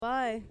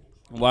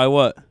Why? Why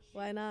what?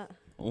 Why not?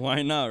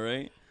 Why not,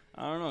 right?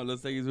 I don't know. It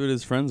looks like he's with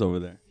his friends over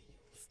there.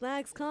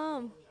 Snacks,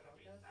 come.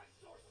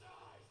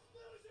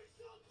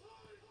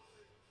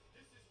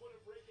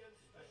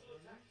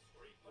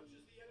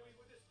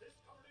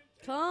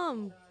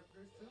 Come.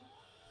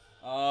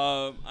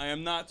 I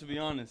am not, to be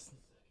honest.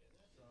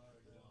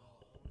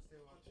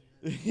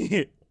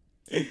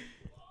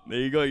 There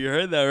you go. You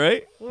heard that,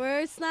 right?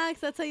 Where's Snacks?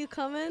 That's how you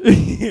come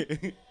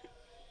in?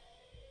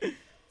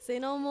 Say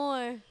no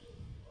more.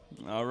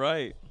 All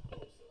right.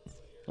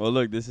 Well,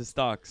 look, this is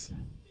stocks.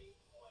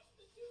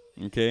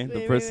 Okay, the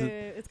Wait, person.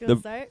 It's gonna the-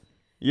 start?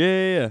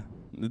 Yeah.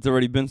 It's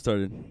already been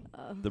started.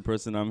 Oh. The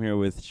person I'm here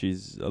with,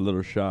 she's a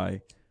little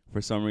shy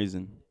for some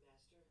reason.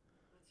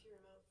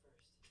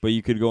 But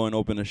you could go and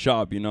open a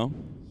shop, you know?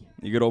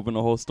 You could open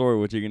a whole store,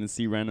 which you're going to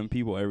see random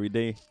people every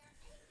day.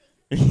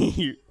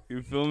 you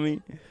feel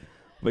me?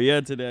 But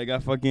yeah, today I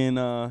got fucking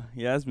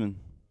Yasmin.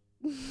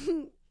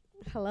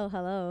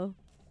 Hello.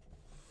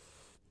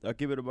 I'll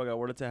keep it a bug. I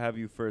wanted to have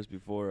you first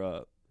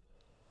before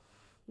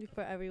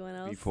Before everyone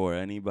else. before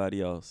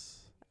anybody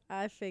else.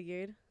 I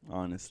figured.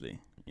 Honestly.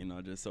 You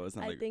know, just so it's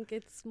not I like... think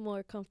it's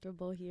more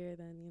comfortable here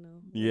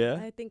than, Yeah?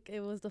 I think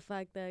it was the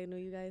fact that I knew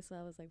you guys, so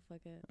I was like,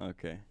 fuck it.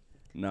 Okay.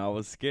 No, I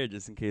was scared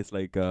just in case,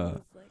 like, I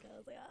was like,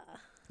 ah.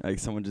 like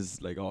someone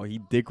just, like, oh, he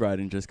dick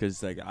riding just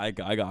 'cause like, I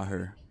got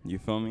her. You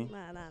feel me?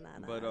 Nah.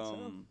 But,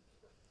 chill.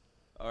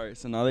 all right,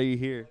 so now that you're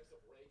here,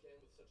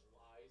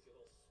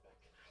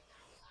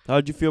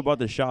 how'd you feel about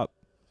the shop?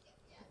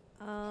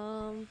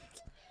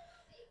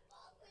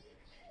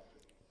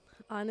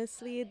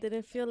 Honestly, it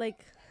didn't feel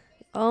like,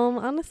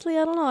 honestly,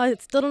 I don't know. I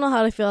still don't know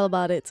how to feel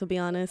about it, to be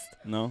honest.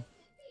 No?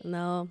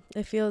 No,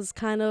 it feels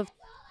kind of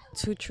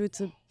too true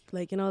to,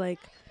 like,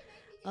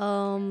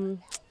 how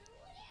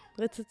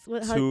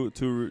Too,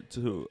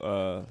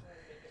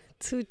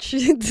 too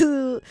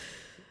true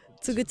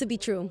too good to be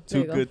true. Too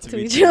There you go. good to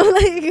be true.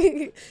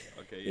 Like,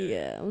 okay,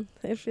 yeah,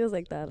 it feels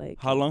like that. Like,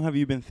 How long have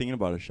you been thinking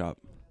about a shop?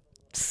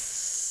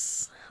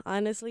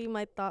 honestly,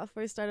 my thought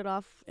first started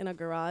off in a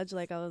garage.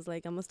 Like, I was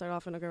like, I'm gonna start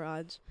off in a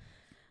garage,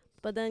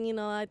 but then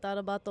I thought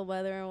about the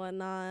weather and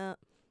whatnot,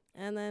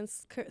 and then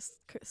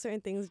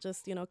certain things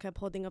just kept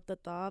holding up the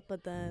thought.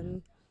 But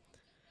then,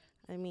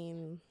 I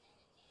mean,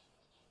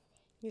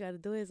 you gotta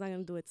do it. It's not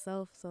gonna do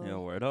itself. So Yeah,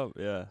 word up,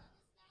 yeah.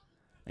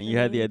 And you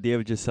had the idea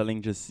of just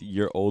selling just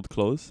your old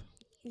clothes?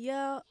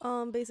 yeah,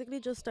 basically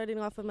just starting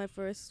off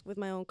with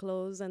my own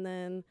clothes, and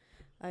then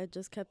I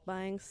just kept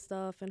buying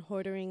stuff and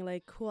hoarding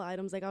like cool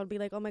items. Like, I would be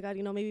like, oh my god,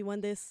 maybe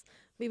one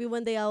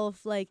day I'll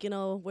like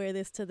wear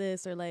this to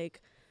this, or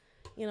like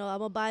I'm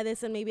gonna buy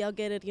this and maybe I'll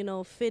get it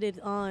fitted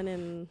on,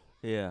 and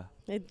Yeah.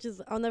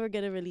 I'll never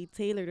get it really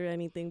tailored or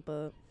anything.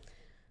 But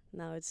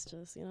now it's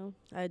just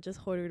I just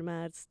hoarded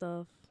mad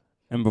stuff.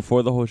 And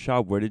before the whole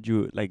shop, where did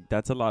you, like,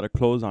 that's a lot of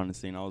clothes,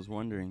 honestly, and I was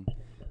wondering,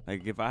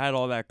 like, if I had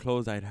all that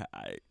clothes, I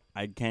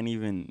can't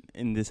even,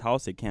 in this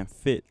house, it can't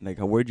fit. Like,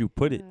 where'd you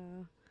put it?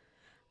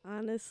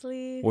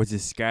 Honestly, Was it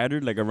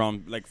scattered, like,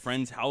 around, like,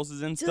 friends'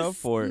 houses and just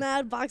stuff, or?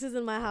 mad boxes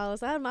in my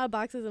house. I had mad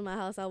boxes in my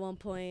house at one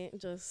point.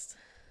 Just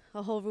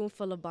a whole room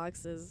full of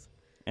boxes.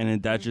 And then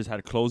that just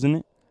had clothes in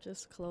it?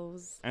 Just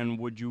clothes. And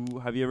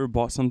have you ever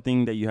bought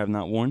something that you have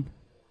not worn?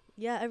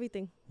 Yeah,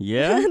 everything.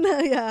 Yeah? No,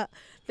 yeah.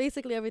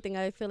 Basically everything.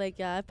 I feel like,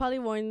 I've probably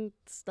worn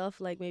stuff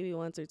like maybe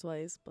once or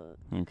twice, but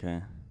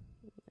Okay.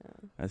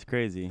 yeah. That's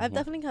crazy. I've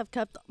definitely have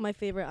kept my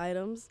favorite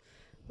items.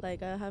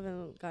 Like, I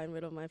haven't gotten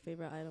rid of my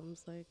favorite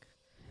items. Like,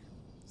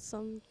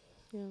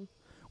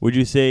 Would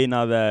you say,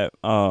 now that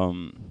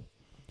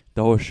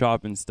the whole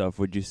shop and stuff,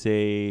 would you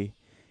say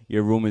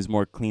your room is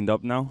more cleaned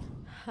up now?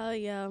 Hell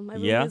yeah. My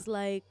room Yeah? is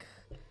like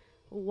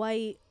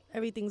white.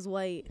 Everything's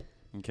white.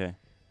 Okay.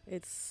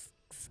 It's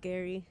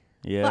scary.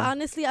 Yeah. But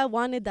honestly, I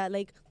wanted that.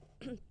 Like,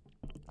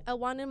 I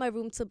wanted my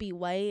room to be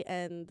white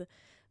and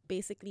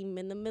basically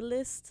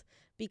minimalist,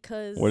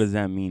 because What does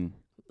that mean?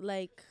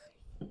 like,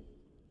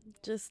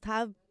 just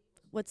have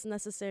what's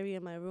necessary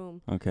in my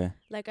room. Okay.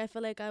 Like, I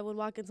feel like I would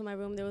walk into my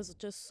room, there was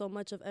just so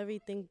much of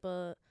everything,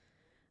 but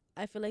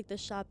I feel like the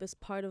shop is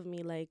part of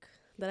me, like,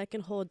 that I can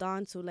hold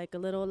on to, like a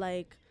little,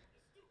 like,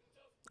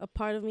 a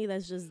part of me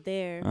that's just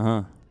there.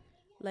 Uh-huh.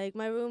 Like,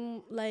 my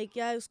room, like,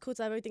 yeah, it was cool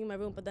to have everything in my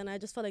room, but then I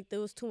just felt like there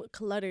was too much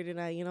cluttered in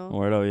that,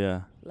 Word up,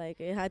 yeah. Like,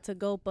 it had to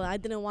go, but I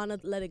didn't want to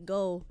let it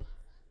go.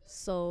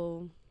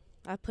 So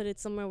I put it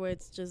somewhere where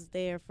it's just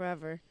there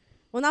forever.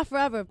 Well, not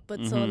forever, but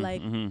till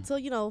right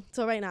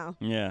now.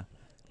 Yeah.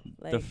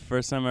 Like, The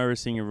first time I ever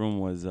seen your room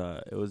was,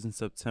 it was in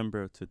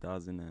September of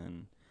 2000,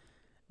 and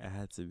it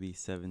had to be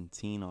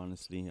 17,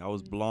 honestly. I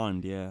was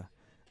blonde, yeah.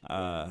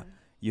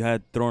 You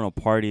had thrown a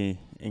party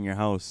in your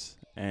house,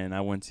 and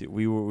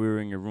we were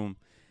in your room.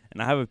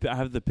 And I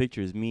have the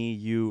pictures, me,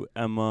 you,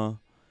 Emma,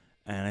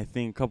 and I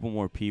think a couple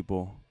more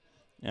people.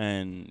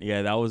 And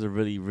yeah, that was a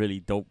really really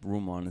dope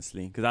room,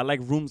 honestly, because I like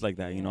rooms like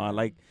that. You know,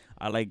 Yeah.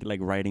 I like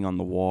writing on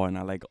the wall, and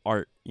I like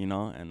art. You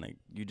know, and like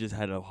you just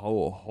had a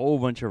whole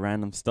bunch of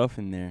random stuff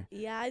in there.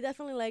 Yeah, I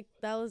definitely like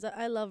that was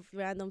I love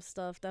random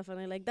stuff,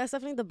 definitely. Like that's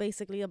definitely the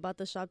basically about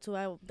the shop too.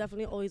 I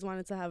definitely always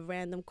wanted to have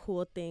random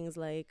cool things,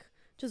 like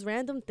just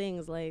random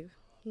things, like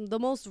the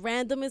most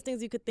randomest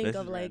things you could think This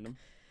of, is like random.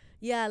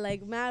 yeah,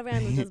 like mad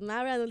random, just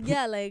mad random.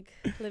 Yeah, like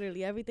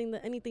literally everything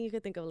that anything you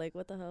could think of, like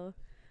what the hell?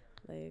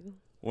 Like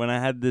When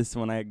I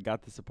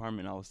got this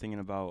apartment, I was thinking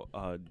about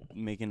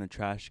making a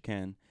trash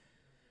can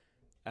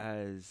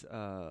as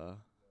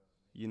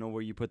you know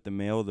where you put the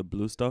mail, the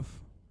blue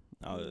stuff.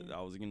 mm,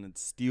 I was gonna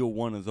steal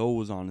one of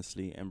those,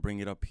 honestly, and bring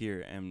it up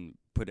here and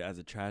put it as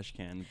a trash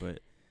can,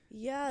 but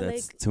yeah,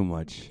 that's like too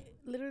much.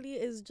 literally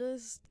is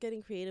just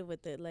getting creative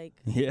with it. Like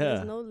there's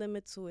Yeah. no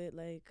limit to it.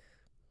 Like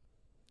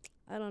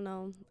I don't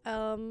know.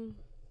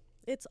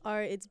 It's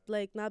art. It's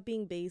like not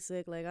being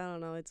basic. Like I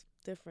don't know. It's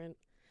different.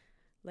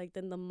 Like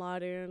than the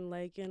modern,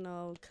 like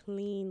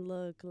clean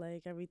look.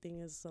 Like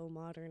everything is so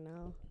modern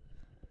now.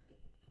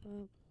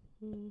 But,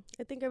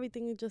 I think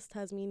everything just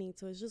has meaning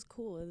to it. It's just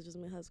cool. It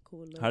has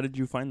cool look. How did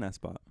you find that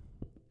spot?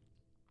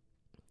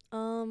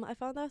 I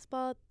found that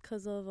spot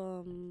because of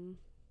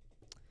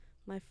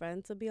my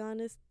friend. To be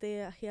honest,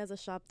 he has a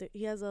shop there.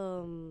 He has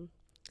a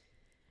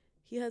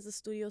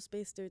studio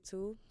space there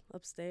too,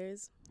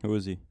 upstairs. Who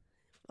was he?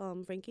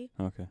 Frankie.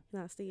 Okay.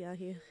 Nasty, yeah.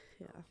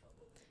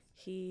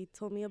 He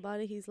told me about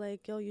it. He's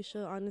like, yo, you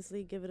should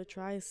honestly give it a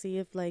try. See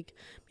if like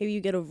maybe you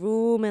get a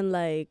room and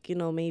like,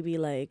 maybe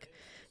like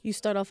you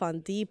start off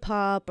on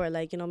Depop or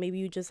like, maybe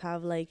you just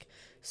have like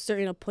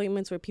certain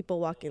appointments where people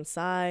walk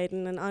inside.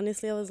 And then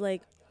honestly, I was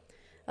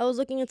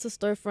looking into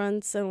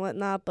storefronts and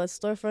whatnot, but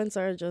storefronts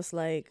are just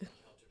like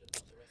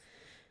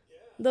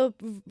the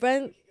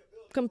rent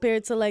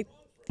compared to like,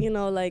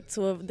 like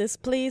this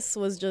place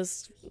was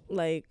just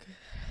like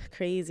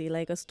crazy.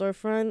 Like a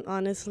storefront,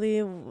 honestly,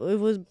 it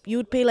was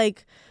you'd pay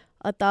like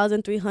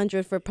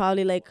 1,300 for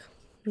probably like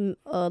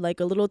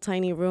a little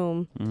tiny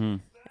room,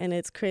 Mhm. and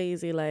it's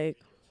crazy. Like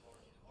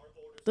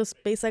the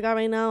space I got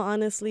right now,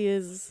 honestly,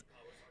 it's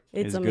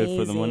Is good for the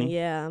amazing. money.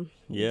 Yeah,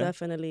 Yeah.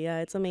 definitely. Yeah,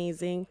 it's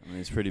amazing. I mean,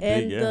 it's pretty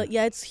big. And Yeah.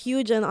 yeah, it's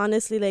huge. And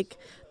honestly, like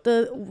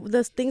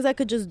the things I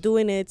could just do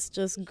in it's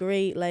just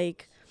great.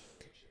 Like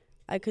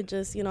I could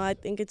just, I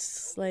think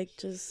it's like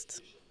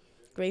just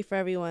great for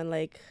everyone.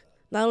 Like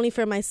not only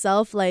for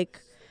myself, like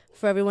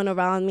for everyone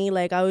around me.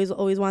 Like I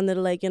always wanted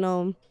to like,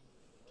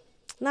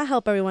 not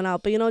help everyone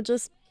out, but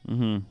just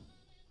Mhm.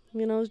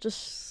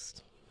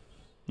 just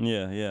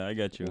Yeah. Yeah. I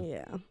got you.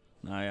 yeah.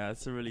 Nah, yeah,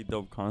 it's a really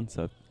dope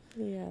concept.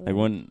 Yeah. Like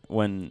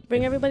when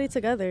bring everybody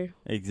together.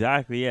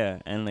 exactly, yeah,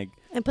 and like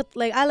And put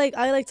like I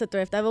like to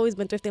thrift. I've always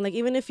been thrifting. Like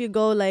even if you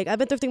go like I've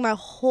been thrifting my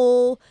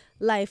whole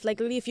life. Like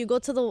really if you go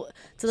to the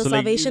so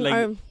Salvation like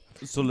Army.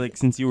 so like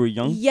since you were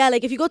young. Yeah,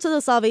 like if you go to the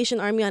Salvation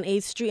Army on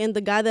 8th Street and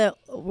the guy that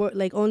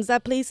like owns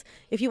that place,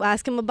 if you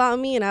ask him about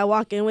me and I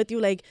walk in with you,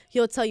 like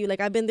he'll tell you like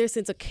I've been there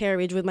since a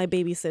carriage with my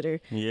babysitter.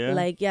 Yeah.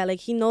 Like yeah, like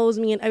he knows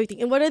me and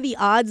everything. And what are the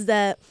odds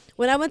that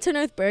when I went to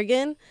North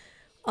Bergen,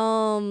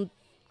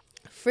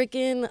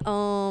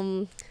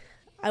 freaking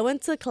I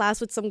went to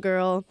class with some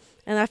girl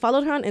and I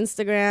followed her on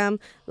Instagram.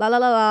 La la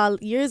la la.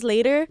 Years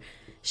later,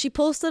 she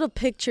posted a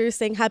picture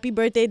saying "Happy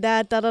birthday,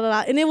 Dad," da da da,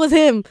 da, and it was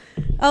him.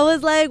 I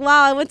was like,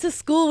 wow, I went to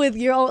school with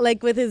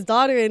like with his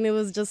daughter, and it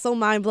was just so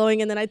mind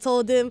blowing. And then I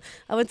told him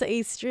I went to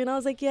 8th Street, and I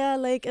was like, yeah,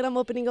 like, and I'm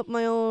opening up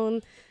my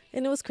own,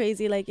 and it was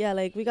crazy. Like, yeah,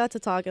 like we got to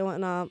talk and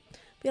whatnot.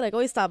 Be like,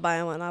 always stop by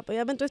and whatnot. But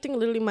yeah, I've been thrifting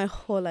literally my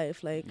whole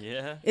life. Like,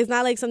 Yeah. it's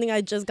not like something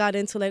I just got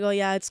into. Like, oh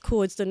yeah, it's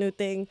cool, it's the new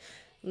thing.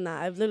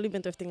 Nah, I've literally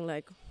been thrifting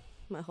like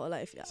my whole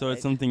life. Yeah. So like,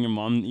 it's something your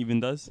mom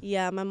even does?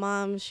 yeah, my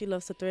mom, she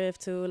loves to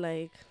thrift too.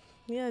 Like,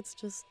 yeah, it's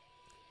just,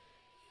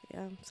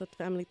 yeah, it's a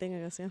family thing, I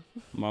guess. Yeah.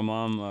 My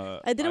mom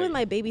I did it with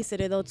my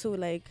babysitter though too.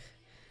 Like,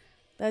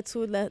 that's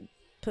who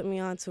put me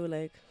on to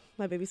like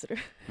my babysitter.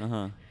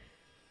 Uh-huh.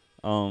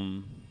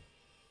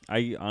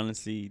 I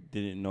honestly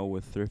didn't know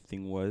what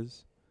thrifting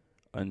was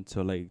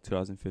until like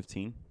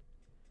 2015.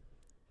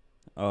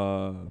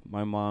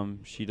 My mom,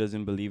 she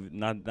doesn't believe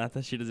not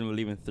that she doesn't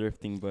believe in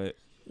thrifting, but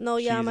No,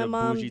 yeah, she's my a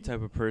mom. bougie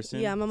type of person.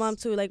 Yeah, my mom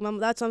too. Like,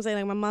 that's what I'm saying.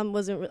 Like, my mom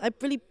wasn't.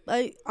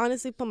 I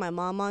honestly put my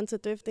mom on to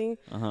thrifting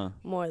Uh-huh.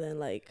 more than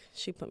like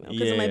she put me on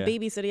because of Yeah, my yeah.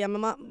 babysitter. Yeah,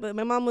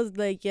 my mom was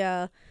like,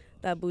 yeah,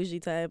 that bougie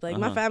type. Like,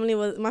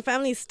 Uh-huh. my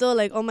family's still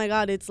like, oh my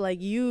god, it's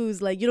like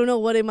used. Like, you don't know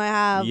what it might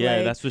have. Yeah,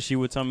 like, that's what she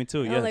would tell me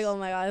too. I Yes. was like, oh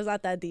my god, it's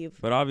not that deep.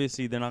 But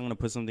obviously, they're not gonna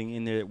put something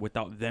in there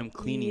without them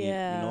cleaning it.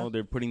 Yeah. You know,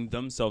 they're putting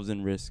themselves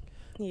in risk.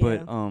 Yeah.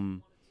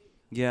 But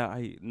yeah,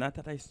 I not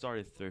that I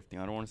started thrifting.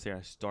 I don't want to say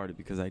I started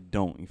because I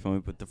don't. You feel me?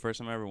 But the first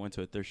time I ever went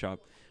to a thrift shop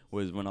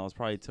was when I was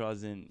probably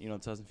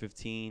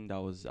 2015. I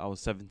was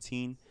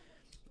 17.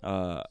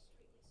 I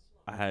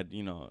had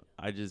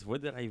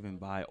what did I even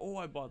buy? Oh,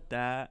 I bought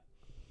that.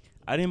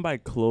 I didn't buy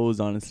clothes,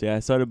 honestly. I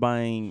started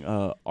buying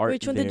art.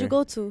 Which one did you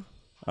go to?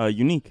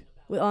 Unique.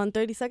 On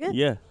 32nd?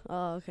 Yeah.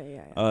 Oh, okay,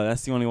 yeah.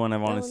 That's the only one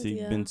I've That honestly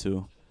one's- yeah. been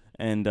to.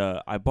 and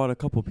I bought a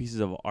couple pieces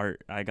of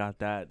art. I got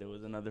that. There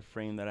was another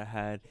frame that I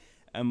had.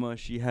 Emma,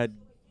 she had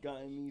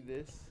gotten me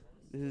this.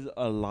 This is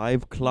a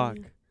live clock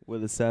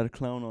with a sad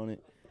clown on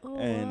it, Oh,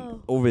 and wow.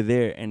 over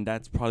there, and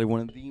that's probably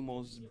one of the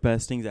most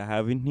best things I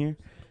have in here.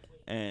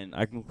 And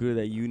I conclude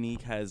that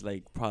Unique has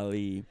like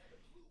probably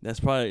that's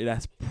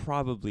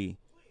probably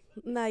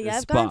Nah, the yeah,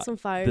 I've gotten spot some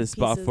fire the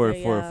spot pieces for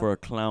there, yeah. for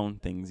clown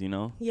things, you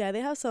know. Yeah,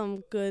 they have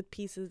some good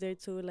pieces there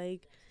too.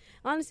 Like,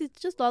 honestly,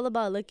 it's just all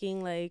about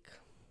looking. Like,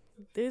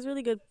 there's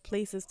really good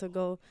places to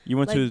go. You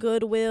went Like to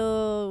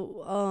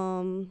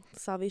Goodwill,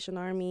 Salvation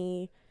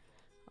Army,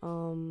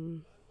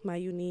 My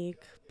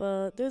Unique.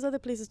 But there's other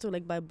places too,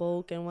 like by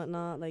bulk and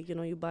whatnot. Like, you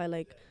know, you buy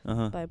like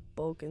by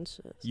bulk and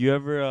shit. You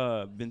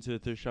ever been to a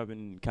thrift shop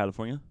in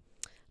California?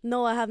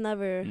 No, I have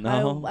never.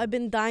 No? I've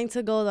been dying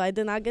to go though. I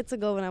did not get to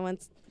go when I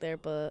went there,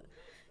 but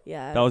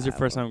yeah. That was your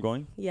first time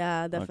going?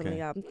 Yeah,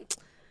 definitely. Okay. Yeah,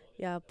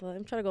 yeah. But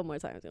I'm trying to go more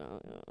times. You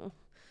know.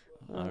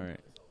 All right.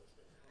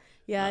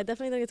 Yeah, I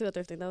definitely didn't get to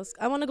go thrifting. That was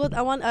I want to go.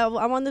 I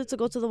wanted to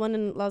go to the one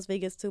in Las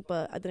Vegas too,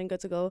 but I didn't get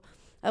to go.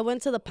 I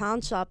went to the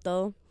pawn shop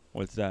though.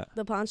 What's that?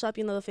 The pawn shop,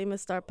 you know, the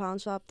famous Star pawn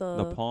shop.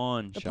 The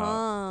pawn shop.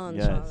 Pawn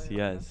yes, shop.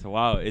 yes.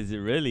 Wow, is it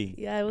really?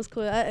 Yeah, it was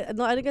cool. I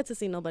didn't get to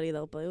see nobody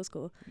though, but it was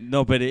cool.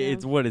 No, but Yeah.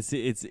 it's what it's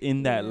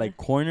in that Yeah. like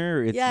corner.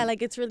 Or it's Yeah,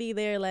 like it's really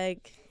there.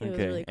 Like it was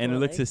okay, really cool. and it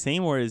looks the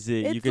same, or is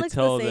it? It You could looks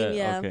the tell same, that.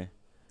 yeah. Okay.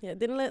 Yeah,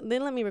 didn't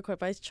let me record,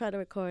 but I tried to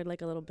record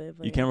like a little bit.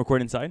 But You yeah. can't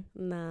record inside.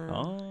 Nah.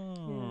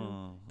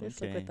 Oh. Just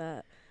look Okay. at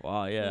that.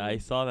 Wow. Yeah, I Yeah.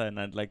 saw that, and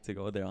I'd like to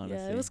go there. Honestly.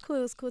 Yeah, it was cool.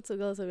 It was cool to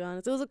go. To be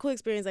honest, it was a cool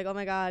experience. Like, oh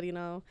my god, you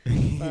know.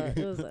 But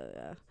it was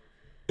yeah.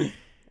 Yeah,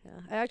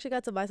 I actually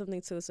got to buy something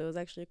too, so it was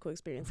actually a cool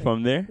experience. Like,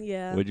 From there?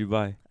 yeah, What'd you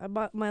buy? I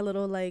bought my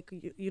little like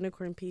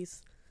unicorn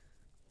piece,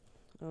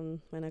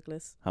 my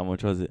necklace. How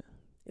much was it?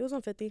 It was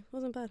 150. It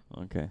wasn't bad.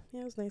 Okay.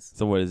 Yeah, it was nice.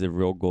 So what is it?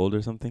 Real gold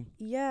or something?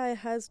 Yeah, it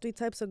has 3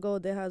 types of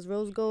gold. It has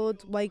rose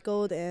gold, white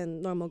gold,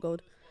 and normal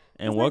gold.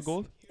 And It's what nice.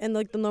 gold? And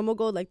like the normal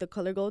gold, like the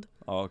color gold.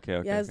 Oh, okay.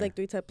 Okay. Yeah, it's okay. like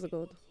 3 types of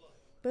gold.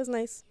 But it's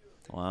nice.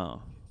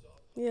 Wow.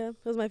 Yeah, it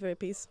was my favorite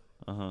piece.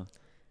 Uh-huh.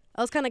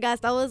 I was kind of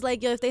gassed. I was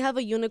like, yo, if they have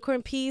a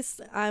unicorn piece,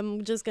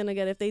 I'm just gonna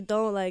get it. If they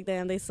don't, like,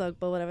 damn, they suck.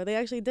 But whatever. They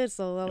actually did.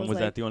 So I And was was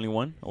like, that the only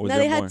one? Or was no,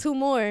 there they more? had 2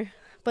 more,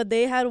 but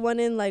they had one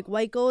in like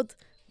white gold,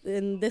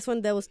 and this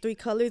one there was 3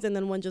 colors, and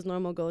then one just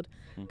normal gold.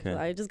 Okay. So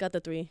I just got the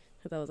 3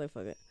 because I was like,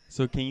 fuck it.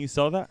 So can you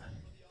sell that?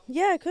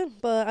 Yeah, I could,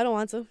 but I don't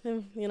want to.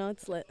 You know,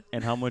 it's lit.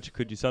 And how much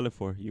could you sell it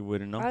for? You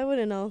wouldn't know? I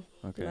wouldn't know.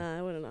 Okay. Nah,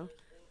 I wouldn't know.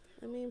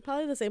 I mean,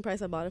 probably the same price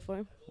I bought it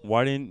for.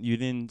 Why didn't you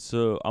didn't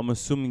so I'm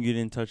assuming you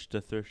didn't touch the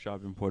thrift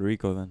shop in Puerto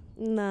Rico then?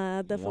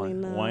 Nah, definitely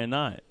not. Why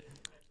not?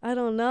 I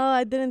don't know.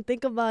 I didn't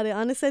think about it.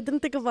 Honestly, I didn't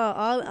think about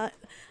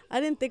I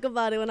didn't think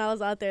about it when I was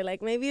out there.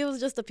 Like, maybe it was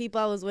just the people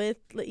I was with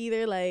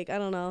either. Like, I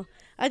don't know.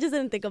 I just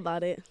didn't think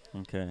about it.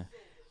 Okay.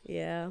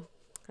 Yeah.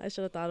 I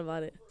should have thought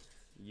about it.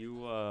 You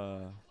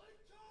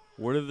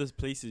what are the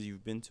places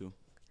you've been to?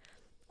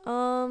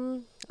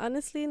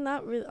 Honestly,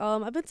 not really.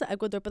 I've been to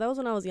Ecuador, but that was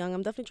when I was young.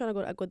 I'm definitely trying to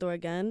go to Ecuador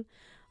again.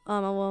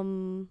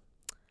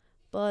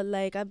 But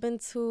like I've been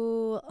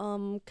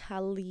to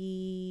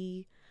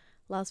Cali,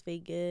 Las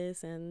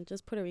Vegas, and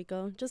just Puerto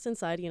Rico, just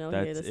inside, you know,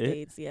 here That's the it?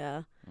 States.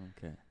 Yeah,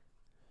 Okay.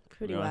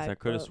 pretty To be honest, whack. I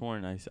could have but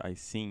sworn I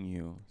seen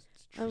you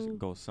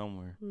go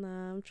somewhere.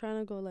 Nah, I'm trying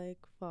to go like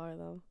far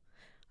though.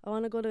 I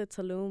want to go to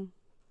Tulum.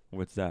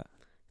 What's that?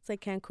 It's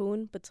like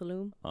Cancun, but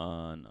Tulum. No,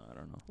 I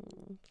don't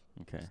know.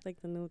 Okay. It's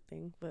like the new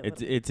thing. But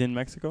It's whatever. it's in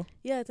Mexico?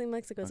 Yeah, it's in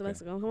Mexico. It's in Okay.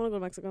 Mexico. I want to go to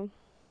Mexico.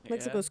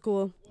 Mexico's Yeah.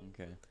 cool.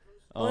 Okay.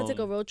 I want to take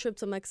a road trip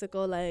to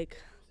Mexico, like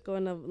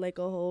going to like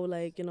a whole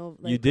like, you know.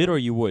 Like, you did or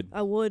you would?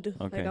 I would.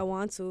 Okay. Like I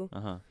want to.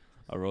 Uh-huh.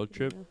 A road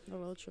trip? Yeah, a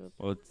road trip.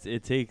 Well,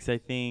 it takes I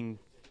think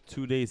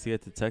 2 days to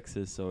get to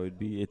Texas, so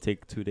it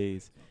take 2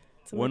 days.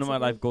 To One of my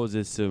Mexico. life goals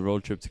is to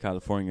road trip to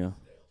California.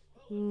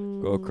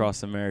 Go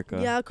across America.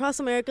 Yeah,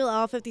 across America,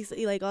 all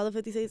 50, like all the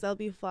 50 states, that'll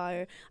be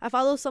fire. I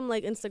follow some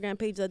like Instagram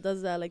page that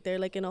does that. Like they're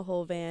like in a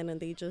whole van and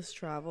they just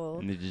travel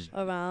And they just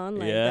around.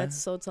 Like Yeah? that's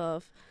so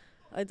tough.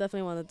 I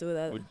definitely want to do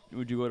that.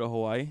 would you go to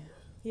Hawaii?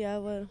 Yeah, I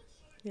would.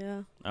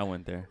 Yeah, I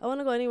went there. I want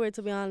to go anywhere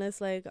to be honest.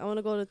 Like I want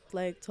to go to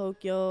like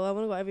Tokyo. I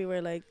want to go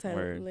everywhere. Like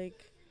Word.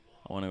 like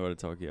I want to go to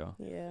Tokyo.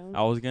 yeah.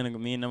 I was gonna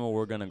me and Emma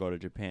were gonna go to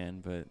Japan,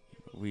 but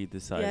we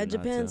decided Yeah, not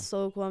Japan's to.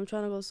 so cool. I'm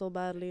trying to go so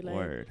badly. Like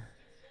Word.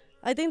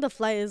 I think the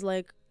flight is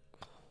like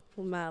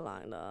mad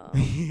long though.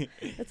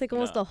 It's like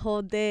almost Nah. a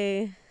whole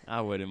day.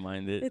 I wouldn't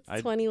mind it.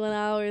 It's 21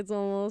 hours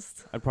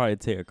almost. I'd probably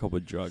take a couple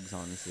drugs,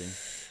 honestly.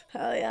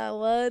 Hell yeah,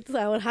 what?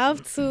 I would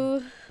have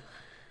to.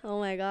 Oh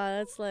my god,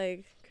 that's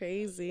like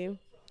crazy.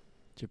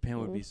 Japan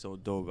would be so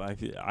dope.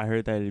 I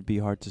heard that it'd be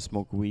hard to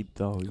smoke weed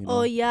though. You know?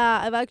 Oh yeah,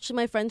 I've actually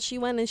my friend she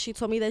went and she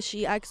told me that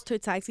she asked her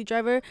taxi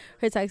driver.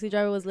 Her taxi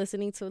driver was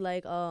listening to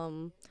like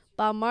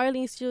Bob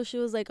Marley. She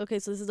was like, okay,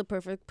 so this is the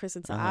perfect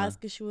person to Uh-huh.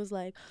 ask. And she was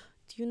like,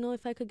 do you know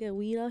if I could get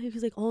weed out here? He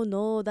was like, oh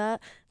no,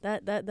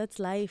 that's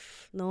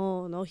life.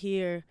 No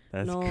here.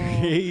 That's no.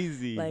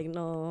 crazy. Like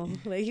no,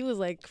 like he was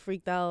like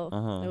freaked out.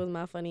 Uh-huh. It was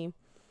mad funny.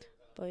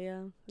 But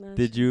yeah. Nah,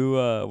 Did you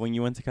when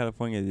you went to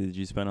California? Did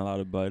you spend a lot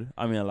of bud?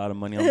 I mean, a lot of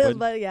money on bud.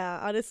 but yeah,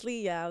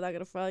 honestly, yeah, I'm not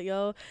gonna front,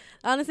 yo.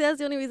 Honestly, that's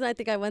the only reason I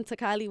think I went to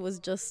Cali was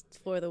just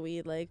for the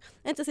weed, like,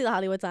 and to see the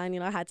Hollywood sign.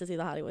 You know, I had to see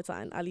the Hollywood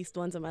sign at least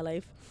once in my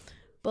life.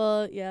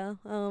 But yeah,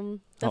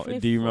 definitely.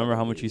 Do you for remember the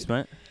how much you weed.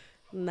 spent?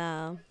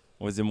 Nah.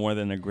 Was it more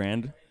than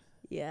 $1,000?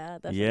 Yeah,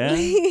 Yeah?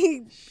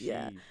 definitely.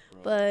 Yeah, Sheesh,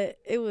 bro. but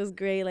it was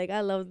great. Like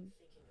I loved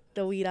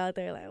the weed out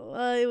there. Like, well,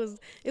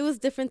 it was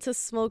different to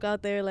smoke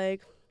out there.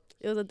 Like,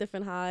 it was a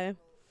different high.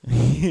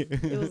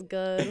 It was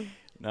good.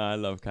 No, I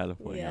love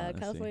California. Yeah, honestly.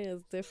 California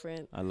is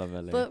different. I love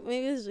LA. But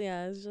maybe it's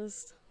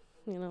just,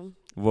 you know,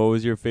 What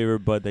was your favorite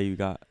bud that you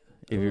got,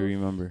 if you Oof.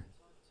 remember?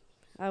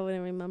 I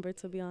wouldn't remember,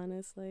 to be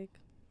honest. Like,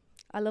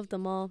 I loved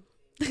them all.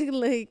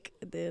 Like,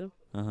 I did.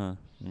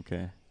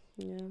 Okay.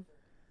 Yeah.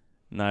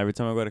 Nah, every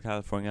time I go to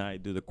California, I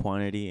do the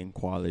quantity and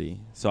quality.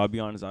 So I'll be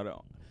honest,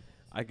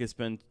 I could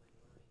spend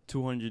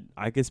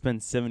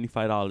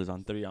 $75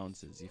 on 3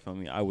 ounces. You feel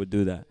me? I would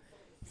do that.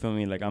 You feel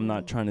me? Like I'm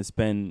not trying to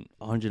spend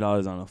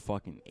 $100 on a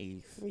fucking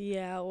eighth.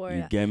 Yeah, or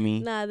You get me?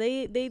 nah,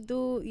 they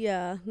do.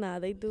 Yeah, nah,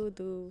 they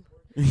do.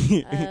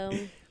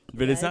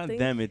 But yeah, it's I not think-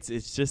 them.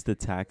 It's just the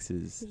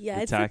taxes. Yeah,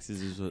 the it's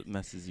taxes is what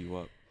messes you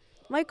up.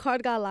 My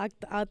card got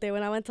locked out there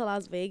when I went to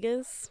Las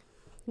Vegas.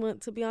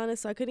 To be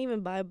honest, so I couldn't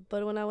even buy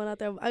bud when I went out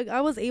there.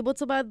 I was able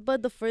to buy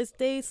bud the first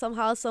day.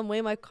 Somehow, some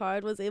way, my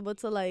card was able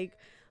to like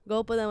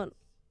go. But then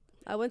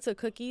I went to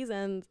Cookies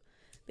and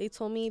they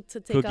told me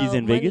to take Cookies out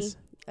in money. Vegas?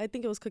 I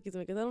think it was Cookies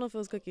in Vegas. I don't know if it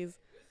was Cookies.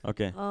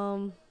 Okay.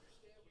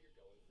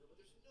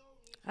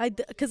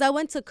 Because I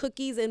went to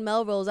Cookies in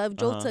Melrose. I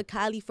drove Uh-huh. to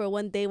Cali for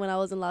one day when I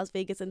was in Las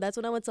Vegas, and that's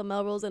when I went to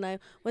Melrose and I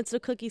went to the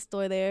cookie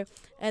store there.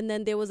 And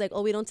then there was like,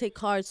 oh, we don't take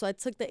cards, so I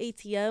took the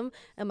ATM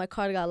and my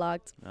card got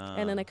locked,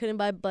 and then I couldn't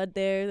buy bud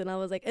there. And I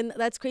was like, and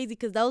that's crazy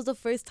because that was the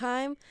first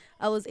time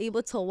I was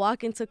able to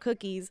walk into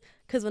Cookies.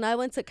 Because when I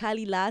went to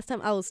Cali last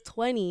time, I was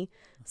 20,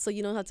 so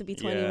you don't have to be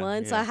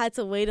 21. So yeah. I had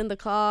to wait in the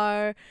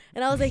car,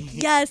 and I was like,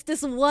 yes,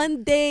 this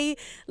one day,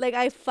 like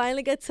I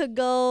finally get to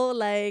go.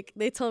 Like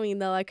they told me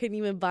no, I couldn't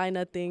even buy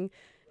nothing.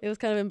 It was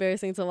kind of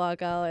embarrassing to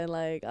walk out and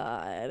like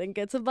I didn't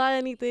get to buy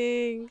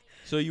anything.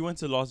 So you went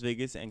to Las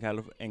Vegas and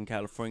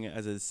California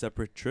as a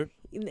separate trip?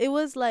 It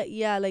was like,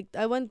 yeah, like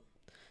I went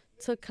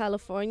to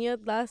California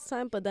last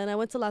time, but then I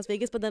went to Las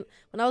Vegas. But then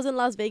when I was in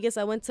Las Vegas,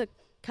 I went to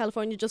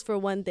California just for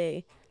one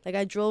day. Like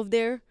I drove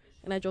there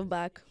and I drove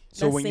back.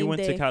 So that when you same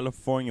went day. to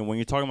California, when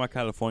you're talking about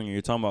California,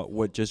 you're talking about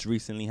what just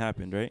recently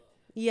happened, right?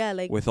 Yeah,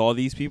 like With all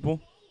these people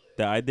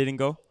that I didn't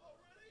go?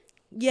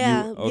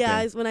 yeah, okay.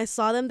 yeah. When I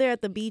saw them there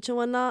at the beach and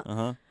whatnot.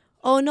 Uh-huh.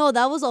 Oh no,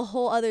 that was a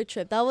whole other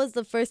trip. That was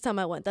the first time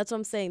I went. That's what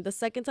I'm saying. The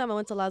second time I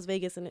went to Las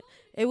Vegas and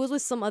it was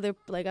with some other,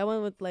 like I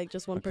went with like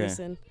just one Okay.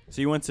 person.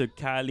 So you went to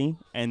Cali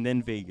and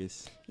then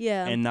Vegas.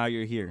 Yeah. And now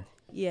you're here.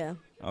 Yeah.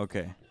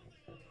 Okay.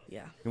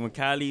 Yeah. You went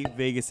Cali,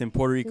 Vegas, and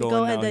Puerto Rico,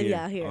 Go and now and then, here.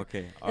 yeah, here.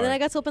 Okay. And then I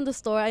got to open the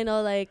store. I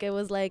know, like, it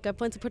was like I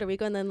went to Puerto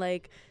Rico, and then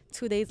like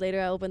 2 days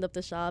later, I opened up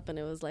the shop, and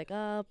it was like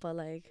up, but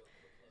like,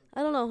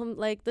 I don't know,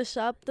 like the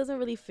shop doesn't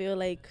really feel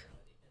like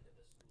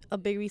a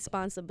big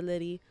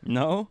responsibility.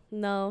 No?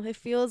 No, it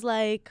feels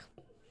like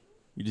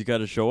You just got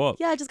to show up.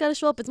 yeah, I just gotta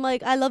show up. It's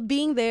like I love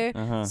being there,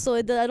 Uh-huh. so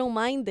I don't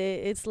mind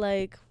it. It's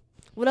like,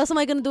 what else am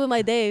I gonna do with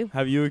my day?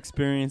 Have you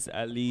experienced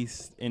at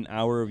least an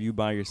hour of you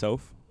by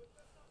yourself?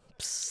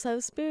 I've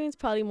experienced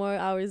probably more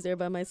hours there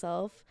by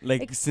myself.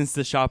 Like since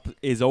the shop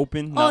is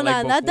open? Oh, Not nah,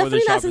 like not before the definitely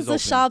shop not since is the open.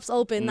 shop's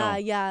open. No. Nah,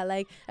 yeah,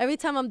 like every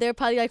time I'm there,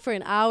 probably like for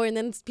an hour, and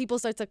then people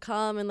start to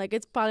come, and like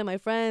it's probably my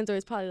friends or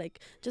it's probably like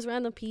just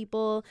random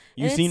people.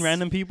 You And seen it's-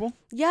 random people?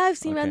 Yeah, I've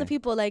seen random Okay.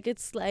 people. Like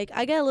it's like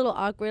I get a little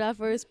awkward at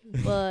first,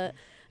 but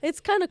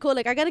it's kind of cool.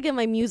 Like I gotta get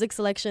my music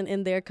selection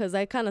in there because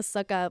I kind of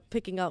suck at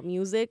picking out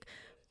music.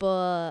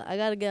 But I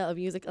gotta get a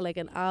music like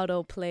an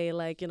auto play,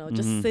 like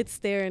just Mhm. sits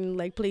there and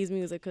like plays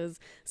music. Cause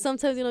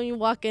sometimes you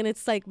walk in,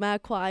 it's like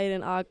mad quiet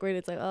and awkward.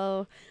 It's like,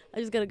 oh, I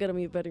just gotta get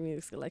a better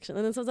music selection.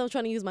 And then sometimes I'm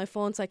trying to use my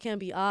phone, so I can't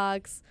be aux.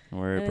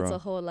 Word, And bro. it's a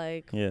whole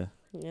like Yeah.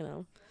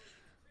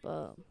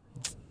 but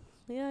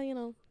yeah,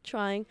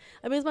 trying.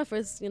 I mean, it's my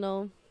first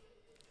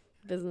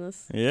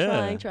business.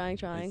 Yeah. Trying.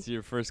 It's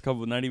your first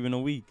couple, not even a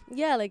week.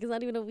 Yeah, like it's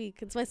not even a week.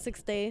 It's my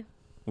 6th day.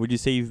 Would you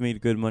say you've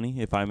made good money,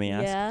 if I may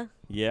ask? Yeah,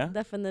 Yeah?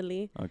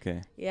 definitely.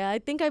 Okay. Yeah, I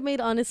think I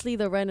made honestly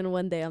the rent in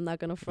one day. I'm not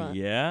gonna front.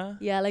 Yeah?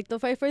 Yeah, like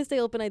my first day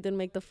open, I didn't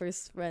make the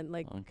first rent.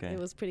 Like Okay. it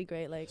was pretty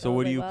great. Like So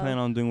what do you plan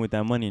on doing with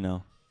that money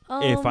now,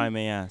 on? if I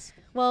may ask?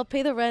 Well,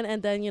 pay the rent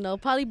and then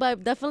probably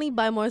definitely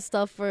buy more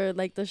stuff for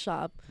like the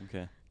shop.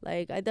 Okay.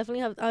 Like I'm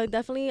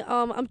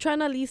trying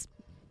to at least.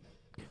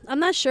 I'm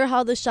not sure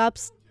how the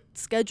shop's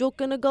schedule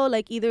gonna go.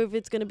 Like either if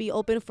it's gonna be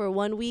open for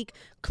 1 week,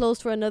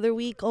 closed for another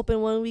week, open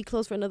 1 week,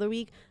 closed for another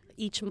week,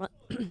 each month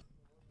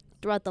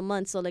throughout the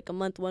month. So like a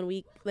month, 1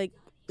 week, like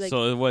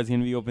So it was going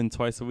to be open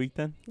twice a week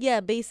then? yeah,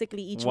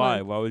 basically each Why?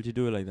 month. Why would you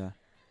do it like that?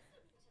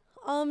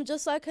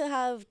 Just so I could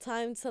have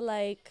time to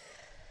like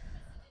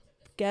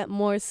get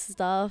more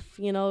stuff,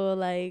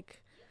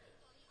 like.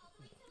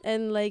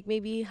 And like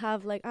maybe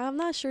have like I'm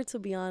not sure, to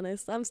be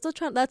honest. I'm still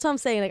trying. That's what I'm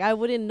saying. Like I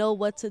wouldn't know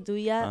what to do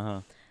yet.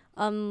 Uh-huh.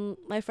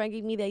 my friend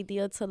gave me the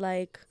idea to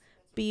like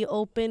be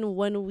open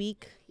 1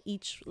 week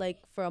each, like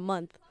for a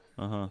month.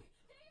 Uh-huh.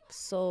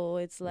 So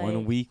it's like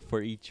 1 week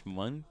for each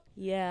month?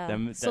 yeah.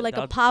 That- So that- like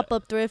a that- pop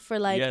up thrift for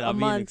like yeah, a that'd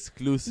be an month.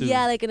 exclusive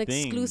Yeah, like an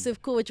thing.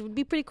 exclusive cool, which would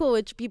be pretty cool,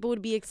 which people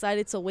would be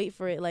excited to wait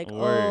for it. Like,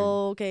 Word.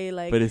 oh, okay,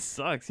 like But it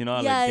sucks, you know?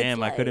 Yeah, Like, it's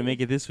damn, I couldn't like-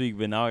 make it this week,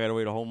 but now I gotta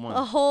wait a whole a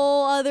month.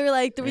 whole other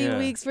like 3 Yeah.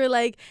 weeks for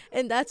like,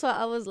 and that's why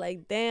I was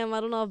like, damn, I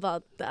don't know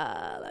about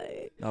that.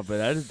 Like, No, but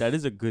that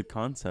is a good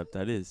concept.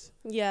 That is.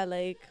 yeah,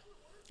 like,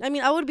 I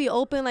mean, I would be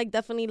open, like,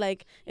 definitely,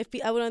 like, if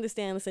I would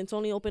understand, since it's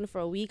only open for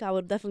a week, I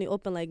would definitely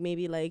open, like,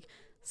 maybe, like,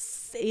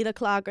 8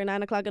 o'clock or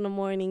 9 o'clock in the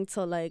morning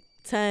till, like,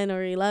 10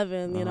 or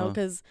 11, you know, Uh-huh.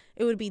 because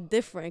it would be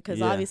different, because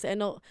Yeah. obviously I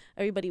know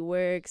everybody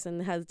works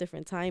and has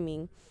different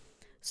timing.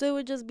 So it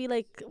would just be,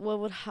 like, what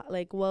would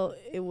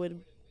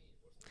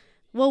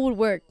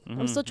work. I'm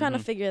Mhm, still trying to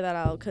mhm. figure that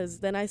out, because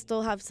then I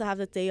still have to have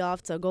the day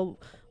off to go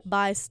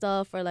buy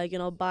stuff or, like, you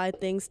know, buy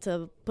things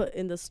to put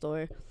in the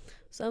store.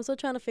 So I'm still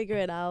trying to figure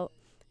it out.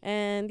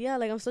 And yeah,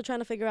 like I'm still trying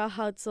to figure out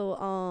how to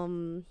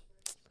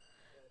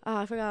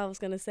I forgot what I was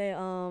gonna say.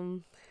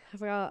 I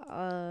forgot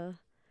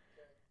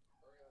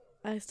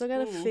I still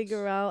gotta Spooks.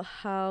 figure out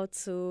how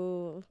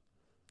to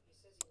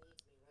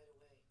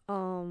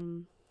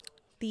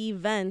the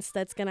events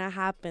that's gonna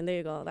happen. There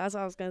you go. That's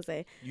what I was gonna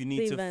say. You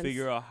need to events.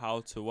 figure out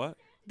how to what?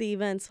 The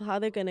events, how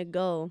they're gonna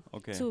go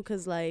Okay. too,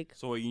 cause like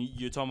So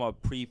you're talking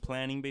about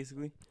pre-planning,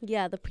 basically?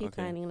 yeah, the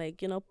pre-planning,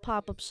 like, you know,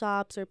 pop-up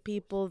shops or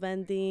people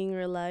vending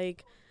or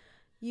like,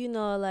 you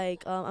know,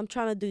 like I'm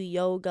trying to do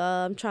yoga.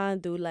 I'm trying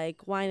to do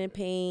like wine and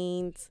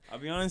paint. I'll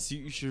be honest,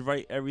 you should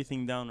write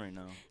everything down right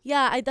now.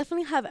 Yeah, I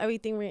definitely have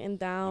everything written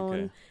down.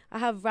 Okay. I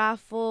have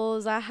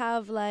raffles. I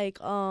have like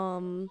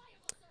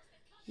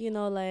you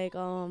know, like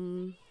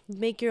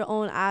make your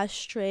own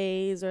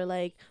ashtrays or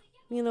like,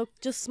 you know,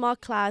 just small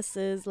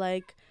classes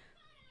like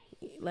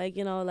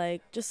you know,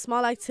 like just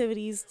small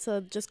activities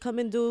to just come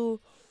and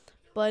do.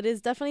 But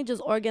it's definitely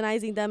just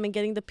organizing them and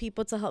getting the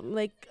people to help me.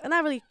 Like, and I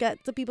really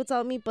get the people to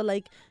help me, but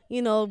like,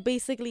 you know,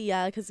 basically,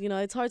 yeah, because, you know,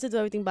 it's hard to do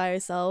everything by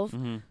yourself.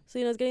 Mm-hmm. So,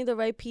 you know, it's getting the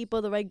right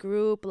people, the right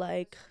group,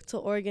 like, to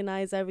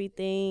organize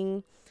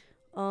everything.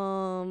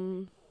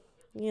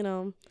 You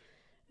know,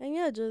 and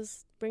yeah,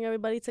 just bring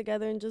everybody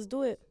together and just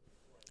do it.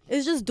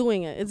 It's just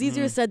doing it. It's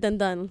easier Mhm. said than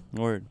done,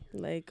 Word.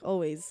 like,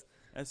 always.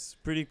 That's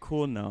pretty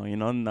cool now, you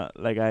know. Not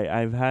like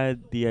I've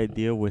had the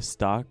idea with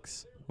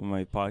stocks with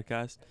my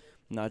podcast,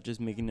 not just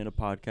making it a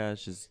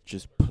podcast,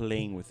 just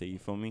playing with it. You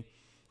feel me?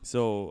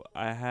 So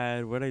I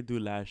had what I do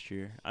last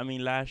year. I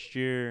mean, last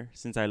year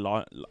since I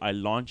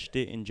launched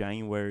it in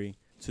January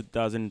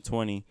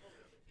 2020.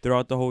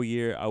 Throughout the whole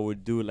year, I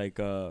would do like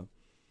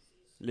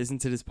listen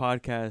to this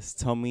podcast,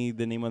 tell me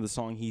the name of the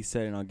song he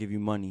said, and I'll give you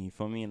money. You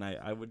feel me? And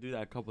I would do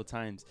that a couple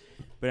times,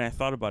 but I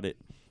thought about it.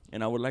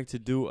 And I would like to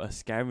do a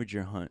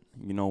scavenger hunt,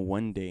 you know,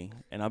 one day.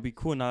 And I'll be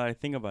cool now that I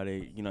think about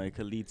it. You know, it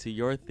could lead to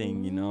your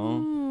thing, you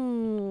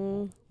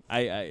know. Mm.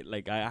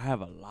 I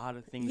have a lot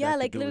of things. Yeah, I could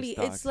like, do with literally,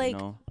 stocks, it's like- you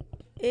know?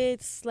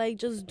 It's like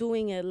just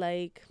doing it,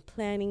 like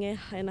planning it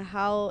and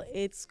how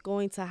it's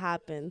going to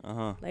happen,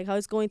 like how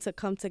it's going to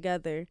come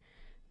together.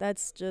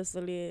 That's just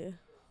really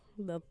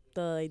the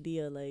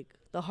idea, like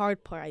the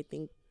hard part, I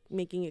think,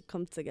 making it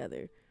come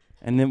together.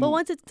 And then But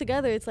once it's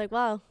together, it's like,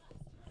 wow.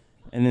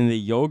 and then the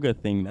yoga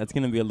thing, that's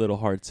gonna be a little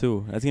hard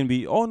too. That's gonna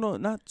be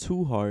not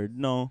too hard,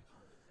 no.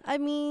 I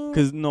mean,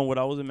 Cause no, what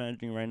I was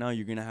imagining right now,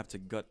 you're gonna have to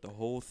gut the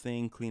whole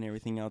thing, clean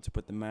everything out to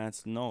put the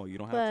mats. No, you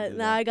don't have to but do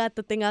now that. I got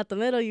the thing out the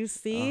middle, you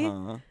see?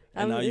 And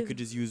I'm now you just- could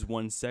just use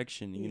one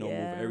section, you know,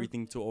 Yeah. move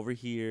everything to over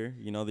here,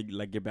 you know,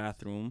 like your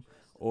bathroom,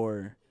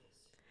 or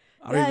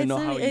I Yeah, don't even it's know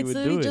how literally- you it's would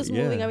literally do it. just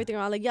Yeah. moving everything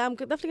around. Like, yeah, I'm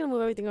definitely gonna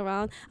move everything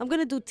around. I'm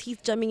gonna do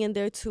teeth gemming in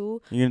there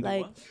too, You're gonna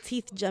like do what?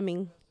 teeth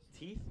gemming.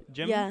 Teeth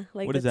gem? Yeah,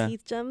 like What the is that?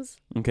 teeth gems.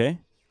 Okay.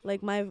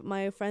 Like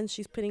my friend,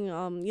 she's putting you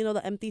know,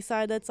 the empty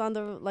side that's on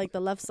the like the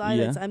left side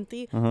Yeah. that's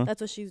empty. Uh-huh.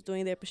 That's what she's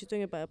doing there, but she's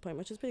doing it by appointment,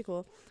 which is pretty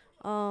cool.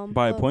 By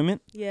but-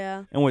 appointment?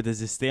 Yeah. And what,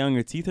 does it stay on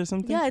your teeth or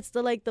something? Yeah, it's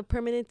the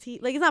permanent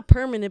teeth. Like, it's not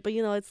permanent, but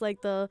you know, it's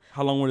like the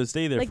How long would it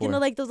stay there like for? you know,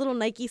 like those little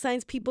Nike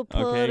signs people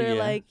put, Okay,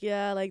 or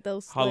yeah. like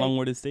those. How like, long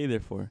would it stay there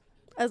for?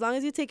 As long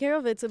as you take care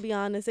of it. To be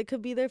honest, it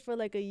could be there for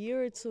like a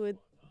year or two. It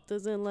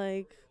doesn't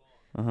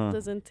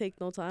doesn't take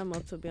no time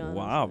up, to be honest.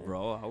 Wow, Like,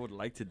 bro. I would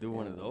like to do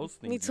one of those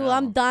things. me too. now.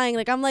 I'm dying.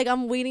 Like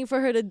I'm waiting for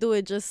her to do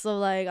it just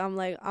so I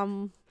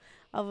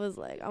was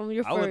like, I'm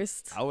your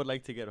first. I would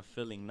like to get a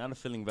filling. Not a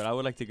filling, but I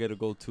would like to get a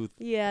gold tooth.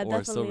 Yeah, or a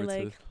definitely. silver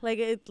Like tooth. like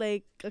it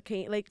like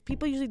okay, like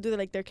people usually do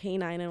like their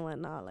canine and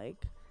whatnot. Like,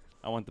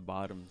 I want the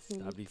bottoms.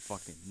 That'd be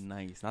fucking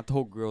nice. Not the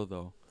whole grill,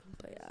 though.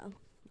 but yeah,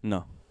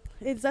 No.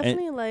 it's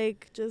definitely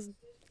like just.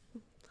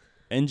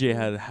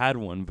 NJ had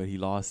one, but he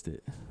lost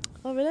it.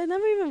 Oh, really? I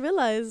never even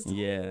realized.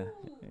 Yeah.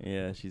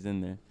 Yeah, she's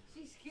in there.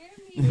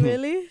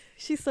 Really?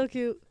 She's so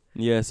cute.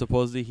 Yeah,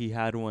 supposedly he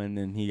had one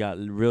and he got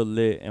real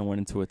lit and went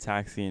into a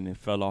taxi and it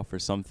fell off or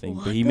something.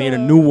 What But he made a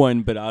the- new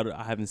one, but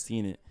I haven't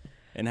seen it.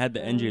 and had the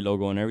NJ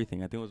logo and everything.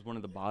 I think it was one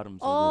of the bottoms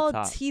Oh, or the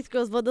top. teeth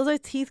grills, but those are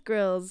teeth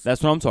grills.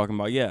 That's what I'm talking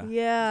about. Yeah.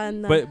 Yeah,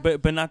 no.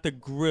 But not the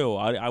grill.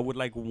 I would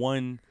like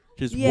one,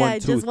 just yeah, one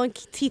tooth. just one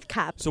teeth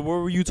cap. So what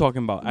were you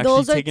talking about? Actually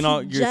Those are taking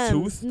out your gems.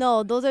 tooth?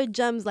 No, those are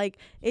gems. Like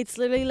it's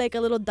literally like a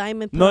little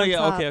diamond. Put No, on yeah,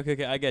 top.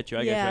 okay. I get you.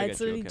 Yeah, it's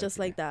you. literally Okay, just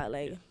okay. like that.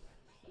 Like.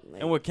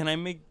 And what can I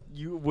make?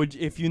 You would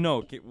if you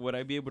know? Would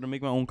I be able to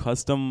make my own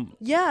custom?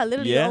 Yeah,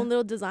 literally Yeah? your own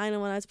little design and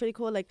whatnot. It's pretty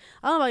cool. Like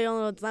I don't know about your own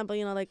little design,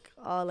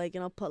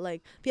 but put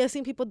like. Yeah, I've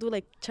seen people do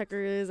like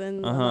checkers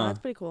and whatnot. It's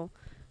pretty cool.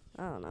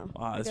 I don't know.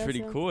 Wow, I that's guess,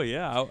 pretty cool.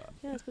 Yeah,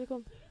 Yeah, it's pretty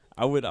cool.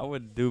 I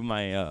would do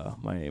my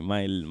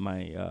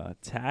my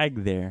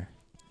tag there,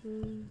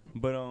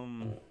 but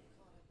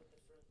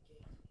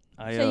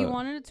I So you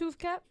wanted a tooth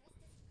cap?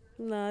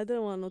 Nah, I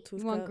didn't want no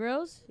tooth You want cap.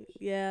 grills?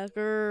 Yeah,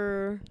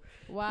 grr.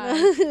 Why?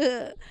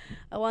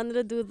 I wanted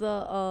to do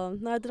the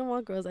no, I didn't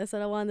want girls. I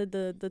said I wanted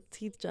the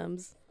teeth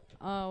gems.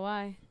 Oh,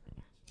 why?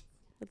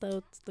 I thought it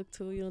would look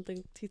too. You don't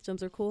think teeth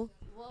gems are cool?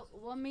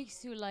 What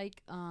makes you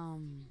like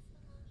I'm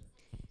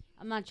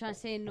not trying to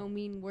say in no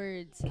mean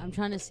words. I'm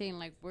trying to say in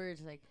like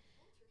words like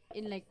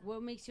in like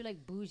what makes you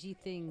like bougie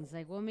things?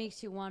 Like what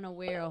makes you want to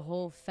wear a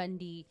whole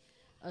Fendi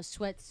a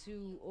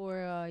sweatsuit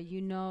or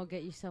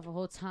get yourself a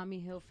whole Tommy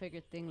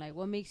Hilfiger thing? Like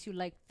what makes you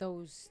like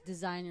those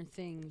designer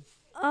things?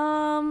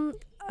 Um,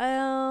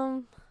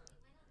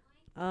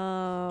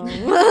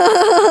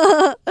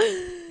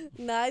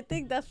 no, I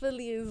think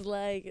definitely is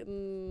like Is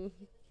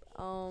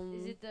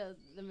it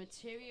the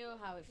material,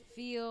 how it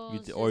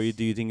feels?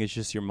 do you think it's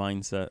just your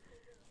mindset?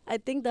 I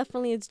think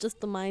definitely it's just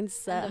the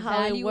mindset, and the how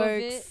it value of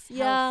works. it,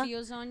 Yeah, how it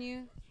feels on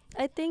you?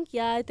 I think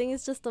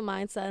it's just the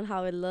mindset and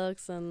how it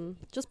looks and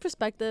just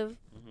perspective.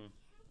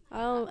 I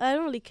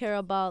don't really care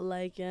about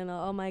like,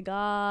 oh my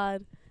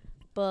god,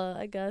 but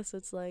I guess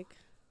it's like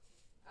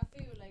I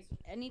feel like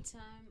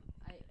anytime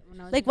when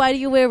I was like in why do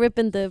you wear rip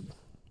and dip?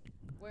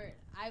 where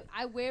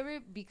I wear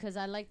it because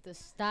I like the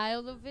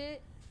style of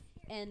it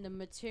and the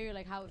material,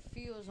 like how it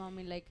feels on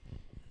me.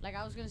 Like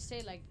I was gonna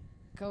say, like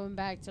going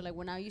back to like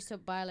when I used to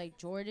buy like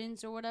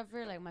Jordans or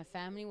whatever, like my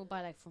family would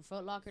buy like from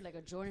Foot Locker like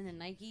a Jordan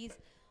and Nikes.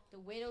 The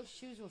way those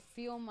shoes would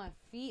feel on my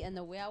feet and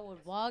the way I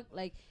would walk,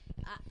 like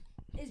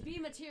it's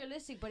being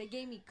materialistic, but it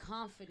gave me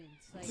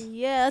confidence. Like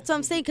Yeah, that's what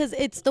I'm saying, because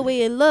it's the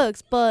way it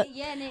looks, but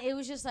yeah, and it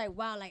was just like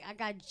wow, like I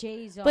got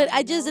J's on. but I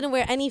you just know? didn't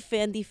wear any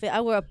Fendi fit.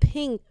 I wore a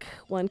pink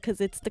one because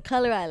it's the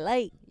color I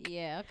like.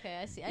 Yeah, okay,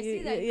 I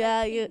see that.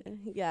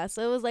 Yeah.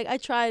 So it was like I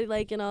tried,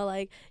 like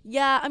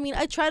I mean,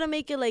 I try to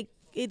make it like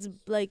it's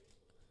like,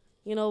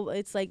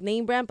 it's like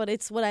name brand, but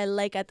it's what I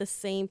like at the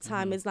same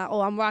time. It's not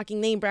I'm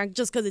rocking name brand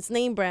just because it's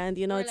name brand.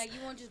 Or It's like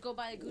you won't just go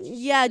buy the Gucci.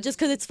 yeah, shoes just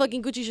because it's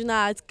fucking Gucci shoes.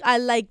 Nah, I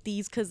like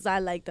these because I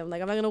like them.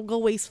 Like I'm not gonna go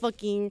waste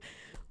fucking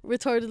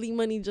retardedly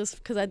money just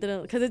because I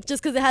didn't, because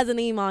it has a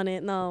name on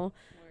it. No,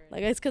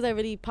 like it's because I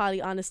really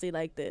probably honestly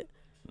liked it.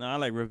 No, I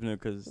like ripping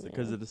it because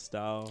of the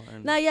style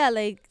and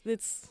Like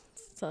it's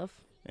tough.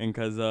 and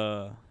because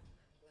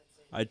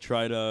I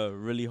tried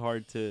really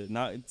hard to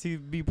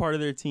be part of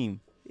their team.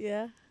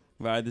 Yeah.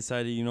 But I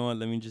decided, you know what,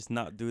 let me just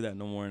not do that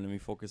no more and let me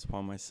focus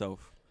upon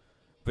myself.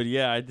 But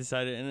yeah, I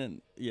decided,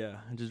 and then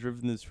just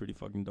ripping is pretty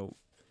fucking dope.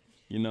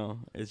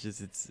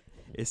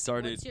 It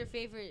started. What's your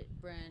favorite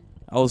brand?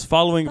 I was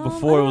following it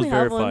before it was I don't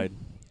really have one. verified.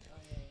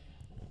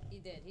 He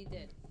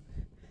did.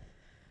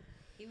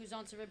 He was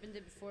on to Rip and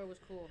Dip before it was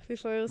cool.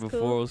 Before it was Before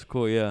cool. it was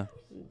cool, yeah.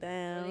 Where they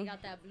Damn.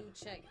 got that blue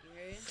check, you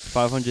heard?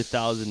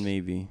 500,000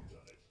 maybe.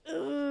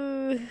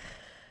 Ooh,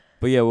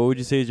 But yeah, what would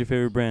you say is your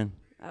favorite brand?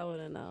 I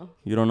wouldn't know.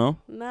 You don't know?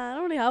 Nah, I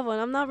don't really have one.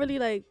 I'm not really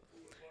like.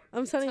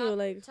 I'm telling you,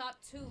 like, top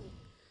 2,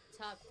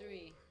 top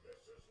 3.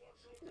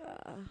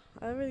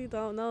 I really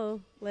don't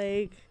know.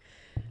 Like,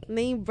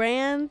 name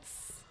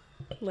brands.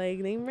 Like,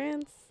 name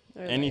brands?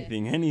 Or like-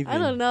 Anything. I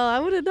don't know. I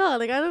wouldn't know.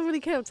 Like, I don't really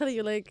care. I'm telling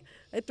you, like,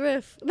 I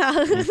thrift.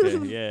 Nah.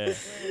 Okay, yeah.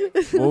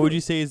 What would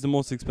you say is the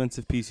most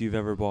expensive piece you've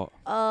ever bought?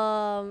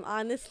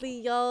 Honestly,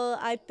 yo,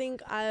 I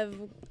think I've,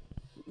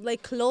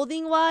 like,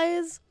 clothing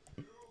wise,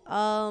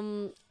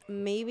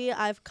 maybe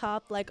I've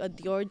copped like a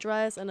Dior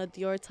dress and a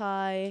Dior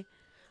tie.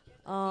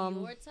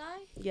 Dior tie?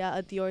 Yeah,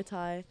 a Dior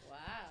tie. Wow.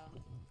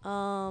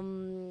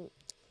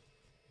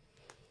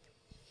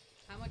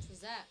 How much was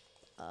that?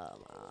 I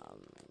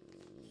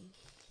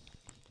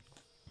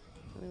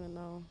don't even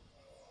know.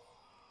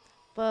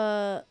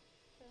 But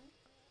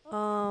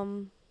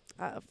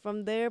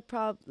from there,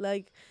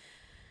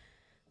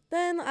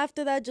 then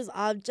after that, just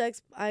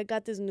objects. I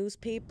got this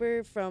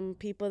newspaper from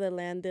people that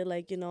landed,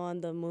 like,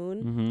 on the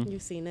moon. Mhm.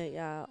 You've seen it,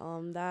 yeah.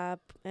 That,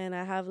 and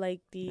I have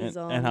like these.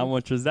 And how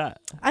much was that?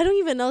 I don't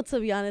even know, to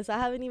be honest. I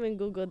haven't even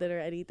Googled it or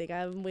anything.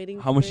 I'm waiting.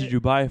 How much did you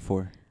buy it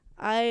for?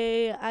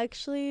 I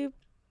actually,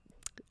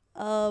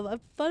 I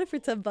bought it for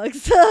 $10.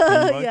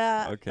 $10?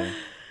 Yeah. Okay.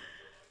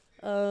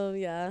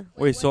 Yeah.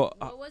 Wait, so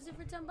what was it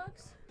for $10?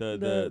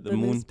 the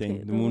moon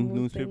thing, the moon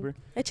newspaper.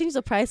 I changed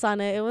the price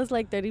on it. It was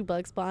like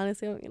 $30, but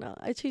honestly,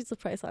 I changed the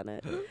price on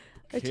it.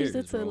 I changed it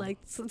cares, to bro? like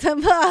 $10.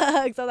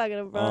 I'm not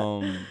gonna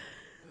front.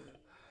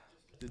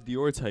 The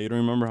Dior tie. You don't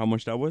remember how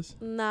much that was?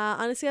 Nah,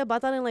 honestly, I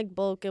bought that in like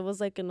bulk. It was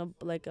like in a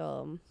like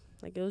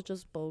it was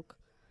just bulk.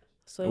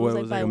 So it What, was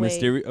like by a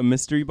weight.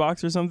 mystery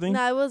box or something?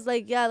 Nah, it was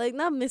like yeah, like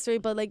not mystery,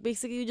 but like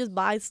basically you just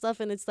buy stuff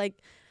and it's like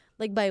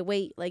by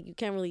weight. Like you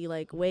can't really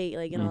like weight,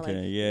 like you know, Okay,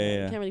 like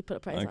yeah. you can't really put a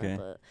price on Okay. it.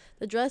 But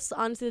the dress,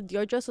 honestly, the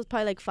Dior dress was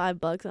probably like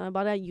 $5, and I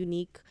bought it at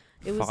Unique.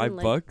 It was in,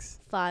 like,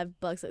 $5?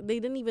 $5. They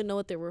didn't even know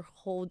what they were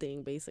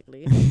holding,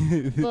 basically.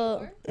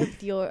 But a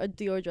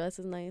Dior dress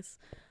is nice.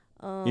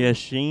 Yeah,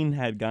 Shane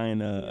had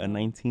gotten a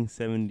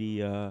 1970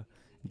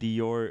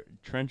 Dior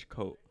trench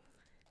coat,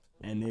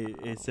 and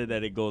it said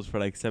that it goes for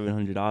like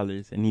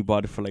 $700, and he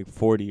bought it for like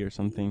 40 or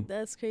something.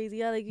 That's crazy.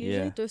 Yeah, like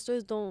usually Yeah. thrift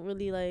stores don't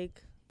really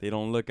like. They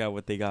don't look at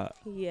what they got.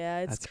 Yeah,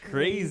 it's That's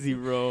crazy,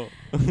 bro.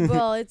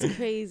 Bro, it's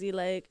crazy.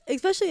 Like,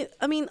 especially,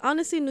 I mean,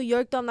 honestly, New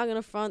York, though, I'm not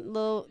gonna front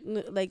though.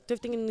 Like,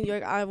 thrifting in New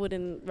York, I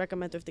wouldn't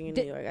recommend thrifting in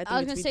New York. I I was think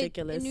gonna it's say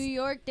ridiculous. in New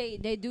York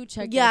they do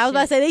check. Yeah, that I was about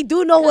to shit. say they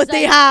do know what 'Cause,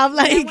 they like, have. when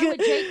I Like, went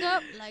with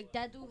Jacob, like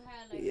that dude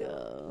had like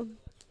yeah,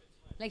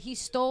 like he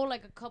stole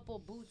like a couple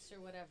boots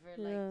or whatever,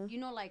 Yeah. like you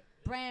know, like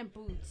brand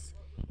boots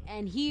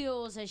and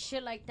heels and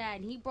shit like that,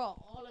 and he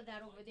brought all of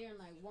that over there in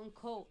like one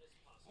coat,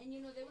 and you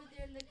know they were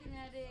there looking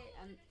at it,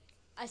 and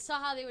I saw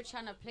how they were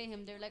trying to play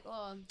him. They were like,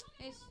 oh,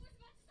 it's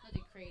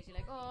nothing crazy,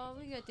 like, oh,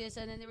 we got this,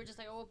 and then they were just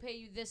like, oh, we'll pay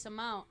you this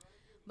amount,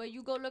 but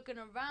you go looking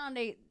around,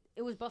 it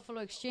was Buffalo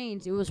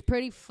Exchange. It was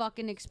pretty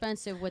fucking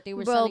expensive what they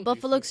were bro, selling.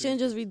 Buffalo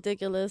Exchange is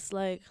ridiculous.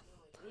 Like,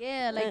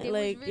 Yeah, like they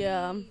like, was really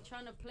yeah.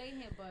 trying to play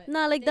him, but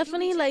Nah, like, they do be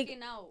definitely, like,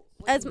 checking out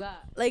what as you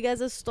got. like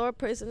as a store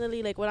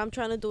personally, like what I'm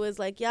trying to do is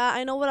like, yeah,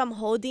 I know what I'm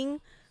holding,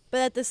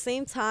 but at the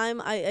same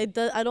time, I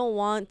don't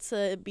want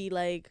to be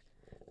like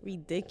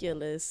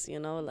ridiculous, you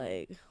know,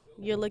 like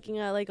you're looking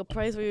at like a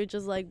price where you're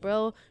just like,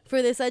 bro,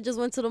 for this I just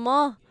went to the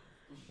mall,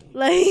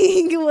 like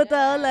what the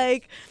hell,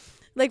 like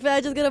for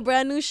I just get a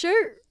brand new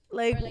shirt,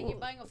 like, Or like you're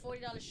buying a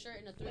 $40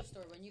 shirt in a thrift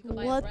store when you could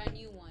buy a What? brand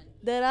new one.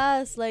 that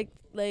ass, like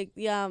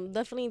yeah,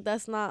 definitely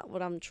that's not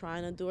what I'm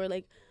trying to do, or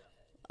like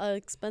a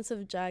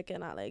expensive jacket,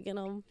 not like, you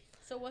know.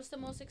 So what's the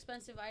most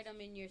expensive item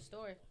in your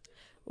store?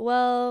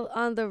 Well,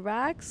 on the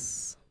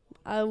racks,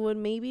 I would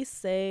maybe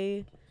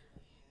say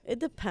it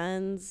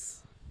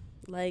depends.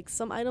 Like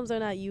some items are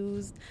not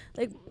used.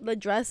 Like the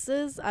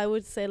dresses, I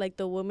would say like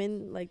the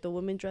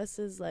women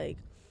dresses, like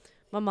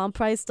my mom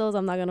priced those.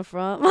 I'm not gonna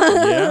front.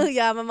 Yeah?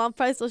 Yeah, my mom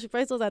priced those. She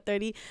priced those at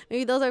 30.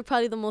 Maybe those are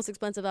probably the most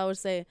expensive. I would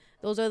say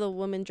those are the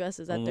women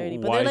dresses at 30.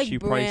 But Why they're did like she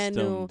brand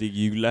price them? new. Did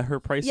you let her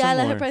price Yeah, I them?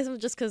 let her or- price them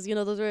just because, you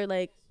know, those were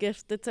like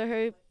gifted to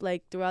her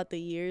like throughout the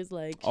years.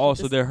 Like she Oh,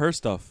 so just- they're her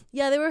stuff.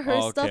 yeah, they were her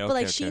Oh, stuff, okay, but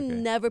like okay, she okay.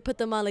 never put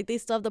them on. Like they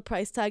still have the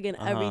price tag and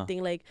Uh-huh.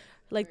 everything. Like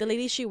the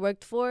lady she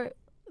worked for,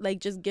 like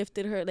just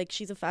gifted her. Like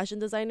she's a fashion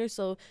designer,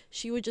 so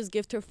she would just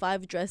gift her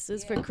 5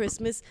 dresses for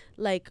Christmas,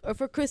 like or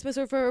for Christmas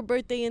or for her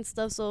birthday and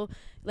stuff. So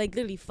like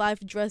literally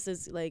 5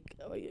 dresses, like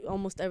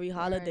almost every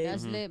holiday.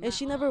 That's lit. And My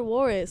she aunt- never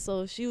wore it,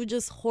 so she would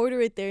just hoard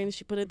it there and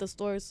she put it at the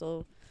store.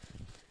 So,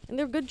 and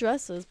they're good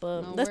dresses,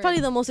 but No that's word. probably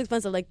the most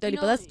expensive, like 30. You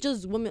But know- that's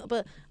just women.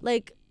 But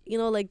like, you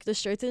know, like the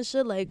shirts and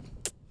shit, like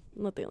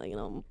nothing, like, you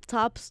know,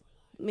 tops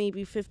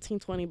maybe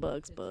 $15-20.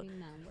 But 15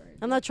 that word.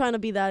 I'm not trying to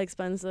be that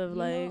expensive. You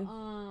Like,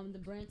 know, the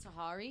brand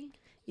Tahari.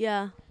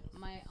 yeah,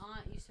 My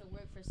aunt used to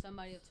work for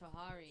somebody of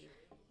Tahari,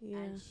 yeah.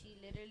 and she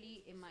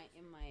literally in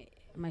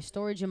my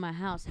storage in my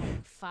house had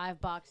like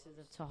 5 boxes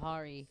of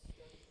Tahari.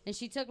 And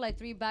she took like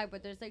 3 back,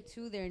 but there's like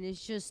 2 there, and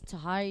it's just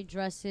Tahari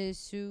dresses,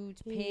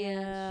 suits, pants,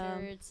 Yeah.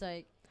 shirts,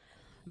 like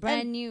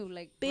brand new,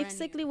 like brand new.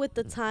 Basically with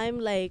the time,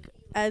 like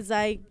as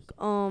I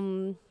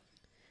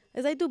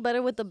do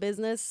better with the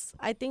business,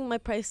 I think my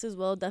prices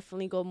will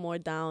definitely go more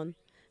down.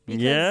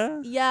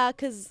 Yeah? Yeah,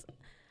 cause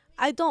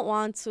I don't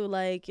want to,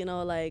 like, you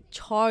know, like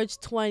charge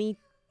 $20.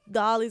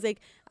 Like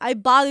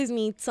it bothers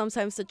me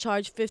sometimes to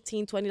charge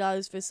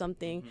 $15-20 for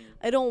something.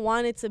 I don't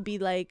want it to be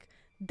like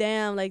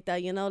damn like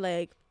that, you know,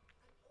 like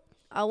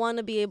I want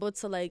to be able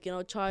to, like, you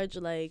know, charge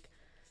like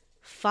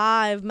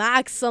 5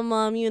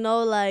 maximum, you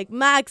know, like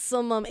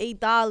maximum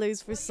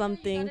 $8 for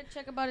something. You gotta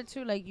check about it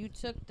too. Like you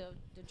took the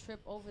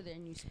trip over there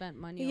and you spent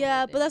money.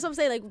 Yeah, over but that's there. what I'm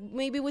saying. Like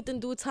maybe within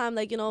due time,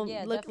 like, you know,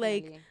 Yeah, look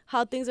like definitely.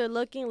 how things are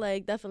looking.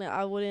 Like definitely,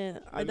 I wouldn't.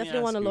 I Let me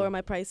definitely want to ask lower you.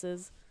 my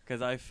prices.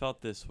 Because I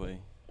felt this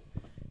way.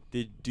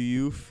 Do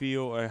you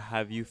feel or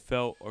have you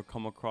felt or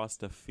come across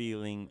the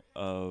feeling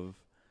of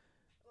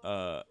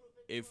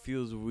it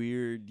feels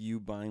weird you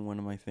buying one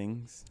of my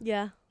things?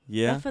 Yeah,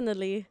 Yeah?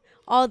 definitely,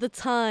 all the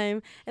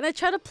time. And I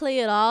try to play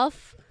it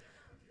off.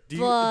 Does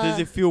but-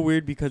 it feel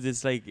weird because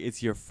it's like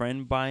it's your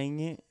friend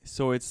buying it?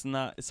 So it's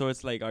not, so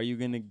it's like, are you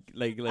gonna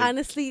like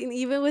Honestly, and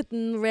even with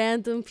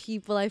random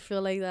people, I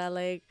feel like that.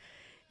 Like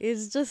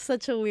it's just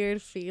such a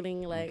weird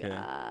feeling. Like Okay.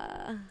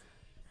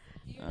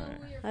 Do you know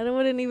Alright. who your I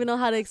wouldn't even know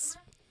how to.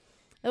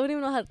 I wouldn't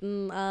even know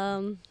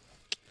how.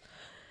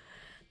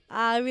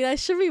 I mean, I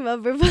should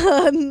remember,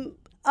 but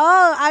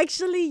oh,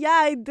 actually, yeah,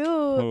 I do.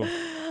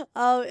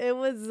 Who? It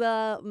was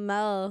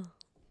Mel.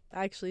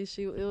 Actually,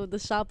 the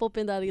shop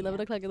opened at 11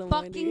 o'clock in the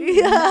morning. Fucking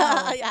Yeah,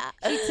 Mel. yeah.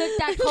 She took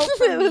that coat It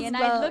from was me, and I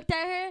Mel. looked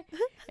at her,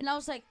 and I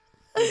was like,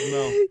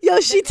 No. Yo,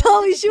 she Like, told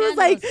under me, the she was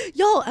like, candles.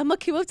 yo, Emma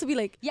came up to me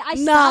like, Yeah, I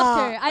nah.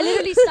 stopped her. I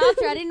literally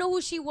stopped her. I didn't know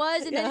who she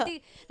was, and Yeah. then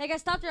I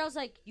stopped her. I was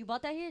like, "You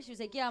bought that here?" She was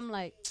like, "Yeah." I'm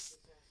like,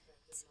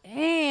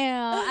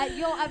 "Damn." I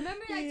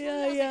remember I told you,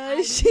 I was Yeah, like,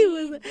 I she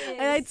was, need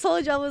and I this.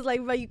 told you, I was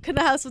like, bro, you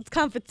couldn't have some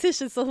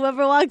competition, so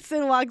whoever walks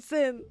in, walks in.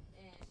 And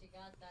she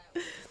got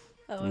that.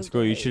 I Let's was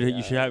go. You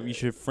like, should you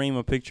should frame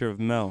a picture of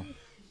Mel.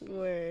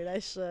 Word, I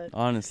should.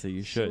 Honestly,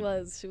 you should.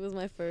 She was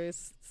my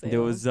first. Sale.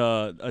 There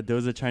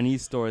was a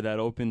Chinese store that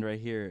opened right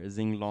here,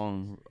 Xing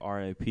Long,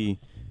 R.I.P.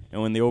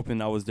 And when they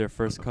opened, I was their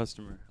first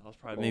customer. I was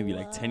probably maybe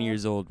like 10 Wow.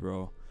 years old,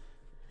 bro.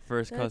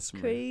 First That's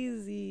customer.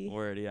 crazy.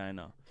 Word, yeah, I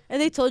know. And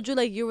they told you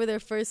like you were their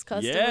first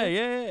customer.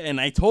 Yeah. And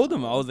I told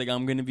them, I was like,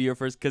 I'm gonna be your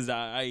first, cause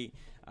I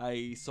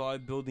saw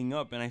it building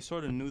up, and I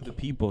sort of knew the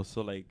people.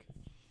 So like,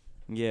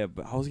 yeah.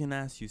 But I was gonna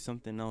ask you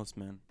something else,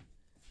 man.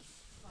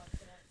 Fuck,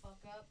 did I fuck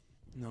up?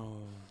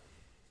 No.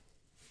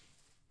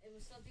 It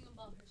was something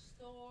about her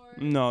store.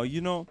 No,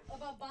 you know.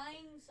 About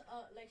buying,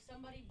 like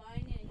somebody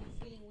buying it and you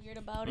feeling weird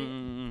about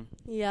it.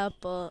 Yeah,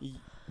 but Y-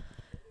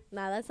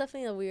 nah, that's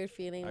definitely a weird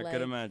feeling. I like,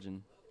 could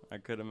imagine. I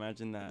could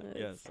imagine that. It's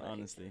Yes, like-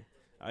 honestly.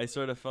 I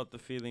sort of felt the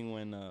feeling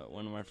when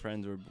one of my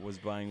friends was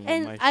buying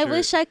And my shirt. I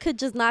wish I could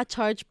just not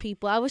charge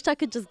people. I wish I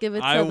could just give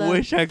it to I them.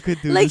 wish I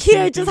could do like the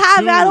here, same just thing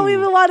have it. I don't too.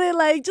 even want it.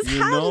 Like just You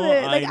have know,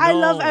 it. Like I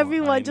love know,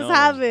 everyone. I Just know,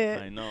 have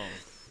it. I know.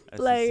 That's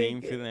Like, the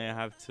same feeling I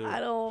have too. I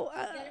don't.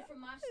 Get it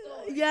from my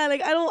store. Yeah,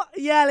 like I don't.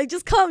 Yeah, like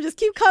just come. Just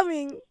keep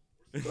coming.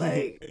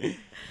 Like you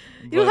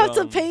don't have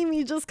to pay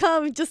me. Just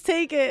come. Just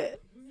take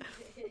it.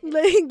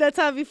 Like that's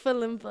how I be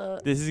feeling.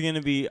 But This is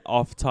gonna be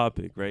off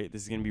topic, right?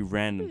 This is gonna be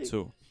random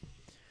too.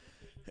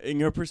 In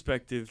your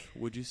perspective,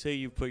 would you say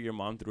you put your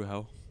mom through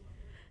hell?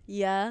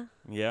 yeah,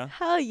 Yeah.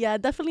 hell yeah,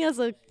 definitely as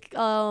a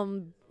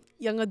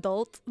young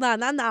adult. Nah,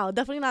 not now.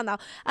 Definitely not now.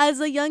 As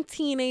a young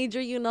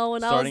teenager, you know,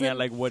 when Starting I was at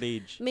like what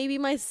age? maybe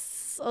at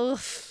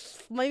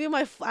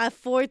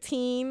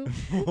 14.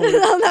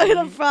 I'm not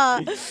gonna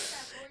front.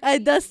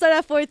 It does start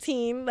at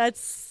 14.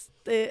 That's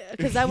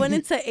because I went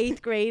into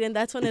 8th grade, and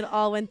that's when it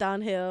all went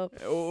downhill.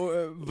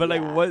 But like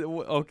Yeah. what?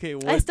 Okay,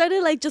 what? I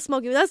started like just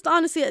smoking. That's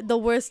honestly the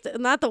worst.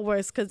 Not the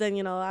worst, because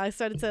then I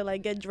started to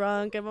like get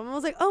drunk, and my mom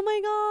was like, "Oh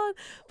my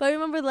god!" But I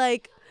remember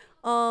like,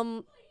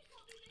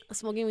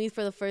 smoking weed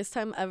for the first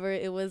time ever.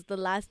 It was the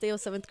last day of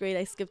 7th grade.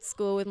 I skipped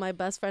school with my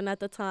best friend at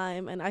the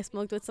time, and I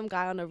smoked with some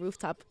guy on a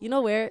rooftop. You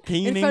know where? Can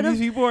you In name front these of-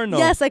 people or no?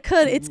 Yes, I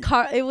could.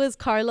 It was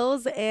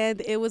Carlos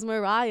and it was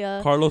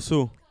Mariah. Carlos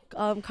who?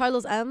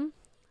 Carlos M.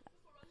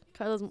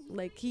 Carlos,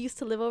 like he used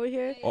to live over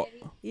here. Oh,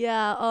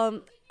 Yeah.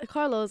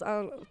 Carlos.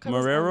 Carlos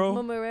Marrero?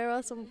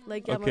 Marrero. Some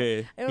like yeah. okay.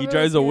 I He remember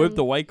drives a whip, him.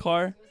 the white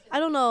car. I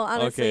don't know,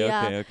 honestly. Okay,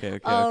 yeah.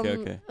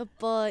 okay.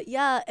 But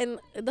yeah, and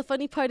the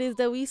funny part is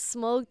that we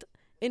smoked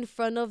in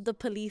front of the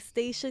police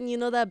station. You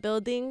know that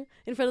building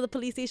in front of the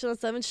police station on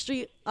 7th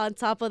Street on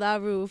top of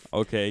that roof,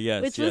 Okay,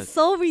 yes, which yes. was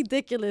so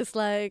ridiculous.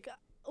 Like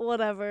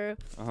whatever.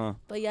 Uh-huh.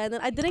 But yeah, and then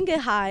I didn't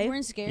get high. You weren't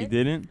You scared?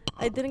 didn't?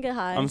 I didn't get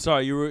high. I'm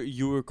sorry.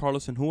 You were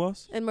Carlos and who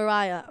else? And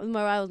Mariah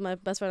was my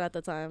best friend at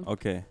the time.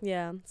 Okay.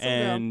 Yeah. Some girl.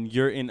 And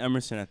you're in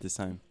Emerson at this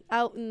time.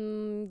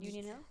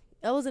 Union Hill?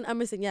 I was in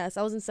Emerson. Yes,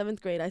 I was in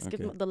 7th grade. I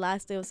skipped Okay. the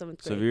last day of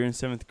 7th So grade. if you're in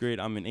 7th grade,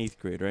 I'm in 8th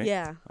grade, right?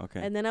 Yeah.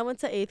 Okay. And then I went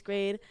to 8th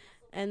grade,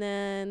 and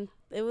then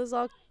it was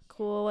all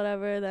cool,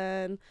 whatever.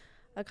 Then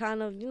I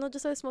kind of, just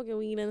started smoking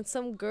weed, and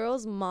some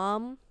girl's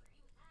mom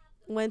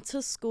went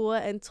to school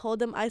and told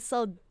them I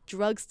sell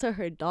drugs to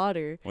her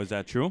daughter. Was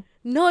that true?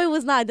 No, it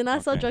was not. I did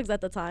not sell Okay. drugs at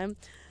the time.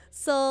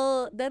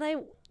 So then I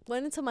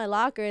went into my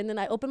locker, and then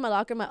I opened my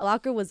locker. My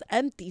locker was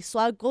empty. So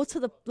I go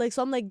to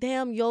so I'm like,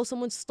 damn, yo,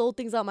 someone stole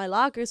things out my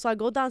locker. So I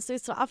go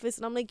downstairs to the office,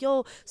 and I'm like,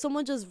 yo,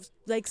 someone just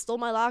like stole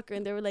my locker.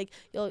 And they were like,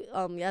 yo,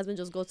 Yasmin,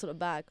 just go to the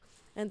back.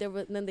 And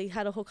then they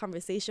had a whole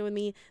conversation with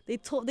me. They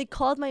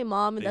called my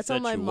mom, and They that's how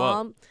set my you up.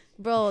 mom,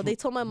 bro. They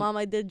told my mom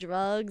I did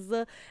drugs,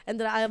 and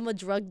that I am a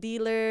drug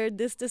dealer.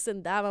 This,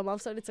 and that. My mom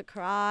started to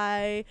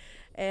cry,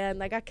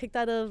 and I got kicked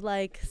out of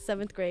like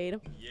 7th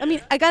grade. I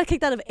mean, I got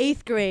kicked out of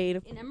 8th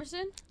grade In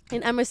Emerson?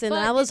 in Emerson, But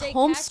and I did was they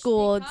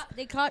homeschooled.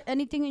 They caught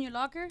anything in your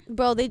locker?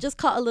 Bro, they just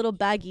caught a little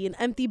baggie, an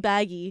empty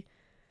baggie.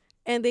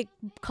 And they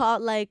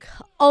caught like,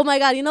 oh my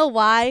God, you know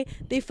why?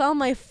 They found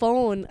my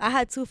phone. I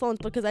had 2 phones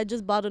because I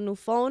just bought a new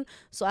phone.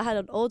 So I had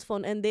an old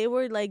phone. And they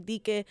were like,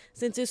 Dike,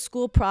 since it's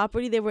school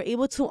property, they were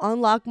able to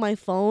unlock my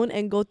phone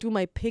and go through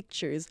my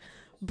pictures.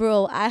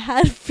 Bro, I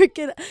had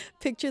freaking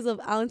pictures of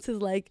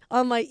ounces like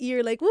on my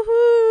ear, like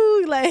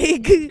woohoo,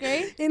 like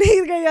Grade? in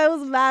 8th grade. I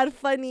was mad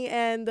funny,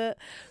 and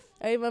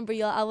I remember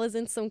I was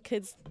in some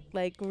kid's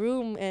like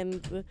room,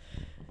 and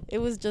it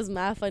was just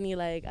mad funny.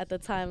 Like at the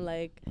time,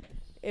 like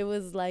it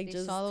was like They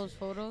just saw those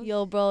photos?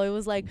 yo, bro. It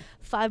was like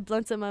 5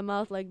 blunts in my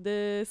mouth like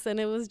this, and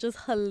it was just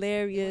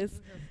hilarious.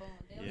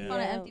 They only Yeah.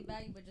 found an Yeah. empty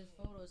bag, but just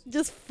photos.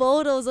 Just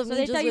photos of So me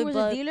they just thought you with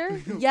was a bud.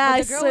 dealer? Yeah, But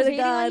I the girl swear was to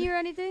hating on God. you or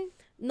anything?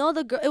 No,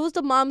 the girl. It was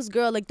the mom's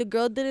girl. Like the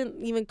girl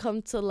didn't even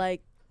come to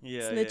like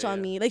Yeah. snitch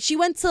on me. Like she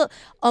went to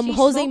She Jose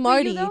smoked with you,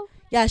 Marty. though?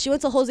 Yeah, she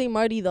went to Jose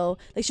Marty though.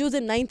 Like she was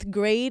in 9th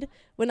grade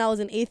when I was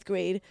in 8th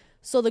grade.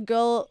 So the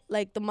girl,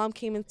 like the mom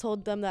came and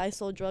told them that I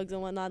sold drugs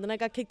and whatnot. Then I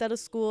got kicked out of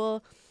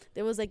school.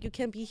 They was like, you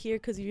can't be here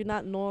because you're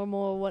not normal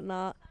or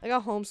whatnot. I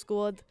got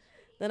homeschooled.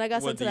 Then I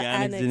got sent to the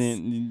annex.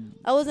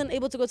 I wasn't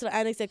able to go to the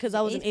annex yet because I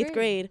was in 8th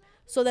grade.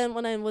 So then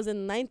when I was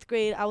in 9th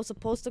grade, I was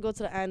supposed to go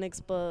to the annex,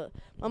 but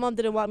my mom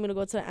didn't want me to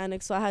go to the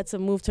annex, so I had to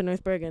move to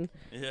North Bergen.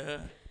 Yeah.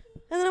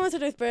 And then I went to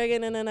North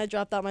Bergen, and then I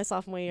dropped out my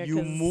sophomore year.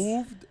 You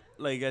moved,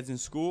 like, as in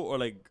school or,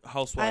 like,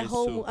 housewise,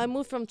 too? I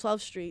moved from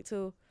 12th Street,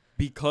 too.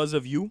 Because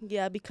of you?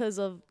 Yeah,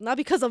 not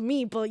because of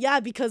me, but yeah,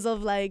 because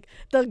of, like,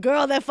 the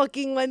girl that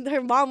fucking, when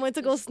her mom went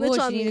to go snitch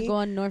on me. She needed to go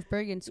on North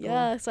Bergen school.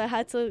 Yeah, so I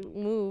had to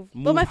move.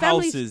 But my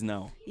family houses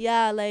now.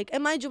 Yeah, like,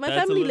 and mind you, my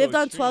family lived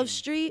on 12th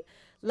Street,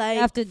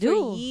 like,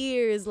 for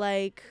years,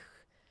 like.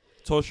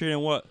 12th Street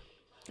and what?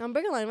 On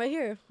Bergen Line, right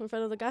here, in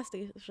front of the gas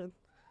station.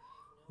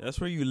 That's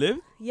where you live?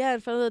 Yeah, in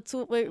front of the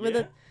two, where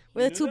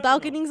the two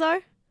balconies are.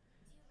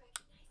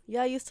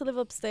 Yeah, I used to live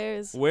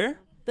upstairs. Where?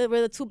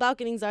 Where the two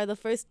balconies are. The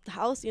first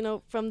house, you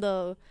know, from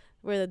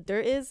where the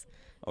dirt is.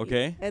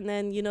 Okay. And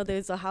then, you know,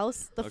 there's a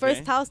house. The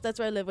first house, that's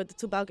where I live with the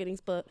two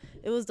balconies, but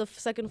it was the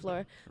second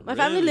floor. My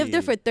family lived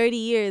there for 30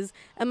 years,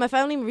 and my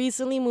family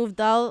recently moved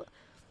out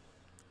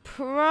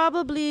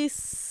probably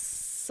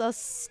a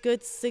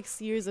good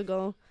 6 years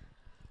ago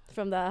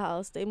from that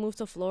house. They moved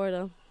to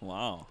Florida.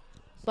 Wow.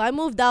 But I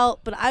moved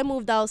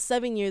out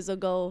 7 years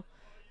ago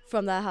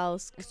from that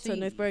house to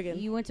North Bergen.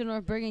 You went to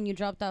North Bergen, you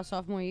dropped out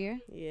sophomore year?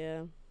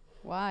 Yeah.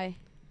 Why?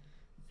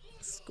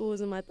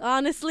 School's in my...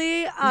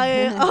 Honestly,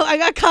 I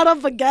got caught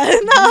up again.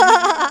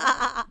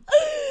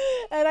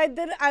 And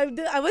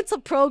I went to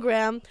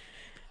program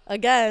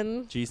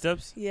again.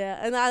 G-Steps? Yeah,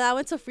 and I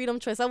went to Freedom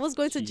Choice. I was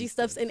going to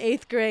G-Steps in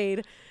 8th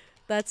grade.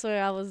 That's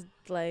where I was,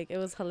 like, it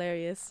was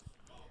hilarious.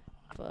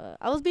 But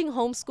I was being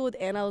homeschooled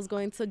and I was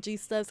going to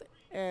G-Steps.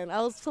 And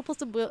I was supposed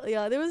to,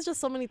 there was just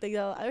so many things.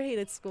 I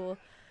hated school.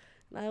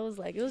 And I was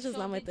like, it was just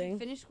not my thing.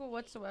 Did you finish school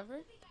whatsoever?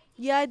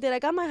 Yeah, I did. I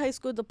got my high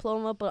school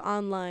diploma, but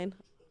online,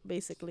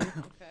 basically.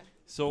 Okay.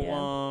 So,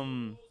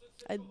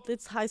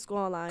 it's high school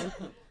online.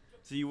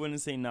 So you wouldn't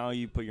say now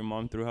you put your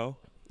mom through hell?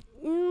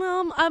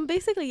 No,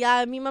 basically, yeah.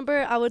 I mean,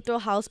 remember, I would throw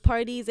house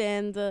parties,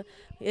 and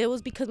it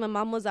was because my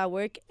mom was at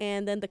work,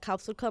 and then the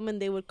cops would come,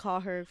 and they would call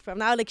her from,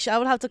 now, like, I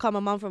would have to call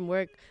my mom from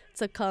work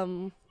to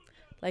come,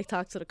 like,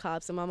 talk to the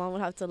cops, and my mom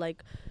would have to,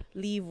 like,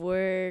 leave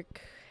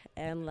work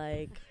and,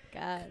 like,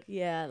 God.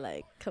 Yeah,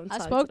 like, come talk to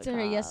the I spoke to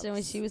her cops. yesterday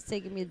when she was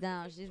taking me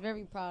down. She's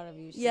very proud of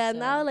you. Yeah,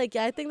 now, like,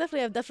 yeah, I think I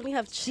definitely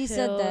have She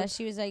said that.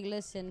 She was like,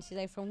 listen, she's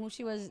like, from who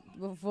she was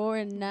before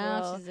and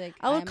now, Bro, she's like,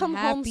 I would come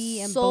home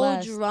so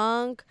blessed.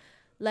 drunk.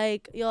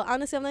 Like, yo,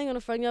 honestly, I'm not even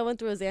gonna front you. I went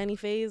through a Zanny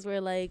phase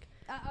where, like...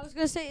 I was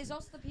gonna say, it's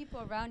also the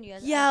people around you.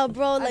 Yeah,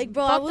 bro, like,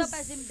 bro, I was... Up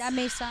as that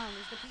may sound.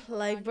 It's the people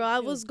like, bro, I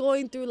was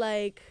going through,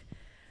 like...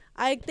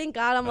 I thank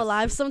God I'm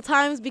alive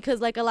sometimes because,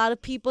 like, a lot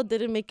of people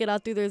didn't make it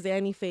out through their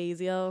Zanny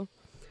phase, yo.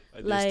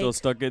 They're still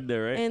stuck in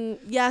there, right? And,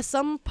 yeah,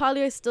 some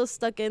probably are still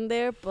stuck in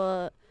there,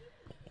 but...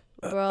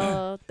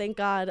 Bro, thank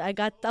God.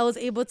 I was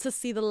able to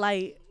see the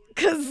light.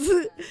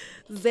 Because,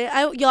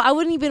 I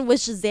wouldn't even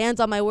wish Zans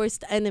on my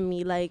worst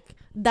enemy. Like,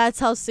 that's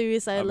how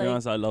serious I'll be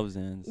honest, I love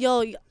Zans.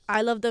 Yo,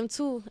 I love them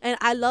too. And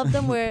I love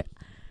them where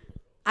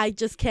I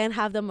just can't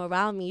have them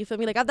around me. You feel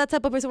me? Like, I'm that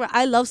type of person where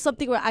I love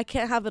something where I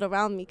can't have it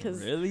around me.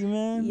 Really,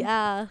 man?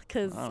 Yeah,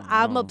 because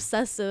I'm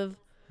obsessive.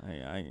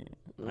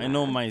 I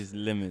know my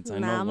limits. I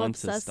know I'm when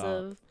obsessive.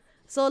 to stop.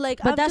 So, like,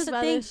 but that's the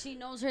thing. She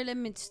knows her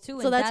limits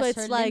too. So that's why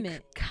it's like,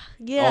 limit.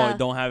 Yeah. Oh,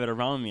 don't have it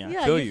around me. I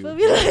yeah, feel you. Feel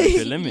me? Like,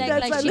 your limit.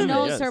 Like she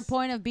knows her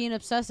point of being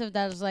obsessive.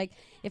 That is like,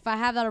 if I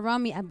have that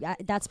around me,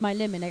 that's my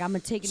limit. Like, I'm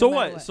gonna take it. So no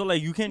what? what? So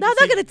like, you can't. No, I'm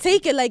not gonna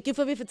take it. Like, you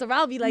feel me? If it's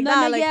around me, like,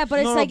 nah. Like, yeah, but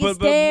it's like it's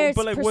there. It's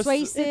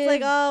persuasive. It's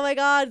like, oh my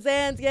God,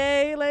 Zans,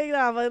 yay! Like,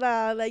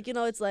 nah. Like, you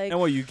know, it's like. And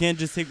what? You can't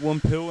just take one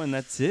pill and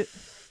that's it.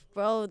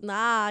 Bro,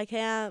 nah, I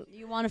can't.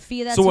 You want to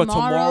feel that so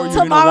tomorrow? What,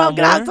 tomorrow I'm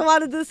gonna have to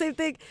want to do the same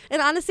thing.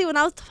 And honestly, when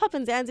I was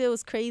popping Zanzibar, it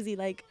was crazy.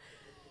 Like,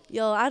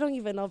 yo, I don't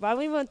even know, bro.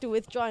 I went through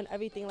withdrawal and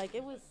everything. Like,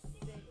 it was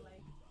sick.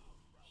 Like,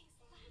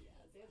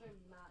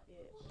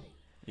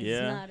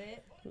 yeah, not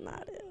it. Nah.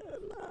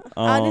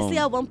 Honestly,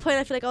 at one point,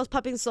 I feel like I was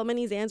popping so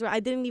many Zans where I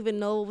didn't even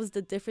know what was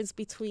the difference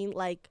between,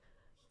 like,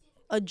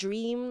 a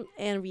dream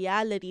and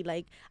reality.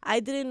 Like, I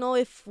didn't know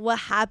if what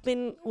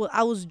happened,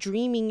 I was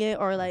dreaming it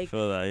or, like,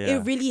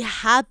 it really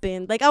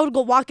happened. Like, I would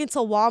go walk into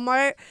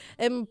Walmart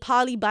and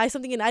probably buy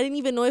something and I didn't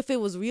even know if it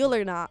was real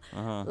or not.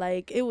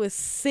 Like, it was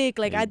sick.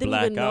 Like, I didn't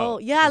even know.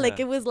 Yeah, like,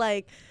 it was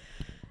like,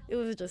 it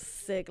was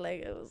just sick.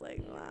 Like, it was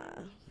like,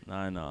 nah.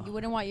 I know. You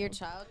wouldn't want your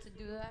child to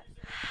do that?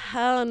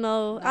 Hell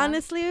no. Nah.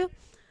 Honestly,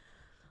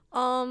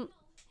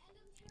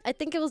 I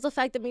think it was the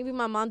fact that maybe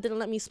my mom didn't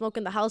let me smoke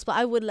in the house, but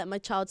I would let my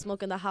child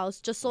smoke in the house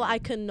just so I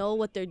could know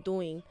what they're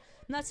doing.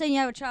 I'm not saying you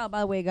have a child, by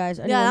the way, guys.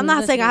 Yeah, I'm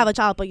not saying I have a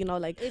child, but, you know,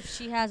 like, if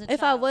she has a child.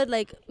 If I would,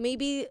 like,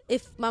 maybe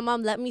if my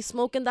mom let me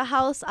smoke in the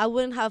house, I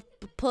wouldn't have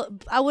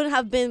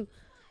been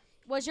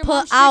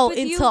put out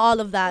into all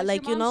of that.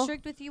 Like, you know, was your mom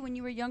strict with you when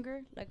you were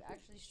younger? Like,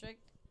 actually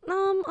strict?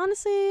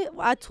 Honestly,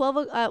 at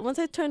 12, once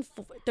I turned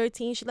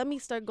 13, she let me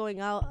start going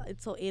out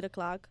until 8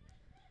 o'clock.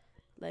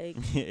 Like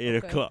 8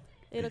 Okay. o'clock.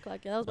 8 o'clock.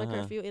 Yeah, that was my Uh-huh.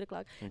 curfew. 8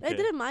 o'clock. And I Okay.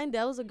 didn't mind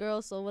that. I was a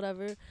girl, so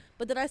whatever.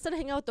 But then I started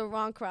hanging out with the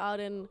wrong crowd,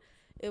 and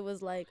it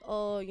was like,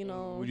 oh, you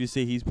know, Would you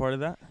say he's part of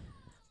that?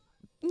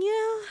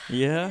 yeah,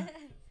 Yeah.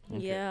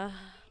 Okay. yeah,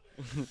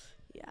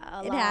 yeah.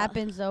 A It lot.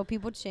 happens though.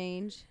 People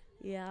change.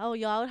 Yeah. Oh,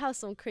 yo, I would have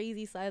some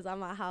crazy sides on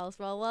my house,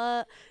 bro.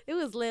 What? It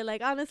was lit.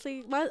 Like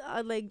honestly, my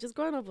like just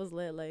growing up was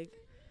lit. Like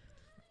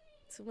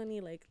too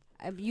many like.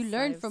 You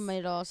learn from Size.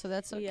 it all, so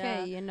that's okay.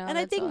 Yeah. You know. And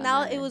I that's think all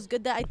now that it was matters.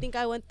 good that I think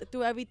I went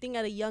through everything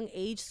at a young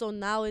age. So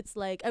now it's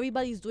like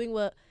everybody's doing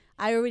what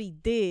I already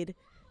did.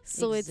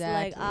 So it's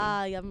like,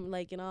 Exactly. I'm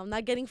like, I'm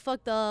not getting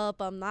fucked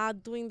up. I'm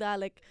not doing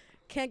that. Like,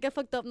 can't get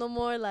fucked up no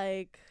more.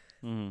 Like,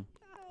 Mm-hmm.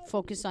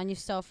 Focus on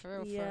yourself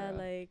for yeah, real.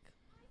 like,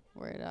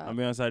 Word I'll up.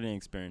 be honest, I didn't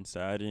experience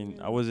that. I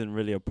Yeah. wasn't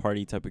really a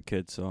party type of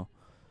kid, so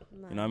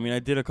nah. you know. I mean, I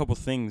did a couple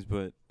things,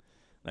 but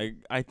like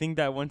I think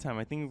that one time,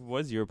 I think it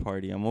was your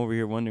party. I'm over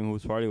here wondering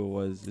whose party it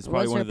was. It's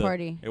probably What's one her of the.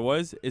 party? It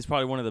was. It's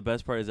probably one of the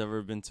best parties I've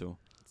ever been to.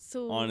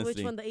 So honestly.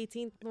 which one? The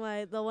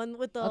 18th? The one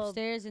with the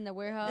Upstairs in the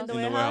warehouse. in the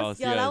In the warehouse? warehouse,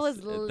 Yeah, that yes. was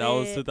That was lit.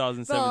 Bro,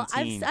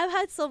 2017. I've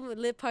had some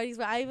lit parties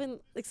where I even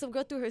like some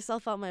girl threw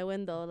herself out my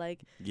window.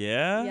 Like,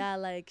 Yeah. yeah,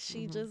 like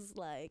she Mhm. just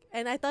like,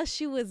 and I thought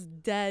she was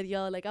dead,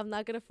 yo. Like, I'm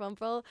not gonna front,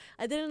 bro.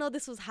 I didn't know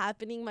this was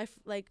happening. My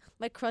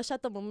crush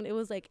at the moment, it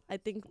was like I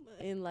think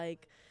in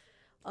like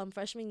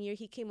freshman year,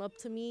 he came up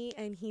to me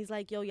and he's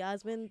like, "Yo,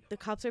 Yasmin, the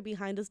cops are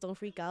behind us. Don't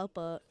freak out."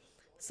 But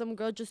some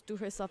girl just threw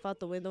herself out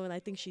the window, and I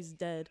think she's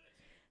dead.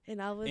 And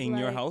I was In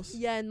like, your house?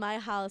 Yeah, in my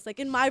house. Like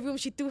in my room,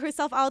 she threw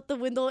herself out the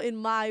window in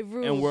my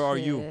room. And where are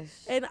you?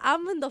 Yes. And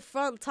I'm in the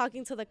front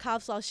talking to the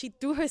cops while she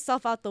threw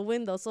herself out the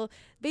window. So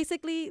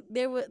basically,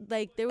 there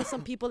were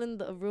some people in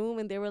the room,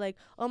 and they were like,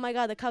 "Oh my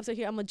God, the cops are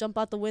here! I'm gonna jump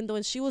out the window."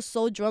 And she was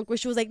so drunk, where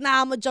she was like,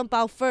 "Nah, I'm gonna jump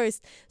out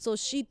first." So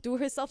she threw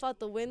herself out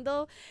the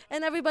window,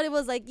 and everybody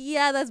was like,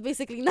 "Yeah, that's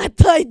basically not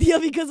the idea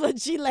because when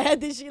she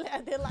landed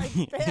like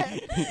that."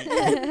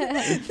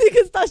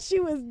 Niggas thought she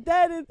was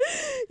dead, and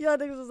yo,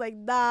 niggas was like,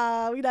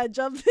 "Nah, we not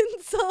jumping."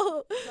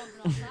 So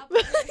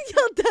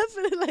yo,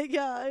 definitely like,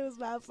 yeah, it was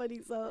not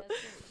funny. So.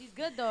 She's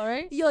good though,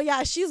 right? Yo,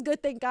 yeah, she's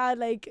good, thank God.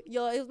 Like,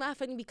 yo, it was not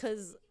funny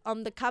because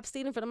the cops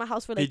stayed in front of my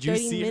house for like Did you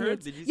 30 see her?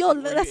 minutes. Did you Yo, see-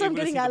 were that's you what I'm able to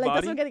getting see at. the Like, that's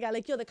what body? I'm getting at.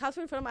 Like, yo, the cops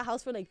were in front of my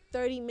house for like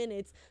 30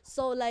 minutes.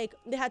 So like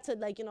they had to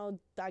like,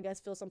 I guess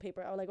fill some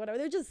paper or like whatever.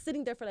 They were just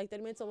sitting there for like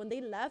 30 minutes. So when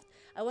they left,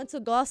 I went to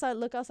go outside,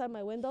 look outside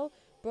my window.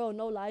 Bro,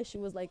 no lie, she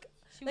was like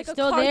She like was a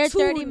still there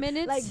 30 cartoon,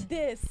 minutes. like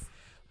this.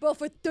 Bro,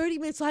 for 30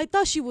 minutes. So I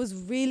thought she was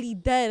really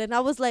dead. And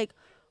I was like,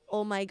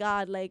 oh my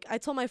God. Like I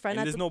told my friend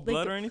And at there's the- no like,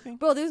 blood or anything?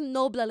 Bro, there's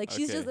no blood. Like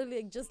she's Okay. just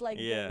literally just like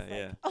Yeah, this. Like,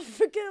 yeah. I'm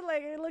freaking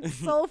like it looked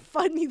so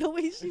funny the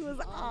way she was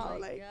oh out. my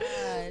Like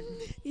God.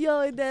 yo,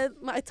 and then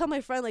I tell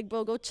my friend like,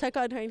 bro, go check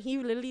on her, and he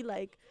literally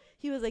like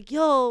he was like,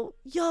 yo,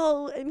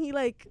 and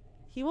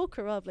he woke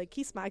her up. Like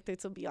he smacked her,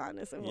 to be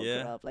honest, and woke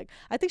Yeah. her up. Like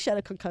I think she had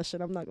a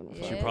concussion. I'm not gonna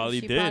Yeah, She lie. probably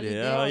she did. probably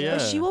Yeah, did. yeah.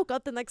 But she woke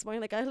up the next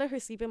morning. Like I let her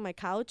sleep in my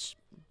couch.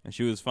 And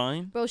she was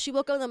fine? Bro, she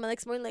woke up the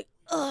next morning like,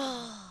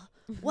 ugh,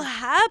 what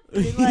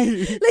happened?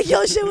 Like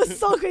yo, shit was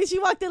so crazy. She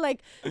walked in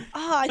like,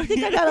 I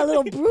think I got a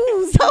little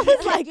bruise. I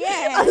was like,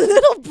 Yeah. a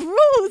little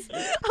bruise.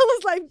 I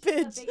was like,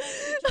 bitch.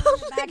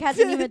 The back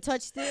hasn't even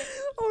touched it.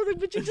 I was like,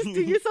 but you just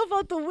threw yourself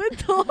out the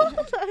window.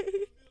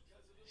 Like,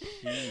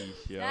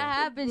 Sheesh, yo. That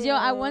happens, yo.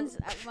 I Bro. once,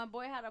 my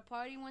boy had a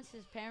party once.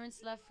 His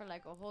parents left for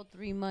like a whole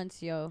 3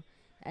 months, yo,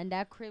 and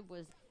that crib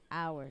was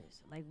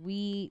ours. Like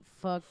we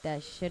fucked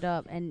that shit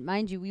up. And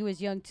mind you, we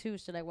was young too.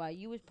 So like while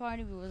you was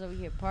partying, we was over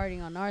here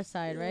partying on our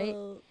side, right?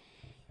 yo,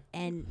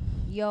 And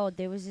yo,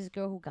 there was this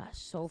girl who got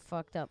so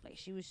fucked up. Like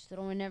she was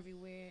throwing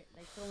everywhere,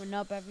 like throwing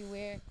up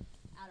everywhere.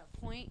 At a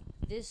point,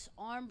 this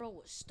arm, bro,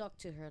 was stuck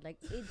to her. Like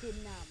it did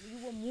not.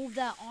 You would move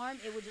that arm,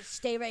 it would just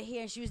stay right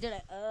here. And she was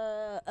there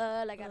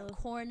like at a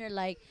corner,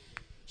 like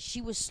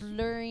she was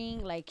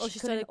slurring. Like Oh, she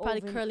started couldn't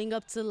probably open- curling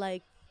up to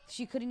like.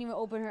 She couldn't even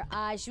open her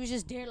eyes. She was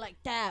just there like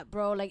that,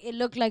 bro. Like it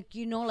looked like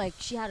like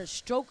she had a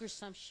stroke or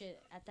some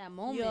shit at that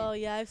moment. Yo,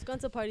 yeah, I've gone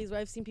to parties where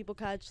I've seen people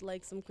catch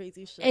like some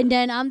crazy shit. And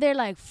then I'm there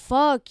like,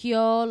 fuck,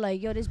 yo.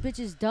 Like, yo, this bitch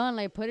is done.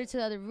 Like, put her to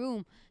the other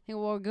room. Think,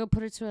 well, we're going to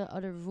put her to the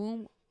other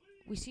room.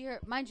 We see her.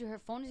 Mind you, her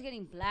phone is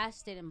getting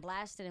blasted. And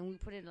we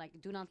put it, like,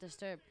 do not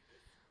disturb.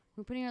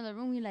 We're putting her in the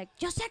room. He's like,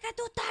 yo sé que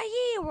tú estás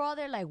ahí. We're all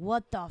there like,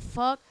 what the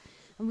fuck?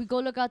 And we go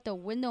look out the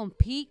window and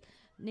peek.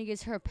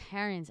 Niggas, her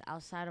parents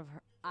outside of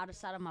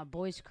my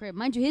boy's crib.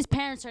 Mind you, his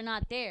parents are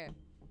not there.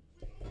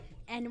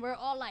 And we're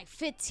all like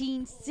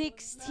 15,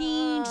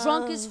 16,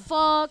 drunk as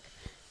fuck.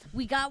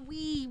 We got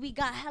weed. We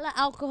got hella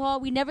alcohol.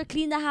 We never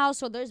cleaned the house,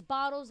 so there's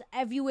bottles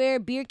everywhere,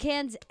 beer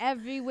cans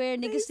everywhere.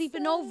 Niggas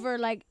sleeping over,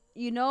 like,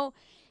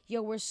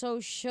 Yo, we're so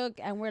shook,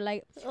 and we're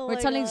like, Oh we're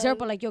my telling God.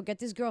 Zerpa, like, yo, get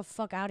this girl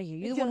fuck out of here.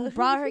 You the one who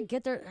brought her,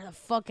 get her the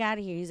fuck out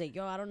of here. He's like,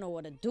 yo, I don't know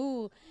what to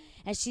do.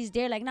 And she's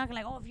there, like, knocking,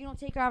 like, oh, if you don't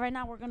take her out right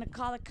now, we're going to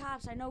call the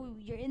cops. I know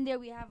you're in there.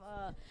 We have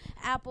a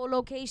Apple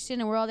location,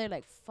 and we're all there,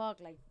 like,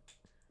 fuck, like,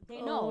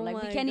 they know. Oh Like,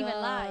 we my can't even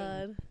lie.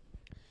 God.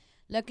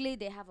 Luckily,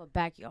 they have a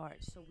backyard.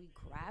 So we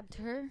grabbed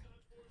her,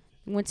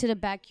 went to the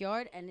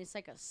backyard, and it's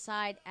like a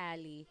side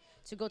alley.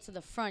 to go to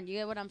the front. You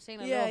get what I'm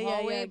saying? A Yeah, little yeah,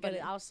 hallway, yeah, I but get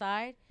it.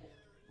 outside.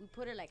 We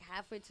put her like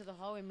halfway to the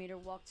hallway, made her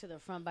walk to the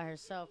front by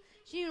herself.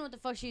 She didn't know what the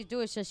fuck she's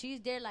doing, so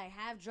she's there like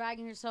half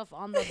dragging herself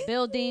on the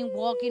building,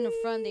 walking in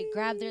front. They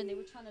grabbed her and they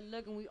were trying to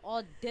look, and we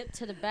all dipped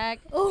to the back.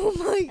 Oh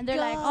my god. And they're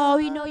like, "Oh,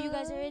 you know, you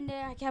guys are in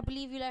there. I can't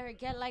believe you let her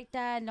get like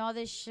that and all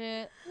this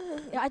shit."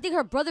 Yeah, I think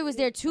her brother was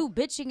there too,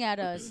 bitching at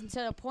us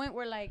to the point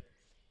where like,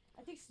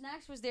 I think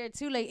Snacks was there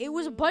too. Like, it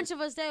was a bunch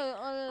of us there.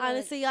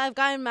 Honestly, I've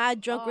gotten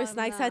mad drunk where Oh,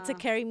 Snacks had to nah.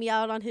 carry me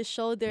out on his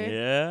shoulder.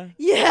 Yeah.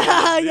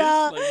 Yeah, Like this,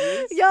 yo. like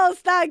this? Yo,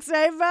 Snacks,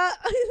 right, bro?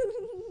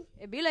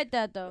 It be like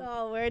that though.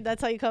 Oh, weird.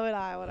 That's how you come in.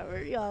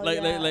 Whatever. Yo,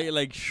 Like, yeah.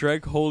 like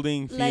Shrek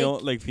holding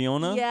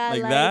Fiona, Yeah,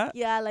 like that.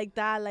 Yeah, like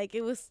that. Like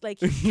it was like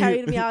he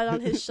carried me out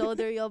on his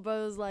shoulder. Yo,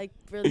 bro, it was like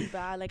really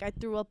bad. Like I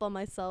threw up on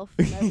myself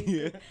and everything.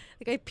 Yeah.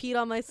 Like I peed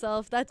on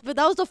myself. But that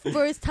was the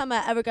first time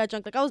I ever got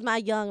drunk. Like I was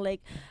mad young.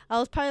 Like I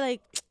was probably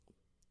like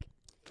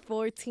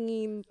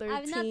 14,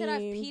 13. Not that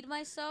I've peed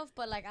myself,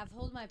 but like I've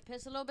held my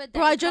piss a little bit.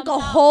 Bro, that I it drank a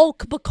comes out. whole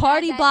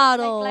Bacardi Yeah, that-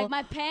 bottle. Like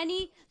my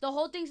panty, the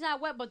whole thing's not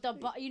wet, but the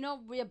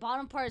where the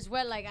bottom part is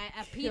wet. Like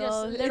I peed Yo,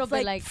 a little it's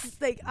bit. Like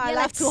I yeah,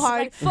 laughed too like,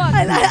 hard. Like, fuck.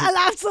 I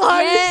laughed too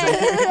hard.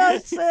 Yeah. Oh,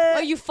 shit.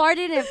 Or you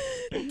farted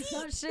and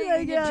some shit. Yeah,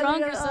 you get yeah, drunk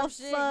yeah, or some oh,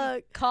 shit. You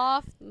fuck.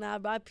 cough. Nah,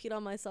 bro, I peed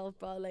on myself,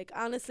 bro. Like,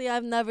 honestly,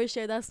 I've never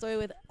shared that story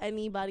with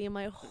anybody in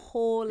my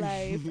whole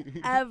life.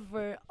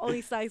 Ever.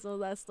 Only Sykes knows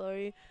that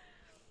story.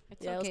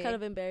 It's Yeah, okay. it was kind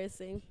of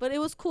embarrassing. But it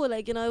was cool.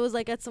 Like, you know, it was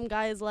like at some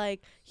guy's,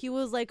 like, he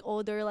was, like,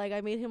 older. Like,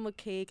 I made him a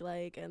cake,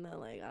 like, and then,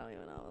 like, I don't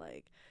even know,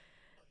 like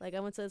I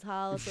went to his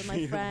house with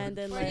my friend,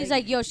 and, Or like... he's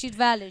like, yo, she's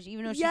valid,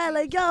 even though yeah, she's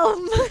like, yo,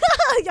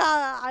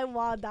 yeah, I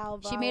walled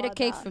out, bro. she I made a walled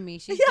cake out. for me.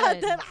 She's Yeah,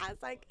 good. then I was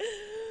like...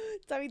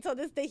 I mean, till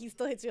this day, he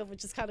still hits me up,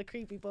 which is kind of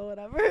creepy, but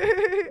whatever.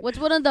 What's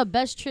one of the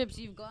best trips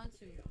you've gone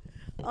to?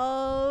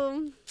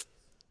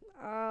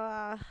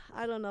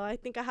 I don't know. I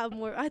think I have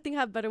more. I think I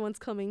have better ones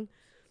coming.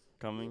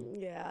 Coming.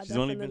 Yeah, She's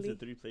definitely. only been to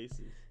 3 places.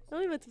 I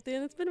only went to three,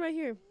 and it's been right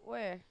here.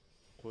 Where?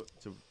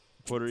 To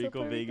Puerto To Rico,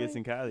 Puerto Vegas, Rico,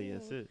 and Cali. yeah.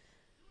 That's it.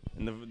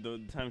 And the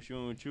time she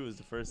went with you was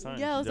the first time.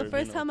 Yeah, it was She's the ever been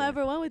first out time I there.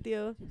 ever went with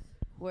you.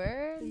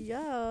 Where?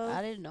 Yeah.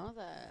 I didn't know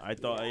that. I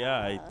thought, yeah,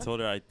 I Yeah. told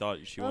her I thought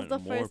she That was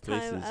went the more first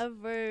places. time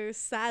ever.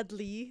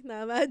 Sadly,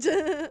 now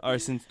imagine. Or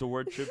since the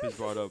word trip is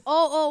brought up.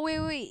 Oh,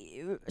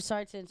 wait.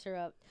 Sorry to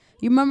interrupt.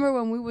 You remember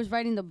when we was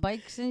riding the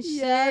bikes and shit?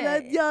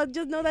 Yeah,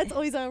 just know that's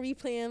always on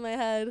replay in my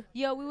head.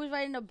 Yo, we was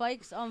riding the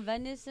bikes on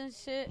Venice and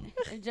shit.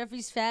 And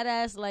Jeffrey's fat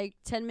ass, like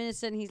 10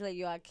 minutes in, he's like,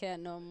 yo, I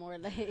can't no more.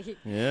 Like,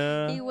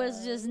 Yeah. he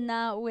was just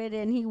not with it.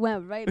 And he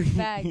went right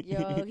back,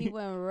 yo. He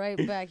went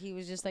right back. He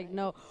was just like,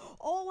 no.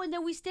 Oh, and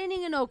then we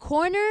standing in a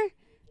corner.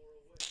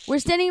 We're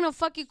standing in a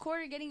fucking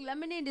corner getting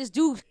lemonade. This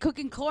dude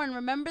cooking corn.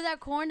 Remember that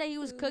corn that he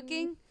was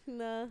cooking?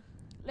 Nah.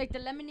 Like the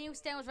lemonade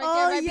stand was right Oh,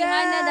 there, right behind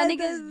that. That yeah,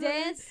 nigga's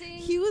dancing.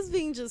 He was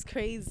being just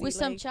crazy. With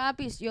some like,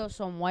 choppies. Yo,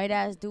 some white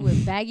ass dude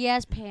with baggy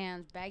ass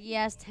pants, baggy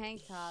ass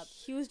tank top,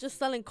 he was just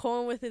selling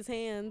corn with his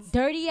hands.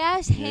 dirty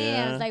ass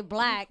hands, Yeah. like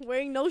black.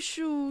 Wearing no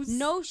shoes.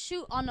 No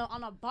shoe on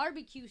a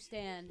barbecue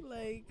stand.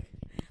 Like,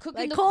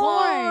 Cooking like the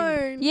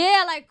corn.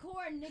 Yeah, like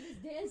corn.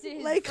 Niggas dancing.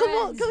 his like, come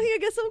on, friends. come here,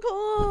 get some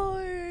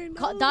corn.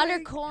 I was Dollar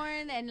like-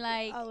 corn and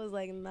like I was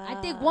like, nah. I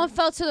think one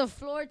fell to the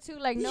floor too.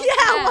 Like no. yeah,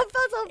 cap. one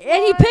fell to the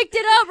And he floor. picked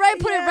it up, right?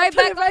 Put Yeah, it right put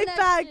back it right on that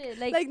back. shit.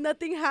 Like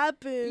nothing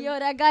happened. yo,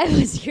 that guy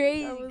was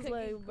crazy. I was cooking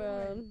like,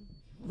 bro.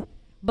 corn.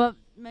 But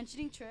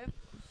mentioning trip.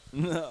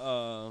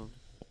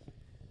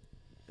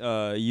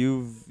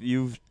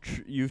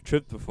 You've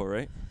tripped before,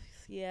 right?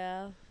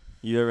 Yeah.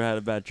 You ever had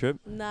a bad trip?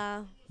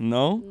 Nah.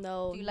 No.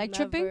 No. Do you like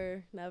never,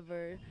 tripping?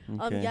 Never.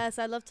 Okay. Yes,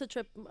 I love to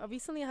trip.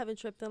 Recently, I haven't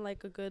tripped in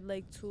like a good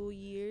 2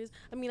 years.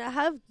 I mean, I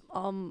have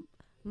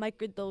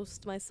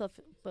microdosed myself,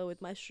 but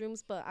with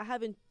mushrooms. But I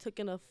haven't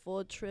taken a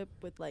full trip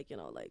with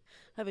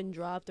haven't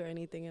dropped or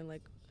anything in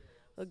like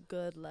a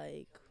good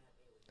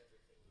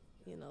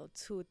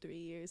 2-3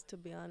 years. To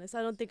be honest,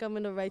 I don't think I'm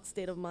in the right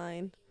state of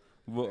mind.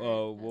 What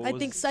I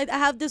think so. I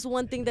have this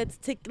one thing that's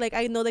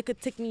I know that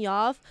could tick me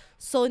off.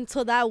 So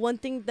until that one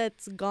thing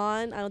that's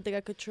gone, I don't think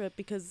I could trip,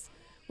 because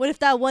what if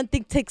that one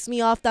thing ticks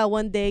me off that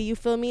one day? You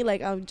feel me?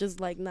 Like I'm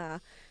just like nah,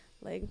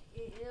 like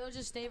It'll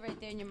just stay right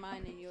there in your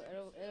mind, and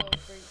it'll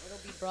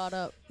be brought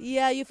up.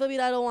 yeah, you feel me?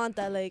 I don't want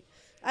that. Like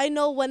I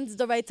know when's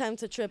the right time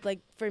to trip. Like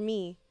for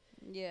me.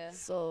 Yeah.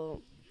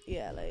 So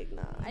yeah, like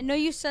nah. I know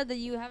you said that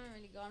you haven't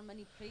really gone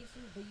many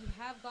places, but you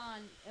have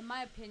gone, in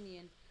my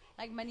opinion,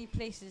 like many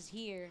places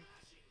here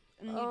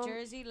in New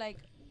Jersey, like,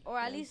 or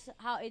at least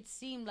how it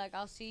seemed like.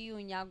 I'll see you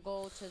and y'all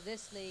go to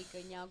this lake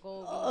and y'all go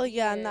over Oh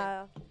yeah, here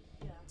nah.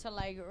 to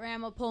like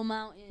Ramapo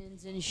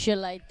Mountains and shit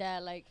like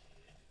that. Like,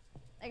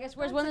 I guess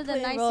where's Gone one to of the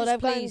Clayton nicest Road.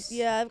 places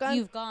I've gone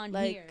you've gone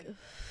like here?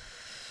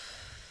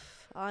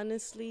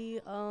 honestly,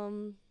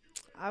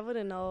 I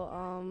wouldn't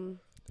know.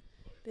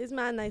 There's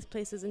mad nice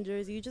places in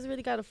Jersey. You just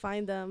really gotta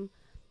find them.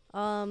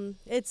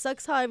 It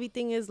sucks how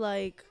everything is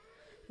like,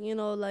 So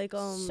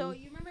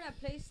you remember that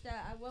place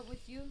that I went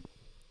with you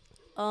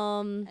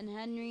um and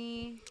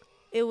Henry?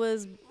 It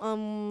was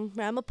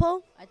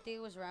Ramapo. I think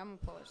it was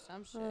Ramapo or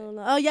some I shit. don't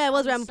know. Oh yeah, it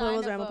was On the Ramapo. It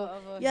was side of Ramapo.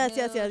 of a Yes, hill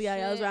yeah,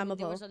 it was shit, and There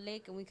Ramapo. was a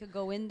lake and we could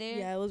go in there.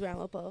 Yeah, it was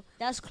Ramapo.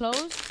 That's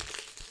closed.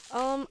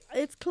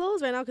 It's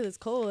closed right now because it's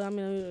cold. I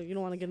mean, you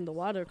don't want to get in the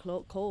water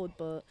cold,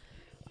 but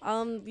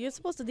you're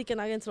supposed to not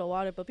get into the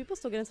water, but people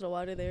still get into the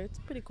water there. It's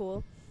pretty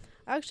cool.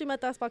 I actually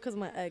met that spot because of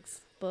my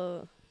ex,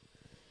 but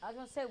I was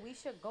gonna say we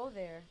should go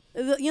there.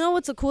 you know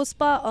what's a cool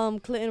spot?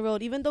 Clinton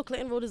Road. Even though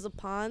Clinton Road is a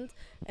pond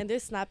and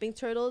there's snapping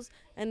turtles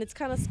and it's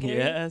kind of scary.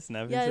 Yeah,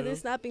 snapping Yeah, turtles.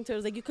 there's snapping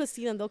turtles. Like you could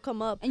see them, they'll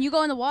come up. And you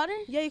go in the water?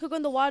 Yeah, you could go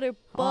in the water,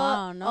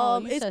 but Oh, no,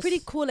 you it's said pretty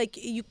cool. Like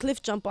you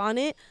cliff jump on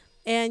it,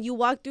 and you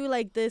walk through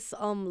like this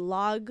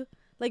log.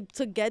 Like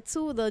to get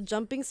to the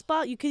jumping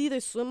spot, you could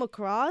either swim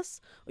across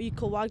or you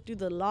could walk through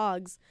the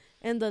logs.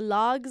 And the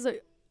logs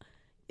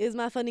is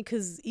my funny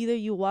because either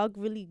you walk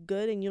really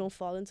good and you don't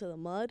fall into the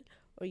mud,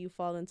 or you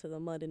fall into the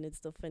mud, and it's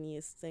the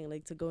funniest thing.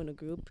 Like to go in a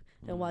group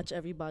and watch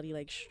everybody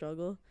like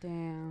struggle.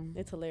 Damn.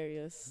 It's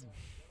hilarious.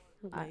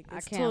 Like, I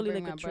it's can't totally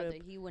bring like my a trip.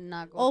 brother. He would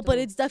not go. Oh, but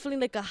through. it's definitely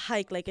like a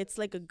hike. Like it's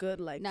like a good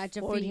like Nah,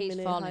 Jeffrey 40 hates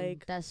minute falling.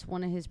 hike. That's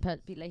one of his pet.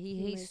 Like he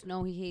hates Like-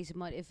 snow. He hates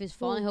mud. If it's Who?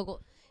 falling, he'll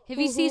go. If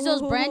Who, he who, sees who, those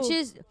who, who?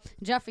 branches,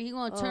 Jeffrey, he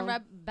gonna turn Oh.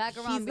 right back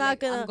around. He's And be not like,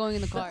 gonna. I'm going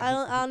in the car. I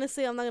don't,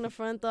 honestly, I'm not gonna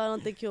front though. I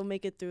don't think he'll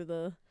make it through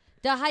the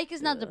The hike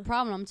is not the Yeah.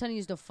 problem. I'm telling you,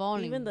 it's the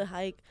falling. even the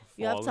hike.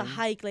 You have to Falling.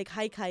 hike, like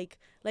hike.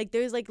 Like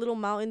there's like little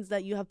mountains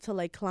that you have to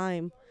like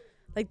climb.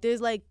 Like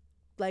there's like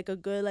a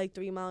good like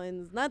 3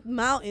 mountains, not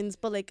mountains,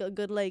 but like a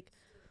good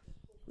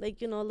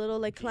like you know little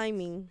like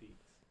climbing.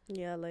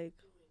 Yeah, like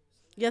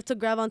you have to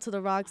grab onto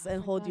the rocks Oh and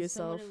my hold God,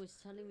 yourself. Somebody was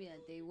telling me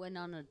that they went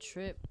on a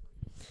trip.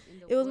 in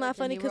the It was woods mad and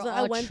funny they 'cause were when I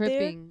all went there-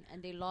 tripping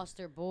and they lost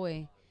their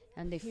boy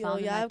and they Yo, found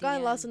him yeah, at I've the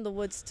gotten lost end. in the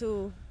woods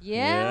too.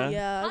 Yeah?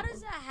 Yeah. How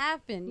does that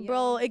happen,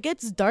 Bro, yo? it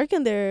gets dark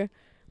in there.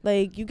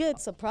 Like you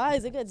get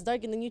surprised, it gets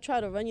dark, and then you try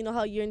to run. You know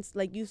how you're in,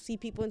 like you see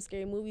people in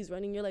scary movies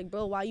running. You're like,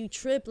 bro, why you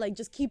trip? Like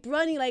just keep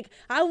running. Like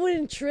I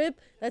wouldn't trip.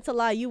 That's a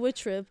lie. You would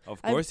trip. Of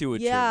I- course you would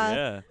yeah.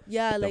 trip.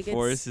 Yeah. Yeah, The like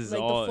forest it's is like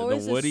all- the the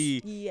forest woody,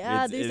 Is,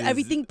 yeah, it there's is-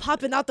 everything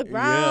popping out the Yeah.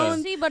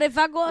 ground. See, but if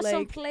I go out Like-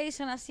 someplace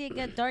and I see it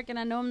get dark and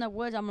I know I'm in the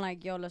woods, I'm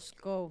like, yo, let's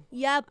go.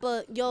 Yeah,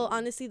 but yo,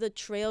 honestly, the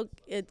trail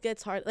it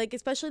gets hard. Like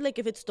especially like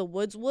if it's the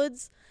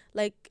woods.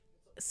 Like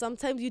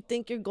sometimes you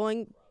think you're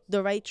going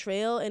the right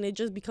trail and it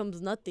just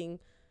becomes nothing,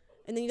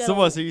 and then you gotta. So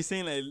what? So you're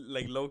saying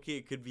like low key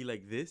it could be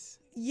like this?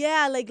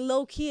 Yeah, like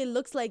low key, it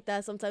looks like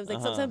that sometimes. Like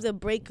Uh-huh. sometimes it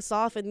breaks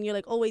off, and you're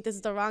like, oh wait, this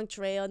is the wrong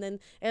trail, and then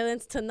it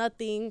ends to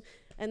nothing,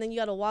 and then you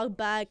gotta walk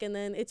back, and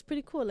then it's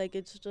pretty cool. Like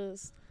it's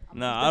just.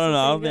 Nah, I don't know.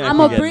 I don't think I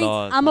I'ma could get bring-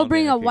 lost. I'ma I don't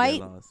bring think I a could get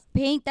white- lost.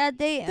 Paint that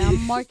day and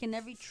I'm marking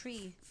every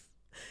tree.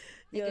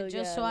 Yo, Nigga, just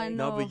yeah, so I like-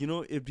 know. No, but you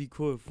know it'd be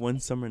cool if one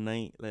summer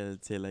night, like,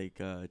 let's say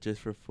like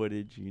just for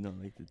footage, you know,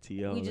 like the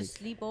TL. we like, just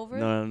sleep over.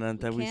 no, not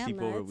that we camp? sleep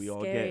Nah, over. it's We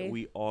all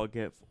scary.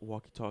 get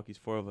walkie talkies,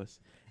 4 of us,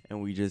 and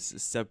we just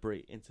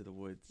separate into the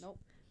woods. Nope.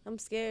 I'm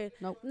scared.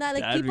 Nope. Nah, like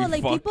That'd people, be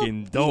like people,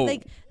 fucking dope.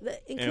 like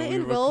in And we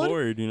Clinton Road.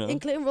 record, you know. In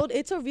Clinton Road,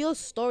 it's a real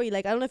story.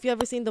 Like I don't know if you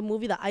ever seen the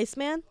movie The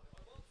Iceman.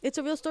 It's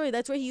a real story.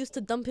 That's where he used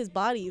to dump his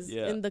bodies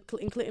Yeah. in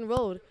Clinton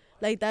Road.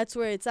 Like that's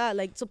where it's at.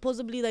 Like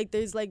supposedly, like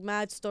there's like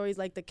mad stories.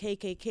 Like the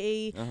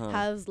KKK Uh-huh.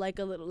 has like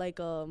a little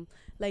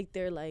like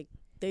they're like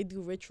they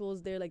do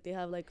rituals there. Like they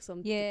have like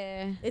some.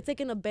 Yeah. It's like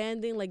an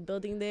abandoned like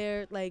building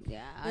there. Like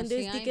Yeah. and see,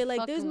 there's I ain't like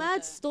fucking there's with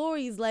mad that.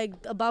 stories like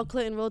about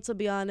Clinton Road, to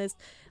be honest.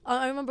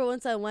 I remember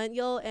once I went,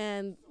 yo,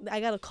 and I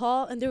got a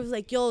call, and there was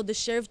like, yo, the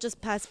sheriff just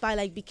passed by,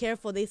 like be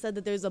careful. They said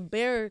that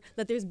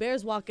there's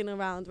bears walking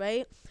around,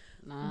 right?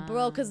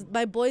 Bro, because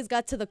my boys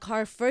got to the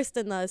car first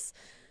than us.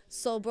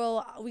 So,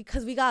 bro,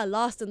 because we got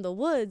lost in the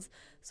woods.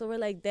 So we're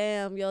like,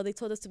 damn, yo, they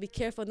told us to be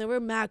careful. And then we're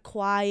mad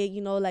quiet,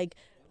 you know, like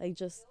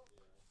just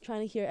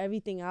trying to hear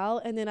everything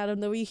out. And then out of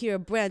nowhere, you hear a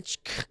branch.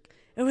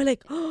 And we're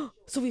like, oh.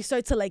 So we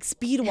start to like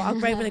speed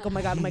walk, right? We're like, oh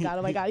my God, oh my God,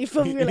 oh my God. You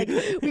feel me? We're like,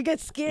 we get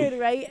scared,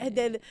 right? And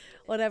then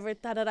whatever,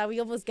 we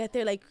almost get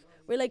there, like,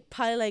 we're like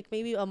probably like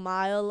maybe a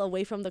mile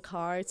away from the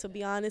car, to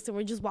be honest, and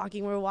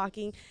we're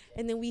walking,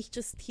 and then we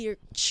just hear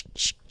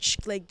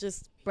like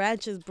just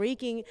branches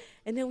breaking,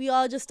 and then we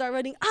all just start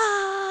running,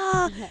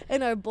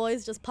 and our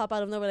boys just pop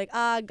out of nowhere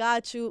like,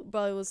 got you,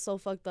 bro. It was so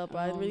fucked up, bro.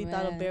 I Oh, really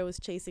thought a man. bear was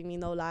chasing me,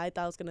 no lie. I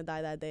thought I was gonna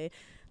die that day.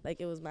 Like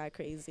it was mad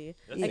crazy.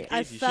 That's Like the I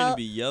case. You shouldn't felt,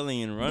 be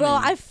yelling and running. bro,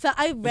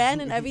 I ran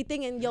and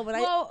everything, and yo, when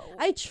Well,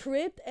 I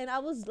tripped and I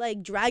was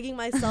like dragging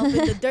myself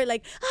in the dirt,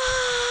 like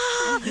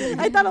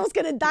I thought I was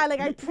gonna die. Like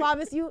I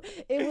promise you,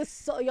 it was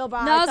so yo,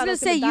 bro. no, I was thought gonna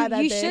say die you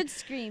that you day. should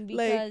scream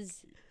Like,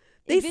 because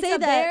they if it's say a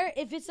that- bear,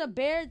 if it's a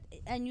bear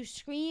and you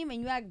scream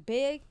and you act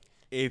big,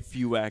 if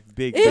you act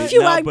big. If but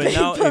you now, act but big,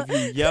 now but-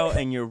 if you yell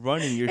and you're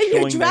running, you're And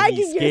you're showing that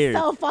he's dragging scared.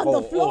 yourself on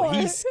the floor. Oh,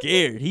 he's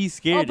scared. He's oh,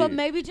 scared. but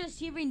maybe just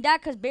hearing that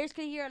because bears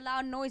can hear a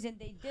loud noise and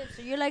they dip,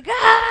 so you're like, ah!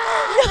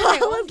 I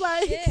Like, oh, was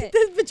like, shit.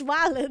 this bitch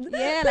wildin'.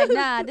 Yeah, like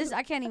nah, this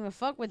I can't even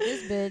fuck with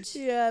this bitch.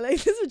 Yeah,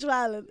 like this bitch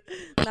wildin'.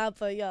 Nah,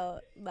 but yo,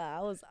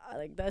 I was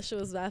like that shit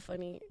was that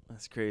funny.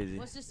 That's crazy.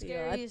 What's the Yeah,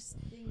 I- scariest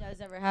thing that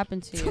has ever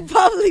happened to you?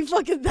 Probably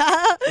fucking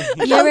that.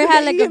 You ever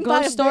had like a Eaten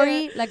by ghost bear.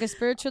 story, like a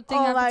spiritual thing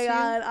Oh happen my to you?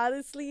 God,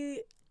 honestly,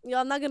 Yo,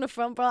 I'm not gonna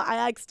front, bro.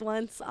 I asked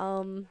once.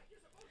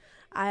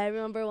 I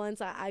remember once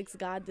I asked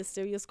God this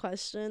serious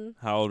question.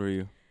 How old were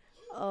you?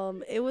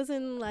 It was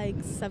in like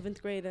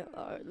 7th grade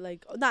or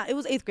like nah, it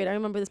was 8th grade. I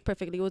remember this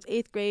perfectly. It was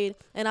 8th grade,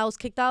 and I was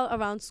kicked out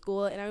around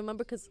school. And I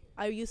remember because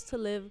I used to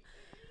live.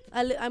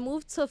 I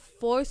moved to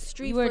 4th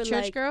Street. You were for a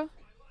church like, girl?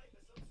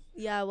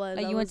 Yeah, I was.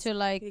 Like I you went was, to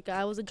like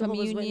I was a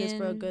Jehovah's Witness for a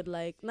communion? good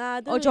like nah. I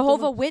Oh, didn't do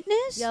Jehovah no-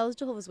 Witness? Yeah, I was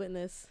Jehovah's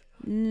Witness.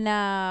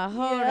 Nah,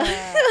 hold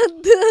Yeah.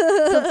 on.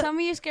 So tell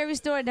me your scary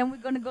story, then we're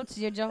gonna go to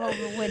your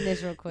Jehovah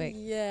Witness real quick.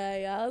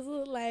 Yeah. I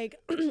was like,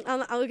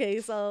 okay.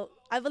 So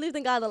I believed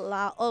in God a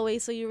lot. Oh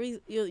wait, so you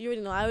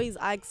already know. I always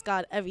ask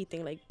God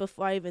everything like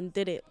before I even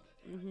did it.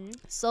 Mm-hmm.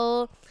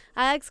 So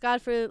I asked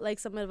God for like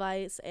some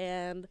advice,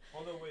 and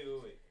Hold on,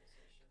 wait.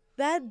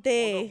 that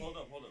day. Hold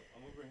up.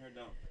 I'm gonna bring her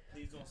down.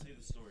 Please don't say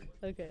the story.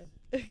 Okay.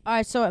 All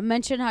right, so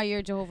mention how you're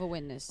a Jehovah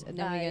Witness, and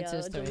then we get to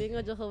the story. Being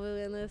a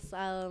Jehovah's Witness,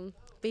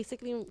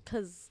 basically,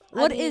 because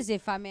What is it,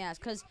 if I may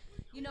ask? Because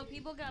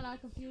people get a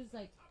lot confused,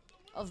 like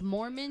of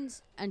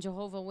Mormons and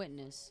Jehovah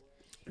Witness.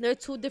 They're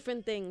two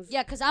different things.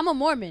 Yeah, because I'm a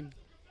Mormon.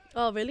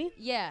 Oh really?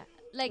 Yeah,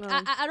 like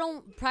Oh. I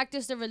don't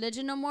practice the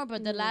religion no more.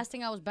 But the last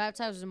thing I was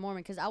baptized was a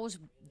Mormon, because I was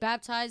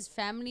baptized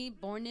family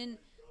born in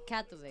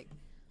Catholic,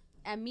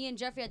 and me and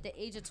Jeffrey at the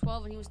age of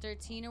 12 when he was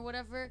 13 or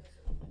whatever,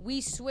 we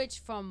switched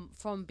from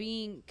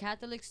being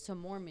Catholics to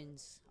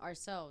Mormons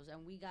ourselves,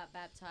 and we got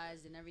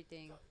baptized and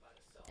everything.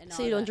 And So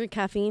all you don't that. drink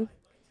caffeine?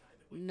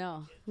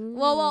 No. Mm.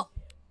 Well,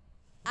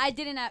 I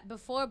didn't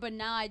before, but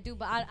now I do.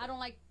 But I don't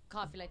like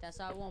coffee like that,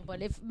 so I won't.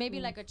 But if maybe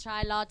like a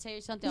chai latte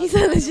or something. I'll She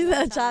said drink it she's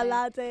one a chai time.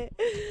 latte.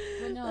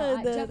 But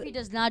no, Jeffrey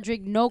does not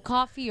drink no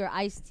coffee or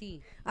iced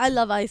tea. I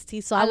love iced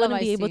tea, so I I, love wouldn't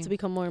be iced able tea. to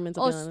become Mormon, to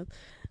Oh, be honest.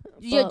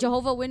 Your But-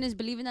 Jehovah Witness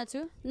believe in that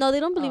too? No, they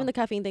don't believe Oh. in the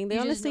caffeine thing. They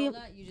You honestly, just know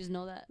that? You just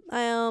know that?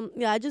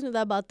 I just knew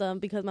that about them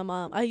because my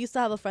mom. I used to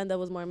have a friend that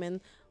was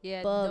Mormon.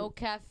 Yeah, But- no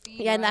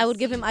caffeine. Yeah, and or I would iced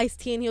give tea. him iced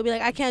tea, and he'll be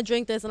like, "I can't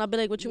drink this," and I'll be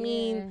like, "What you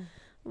mean?"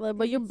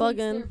 But you're It takes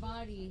their bugging.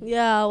 body.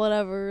 Yeah,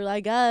 whatever. I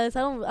guess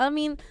I don't. I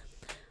mean,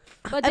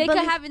 But I they could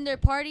believe- have in their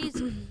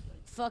parties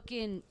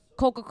fucking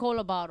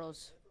Coca-Cola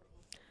bottles.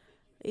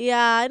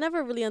 yeah, I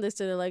never really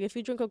understood it. Like, if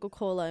you drink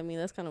Coca-Cola, I mean,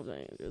 that's kind of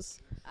dangerous.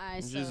 Alright,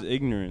 It's so. just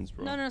ignorance,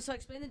 bro. No. So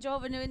explain the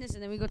Jehovah Witness,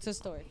 and then we go to the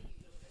story.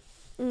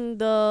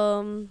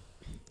 The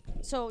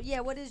So yeah,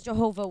 what is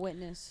Jehovah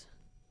Witness?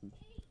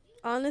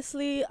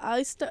 honestly,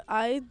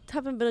 I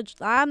haven't been.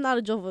 I'm not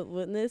a Jehovah's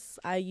Witness.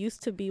 I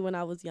used to be when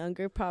I was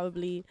younger.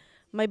 Probably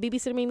my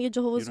babysitter made me a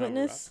Jehovah's don't have a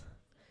Witness.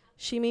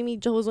 She made me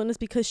Jehovah's Witness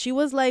because she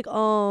was like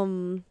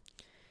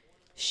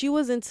she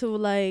was into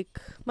like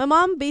my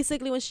mom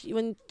basically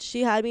when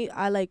she had me.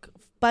 I like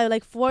by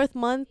like 4th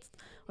month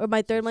or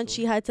my 3rd month,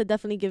 she had to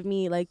definitely give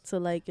me like to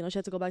like she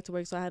had to go back to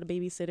work, so I had a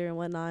babysitter and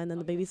whatnot. And then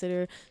the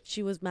babysitter,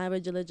 she was mad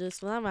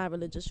religious. Well, not mad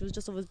religious. She was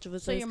just a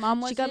So your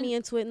mom was. she got me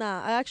into it.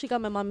 Nah, I actually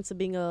got my mom into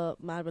being a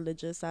mad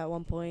religious at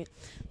one point,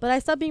 but I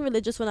stopped being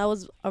religious when I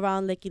was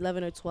around like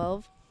 11 or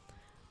 12.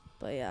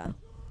 But yeah,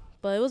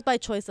 but it was by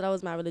choice that I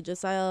was mad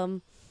religious.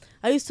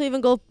 I used to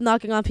even go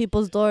knocking on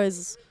people's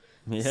doors.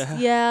 Yeah.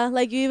 Yeah,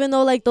 like you even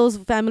know like those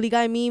Family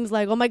Guy memes,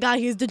 like, oh my God,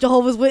 he's the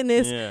Jehovah's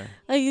Witness. Yeah.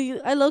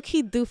 I low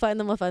key do find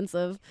them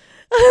offensive.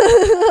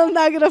 I'm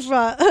not gonna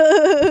front,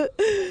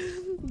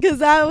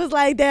 cause I was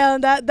like,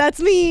 damn, that's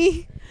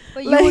me.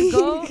 But you like- would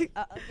go. Get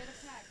a snack.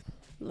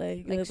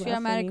 Like Like it's not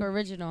Stratomatic funny. or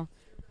original.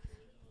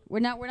 We're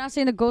not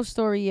saying the ghost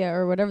story yet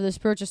or whatever the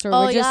spiritual story.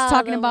 Oh, We're just yeah,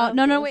 talking the about. rap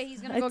No, ghost. wait. He's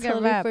gonna I go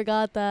totally get rap.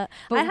 forgot that.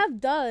 But- I have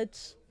Dutch.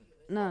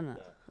 No.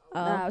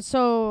 Oh.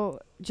 So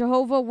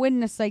Jehovah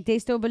Witness, like they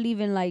still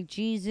believe in like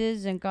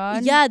Jesus and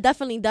God. Yeah,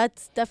 definitely.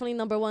 That's definitely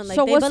number one. Like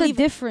so they what's the believe,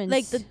 difference?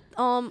 like the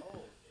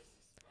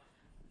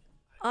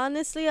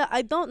honestly,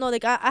 I don't know.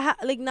 Like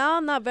like now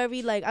I'm not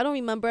very like I don't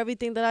remember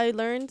everything that I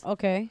learned.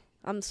 Okay.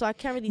 So I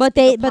can't really. But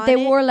speak they upon it.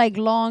 wore like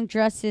long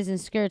dresses and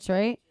skirts,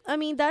 right? I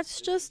mean, that's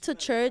just to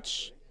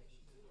church.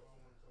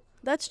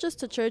 That's just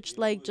to church,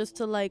 like just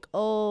to like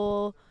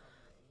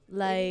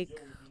like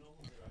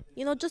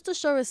just to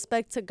show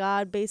respect to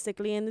God,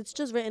 basically. And it's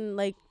just written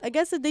like I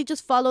guess that they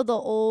just follow the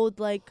old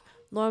like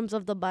norms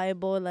of the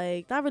Bible,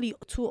 like not really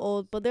too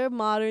old, but they're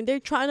modern. They're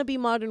trying to be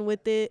modern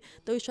with it.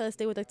 They always try to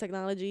stay with the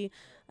technology.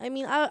 I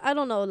mean, I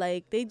don't know,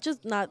 like they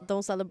just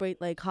don't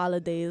celebrate like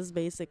holidays,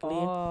 basically.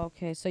 Oh,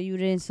 okay. So you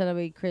didn't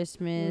celebrate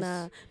Christmas.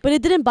 Nah, but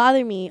it didn't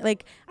bother me.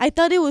 Like I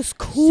thought it was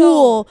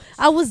cool.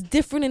 I was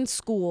different in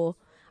school.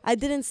 I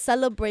didn't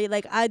celebrate.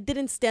 Like I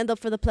didn't stand up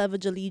for the Pledge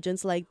of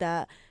Allegiance like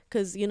that,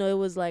 cause it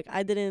was like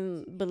I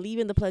didn't believe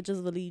in the pledges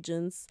of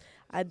allegiance.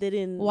 I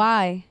didn't.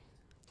 Why?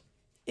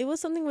 It was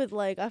something with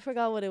like I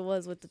forgot what it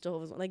was with the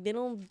Jehovah's. Like they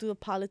don't do the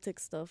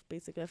politics stuff.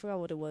 Basically, I forgot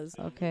what it was.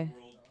 Okay.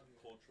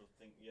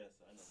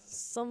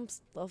 Some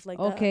stuff like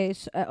that. Okay.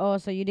 So,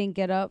 so you didn't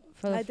get up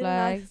for the I didn't.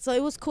 flag. So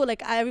it was cool.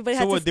 Like everybody So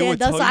had to what, they would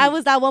stand up. tell So I you-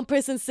 was that one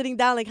person sitting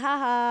down, like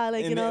haha,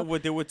 like And then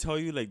what they would tell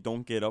you, like,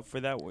 don't get up for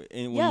that when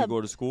Yeah. you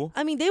go to school.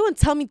 I mean, they wouldn't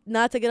tell me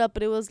not to get up,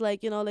 but it was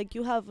like, like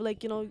you have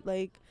like,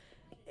 like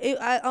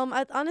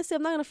I honestly,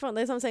 I'm not gonna front.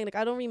 That's what I'm saying. Like,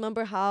 I don't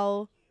remember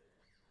how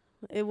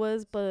it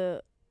was,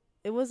 but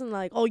it wasn't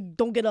like, oh,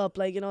 don't get up,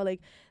 like,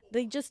 like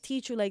they just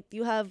teach you, like,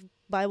 you have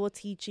Bible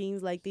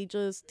teachings, like they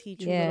just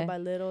teach you little Yeah. by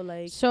little,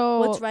 like So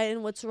what's right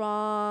and what's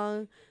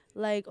wrong,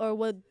 like, or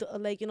what,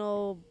 like,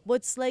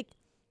 what's like,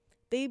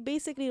 they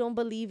basically don't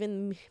believe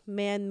in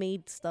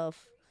man-made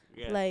stuff.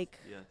 Yes. Like,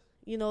 Yes.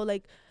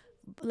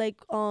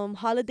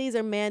 holidays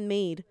are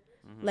man-made.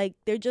 Like,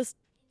 they're just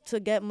to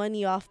get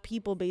money off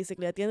people,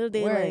 basically. At the end of the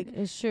day, word, like,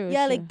 it's true.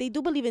 yeah, it's like true. they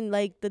do believe in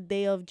like the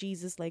day of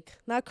Jesus, like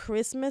not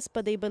Christmas,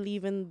 but they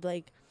believe in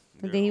like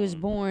The day he was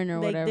born or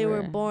like whatever. they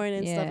were born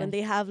and stuff, Yeah. and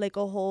they have like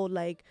a whole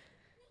like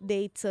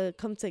day to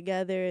come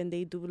together, and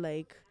they do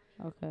like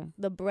Okay.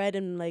 the bread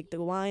and like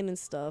the wine and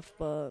stuff.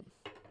 But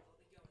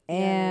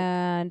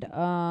yeah, And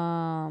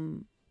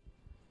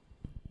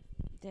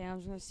damn, I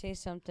was gonna say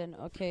something.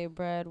 Okay,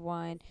 bread,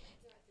 wine.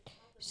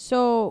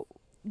 So,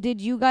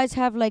 did you guys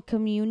have like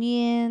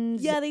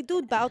communions? yeah, they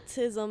do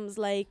baptisms,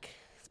 like,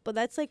 but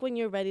that's like when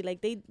you're ready.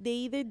 Like they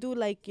either do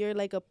like you're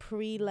like a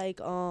pre like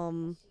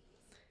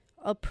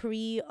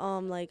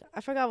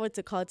I forgot what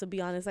to call it, to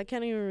be honest. I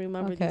can't even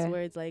remember these Okay.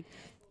 words, like,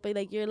 but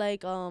like you're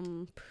like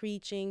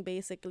preaching,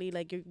 basically,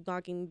 like you're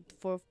knocking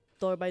for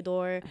door by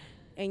door,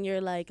 and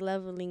you're like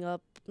leveling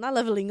up, not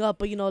leveling up,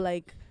 but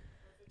like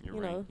You're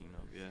you know, ranking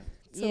up, yeah.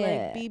 to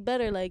like be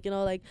better, like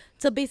like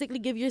to basically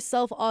give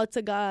yourself all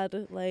to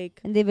God, like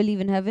And they believe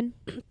in heaven.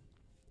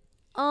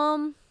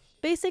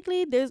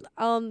 basically there's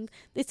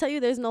they tell you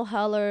there's no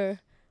hell or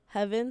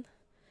heaven.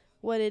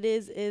 What it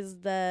is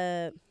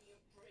that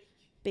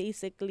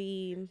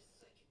basically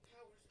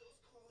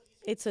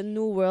it's a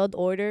new world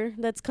order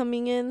that's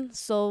coming in.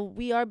 So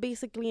we are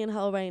basically in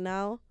hell right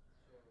now.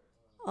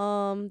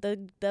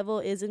 The devil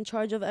is in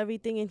charge of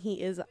everything, and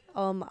he is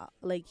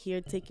like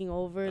here taking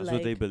over. That's like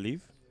what they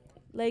believe.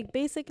 like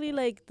basically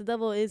like the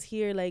devil is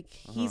here, like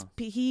Uh-huh.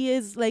 he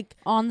is like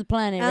On the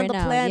planet on right the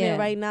now. planet yeah.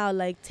 right now,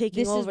 like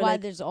taking This over. is why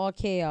like, there's all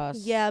chaos.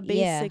 yeah,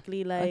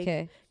 basically like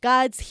Okay.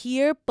 God's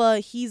here,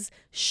 but he's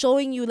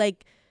showing you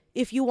like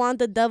if you want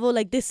the devil,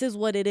 like this is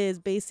what it is,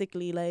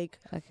 basically, like.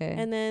 Okay.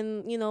 And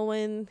then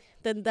when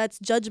then that's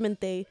Judgment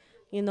Day,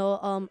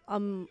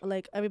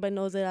 like everybody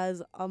knows it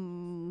as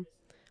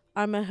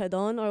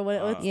Armageddon, or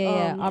what?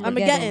 Yeah,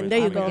 Armageddon. There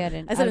you go.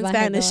 Armageddon. I said in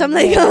Armageddon, Spanish. I'm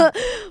like, yeah.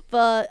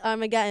 but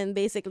Armageddon,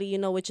 basically,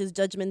 which is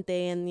Judgment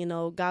Day,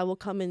 and God will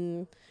come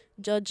and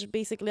judge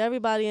basically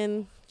everybody,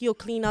 and he'll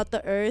clean out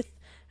the earth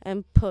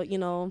and put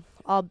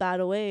all bad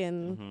away,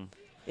 and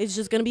it's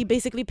just gonna be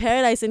basically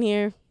paradise in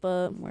here.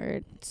 But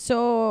Word.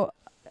 So,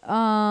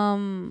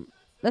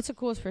 that's a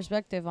cool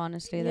perspective,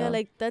 honestly. yeah, though.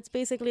 like that's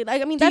basically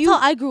like, I mean, Do that's you- how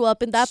I grew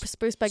up, in that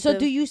perspective. So,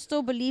 do you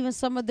still believe in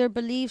some of their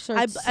beliefs, or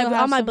still all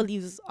have my some-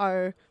 beliefs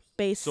are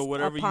based So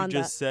whatever you upon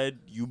just said,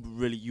 you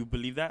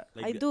believe that?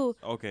 that. I do.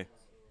 Okay.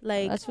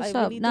 Like, That's what's I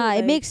up. really Nah, do, it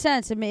like, makes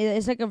sense.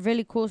 It's like a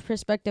really cool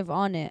perspective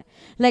on it.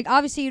 Like,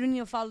 obviously, you don't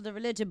even follow the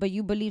religion, but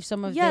you believe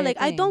some of yeah, their like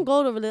I thing. don't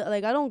go to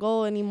like I don't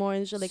go anymore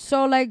and shit, like.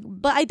 So, like,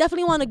 But I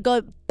definitely want to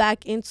go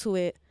back into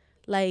it.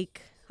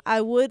 Like, I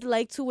would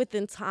like to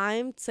within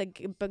time to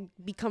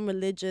become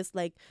religious.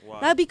 Like, Wow.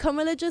 not become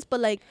religious,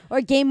 but like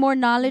or gain more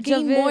knowledge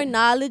gain of it. more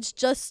knowledge,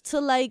 just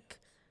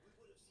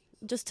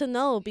to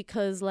know,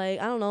 because like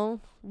I don't know,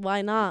 why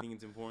You not? think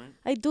it's important?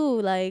 I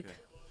do, like. Okay.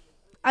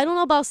 I don't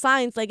know about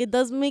science. Like, it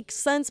does make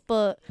sense,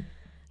 but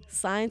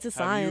science is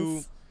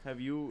science. Have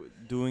you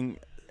doing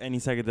any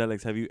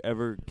psychedelics? Have you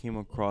ever came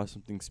across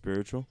something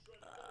spiritual?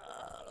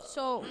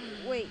 So,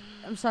 wait,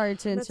 I'm sorry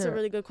to That's a interrupt.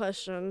 really good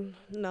question.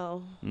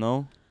 No.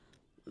 No.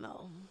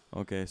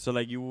 Okay, so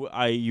like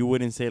you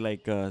wouldn't say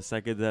like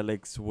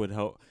psychedelics would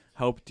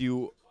helped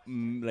you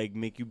like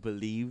make you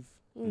believe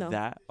No.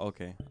 that?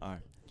 Okay, all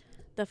right.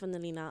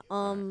 Definitely not.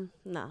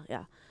 Nah,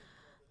 yeah.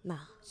 Nah.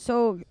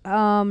 So,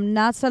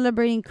 not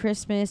celebrating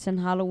Christmas and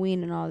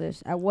Halloween and all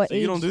this. At what So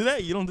age? you don't do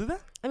that? You don't do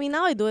that? I mean,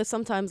 now I do it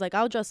sometimes. Like,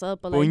 I'll dress up,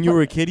 but But like, when you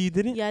were a kid, you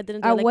didn't? yeah, I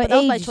didn't do At it. Like, what but that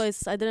was my age?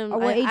 choice. I didn't. At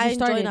what age I you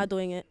enjoy started? not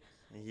doing it.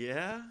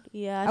 Yeah.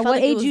 Yeah. I At felt what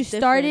like it age was you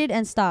different. started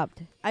and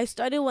stopped? I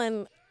started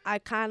when I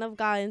kind of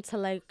got into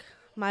like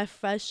my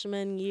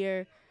freshman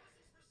year,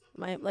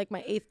 my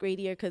 8th grade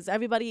year, because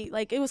everybody,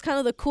 like, it was kind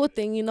of the cool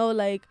thing,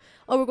 like,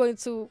 oh, we're going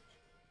to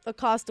a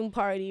costume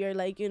party, or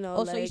like,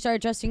 Oh, so you like,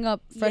 started dressing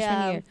up freshman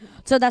yeah, year.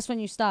 So that's when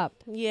you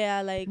stopped.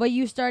 yeah, like. But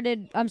you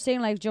started. I'm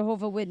saying like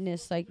Jehovah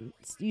Witness. Like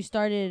you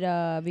started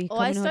becoming Oh,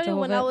 I a started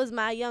when I Jehovah- was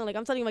mad young. Like,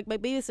 I'm telling you, like, my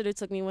babysitter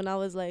took me when I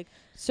was like.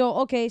 So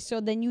okay,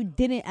 so then you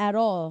didn't at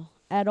all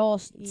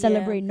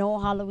celebrate no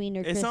Halloween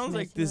or It Christmas. sounds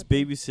like this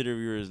nothing. babysitter of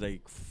yours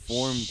like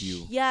formed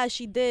you. Yeah,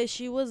 she did.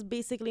 She was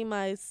basically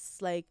my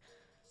like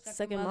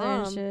second mother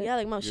and mom. shit. Yeah,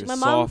 like Your my mom.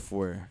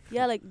 software.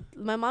 Yeah, like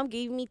my mom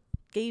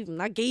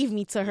not gave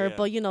me to her, Yeah.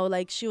 but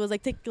like she was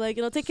like take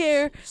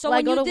care. So while I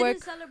when go you to didn't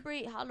work.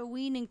 celebrate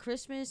Halloween and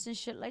Christmas and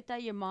shit like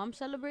that, your mom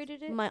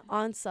celebrated it. My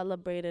aunt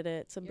celebrated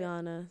it, to be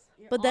honest.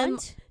 Your But then,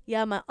 aunt?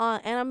 yeah, my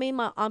aunt, and I made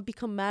my aunt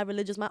become mad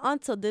religious. My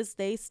aunt till this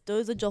day still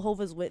is a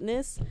Jehovah's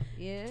Witness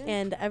Yeah.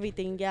 and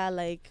everything. Yeah,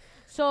 like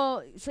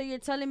So you're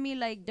telling me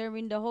like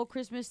during the whole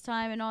Christmas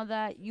time and all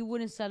that, you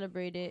wouldn't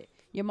celebrate it.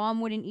 Your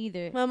mom wouldn't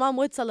either. My mom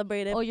would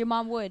celebrate it. Oh, your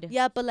mom would.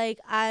 Yeah, but like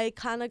I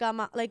kind of got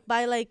my like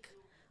by like,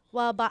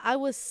 well, by I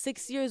was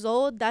 6 years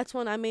old. That's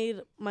when I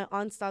made my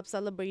aunt stop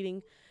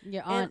celebrating.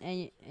 Your aunt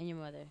and your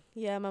mother.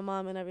 Yeah, my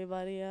mom and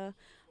everybody. Yeah,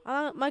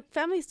 my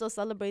family still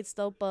celebrates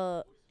though,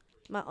 but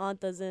my aunt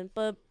doesn't.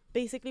 But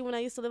basically, when I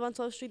used to live on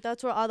 12th Street,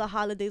 that's where all the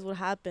holidays would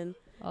happen.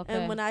 Okay.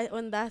 And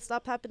when that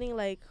stopped happening,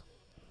 like,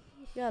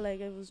 yeah, like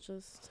it was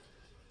just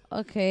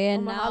Okay, on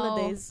and my now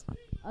holidays.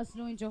 us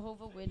doing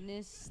Jehovah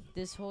Witness,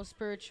 this whole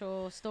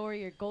spiritual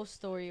story or ghost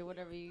story or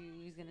whatever you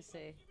was gonna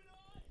say.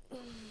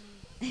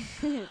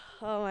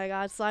 Oh my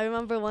God! So I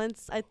remember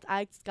once I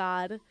asked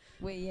God.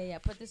 Wait, yeah.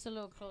 Put this a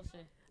little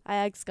closer. I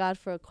asked God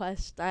for a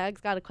question. I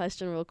asked God a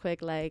question real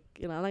quick. Like,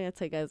 I'm not gonna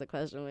take it as a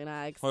question when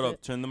I asked. Hold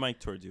up, turn the mic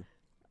towards you.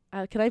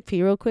 Can I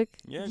pee real quick?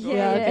 Yeah, go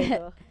Yeah, ahead. yeah. Okay,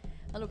 go.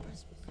 Hello,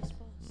 press pause.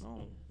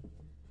 No.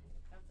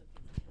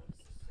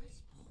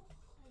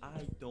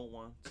 I don't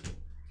want to.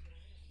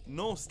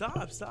 No,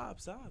 stop.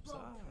 They're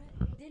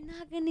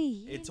not gonna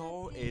hear. It's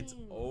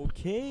nothing.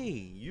 okay.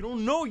 You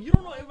don't know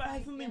if I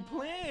had something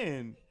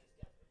planned.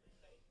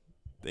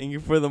 Thank you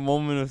for the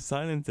moment of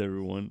silence,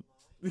 everyone.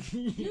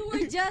 You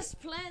were just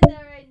playing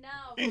that right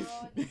now, bro.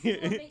 This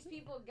is what makes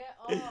people get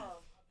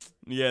off.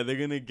 Yeah, they're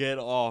gonna get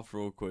off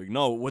real quick.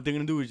 No, what they're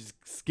gonna do is just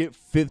skip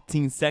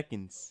 15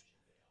 seconds.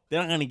 They're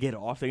not gonna get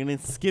off. They're gonna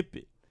skip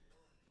it.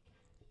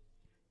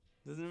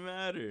 Doesn't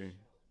matter.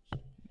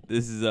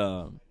 These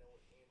are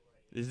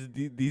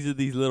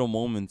these little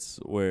moments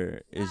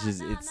where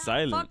it's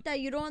silent. Fuck that.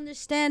 You don't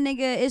understand,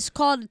 nigga. It's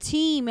called a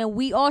team, and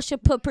we all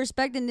should put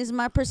perspective. This is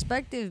my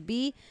perspective,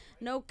 B.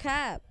 No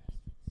cap.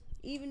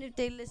 Even if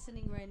they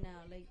listening right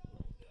now, like,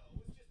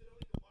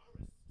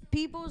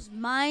 people's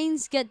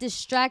minds get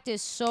distracted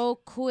so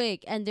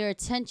quick, and their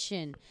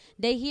attention.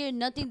 They hear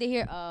nothing. They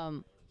hear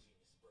and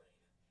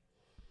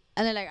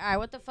they're like, all right,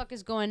 what the fuck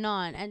is going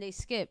on? And they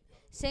skip.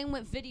 Same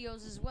with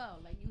videos as well.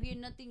 Like, you hear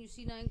nothing, you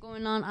see nothing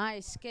going on, I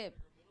skip.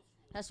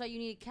 That's why you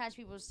need to catch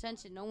people's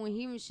attention. No one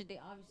hearing shit, they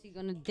obviously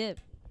gonna dip.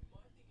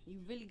 You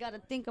really gotta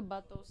think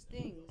about those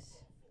things.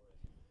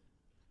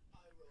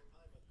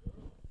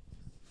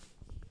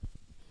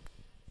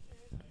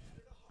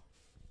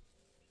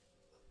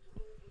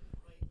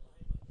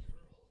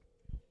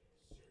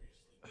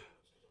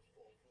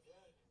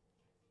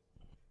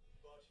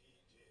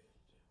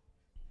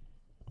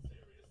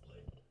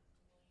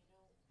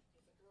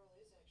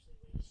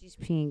 She's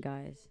peeing,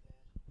 guys.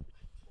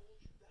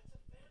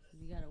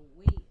 We gotta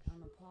wait on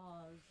the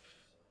pause.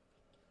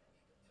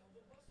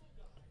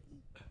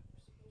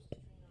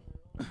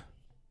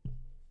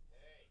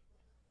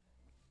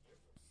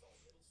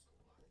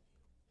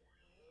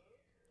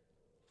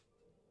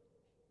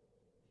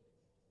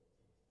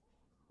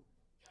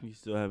 You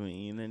still haven't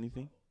eaten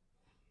anything?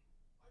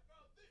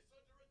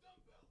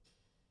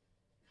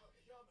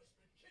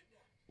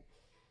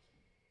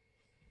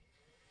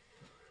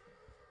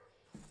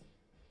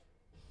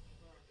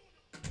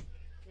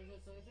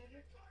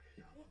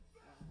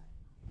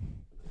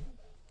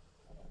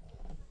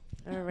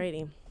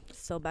 Alrighty.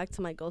 So back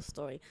to my ghost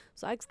story.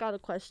 So I asked God a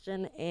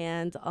question,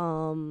 and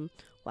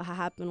what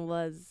happened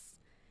was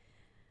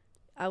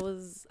I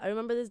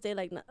remember this day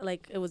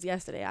like it was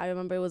yesterday. I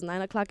remember it was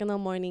 9 o'clock in the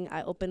morning.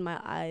 I opened my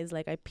eyes,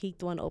 like I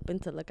peeked one open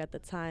to look at the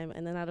time,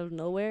 and then out of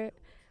nowhere,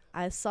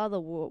 I saw the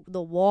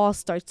wall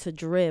start to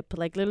drip.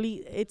 Like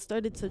literally, it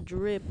started to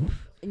drip.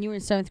 And you were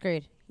in 7th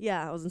grade.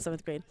 Yeah, I was in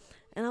 7th grade,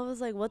 and I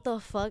was like, "What the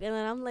fuck?" And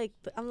then I'm like,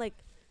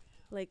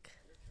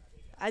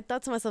 I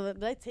thought to myself,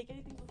 "Did I take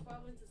anything before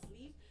I went to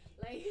sleep?"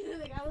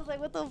 Like I was like,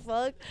 "What the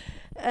fuck?"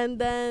 And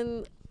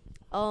then,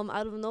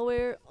 out of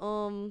nowhere,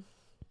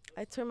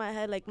 I turned my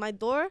head. Like my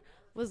door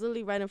was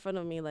literally right in front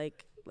of me.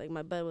 Like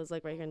my bed was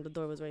like right here, and the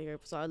door was right here.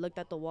 So I looked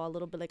at the wall a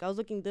little bit. Like I was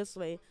looking this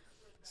way,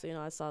 so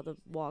I saw the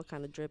wall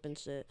kind of drip and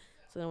shit.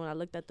 So then when I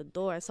looked at the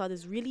door, I saw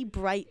this really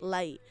bright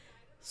light,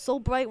 so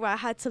bright where I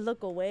had to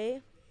look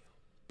away,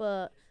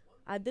 but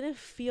I didn't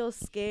feel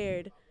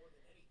scared,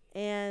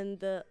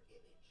 and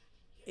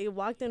it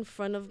walked in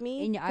front of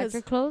me. And your eyes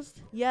were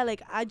closed? Yeah,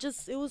 like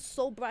it was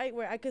so bright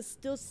where I could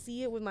still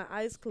see it with my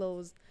eyes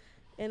closed,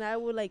 and I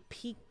would like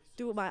peek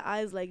through my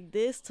eyes like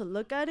this to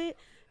look at it,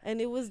 and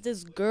it was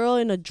this girl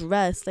in a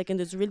dress, like in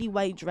this really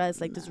white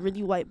dress, like this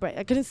really white bright.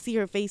 I couldn't see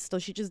her face though;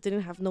 she just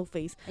didn't have no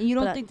face. And you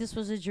don't But think this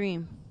was a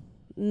dream?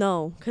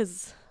 No,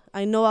 because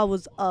I know I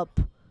was up.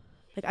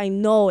 Like, I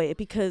know it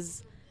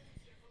because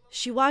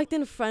she walked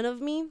in front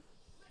of me.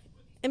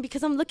 And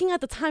because I'm looking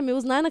at the time, it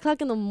was 9 o'clock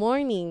in the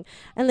morning.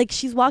 And, like,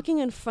 she's walking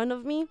in front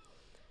of me.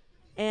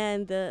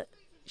 And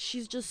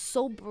she's just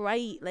so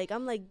bright. Like,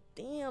 I'm like,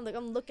 damn. Like,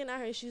 I'm looking at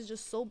her and she's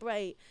just so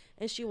bright.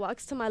 And she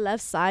walks to my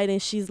left side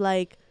and she's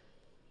like,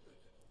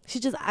 she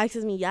just asks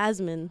me,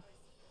 Yasmin,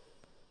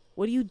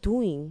 what are you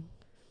doing?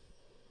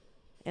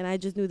 And I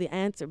just knew the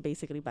answer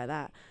basically by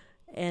that.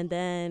 And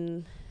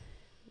then,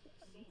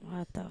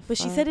 What the but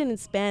she said it in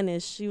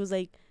Spanish. She was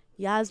like,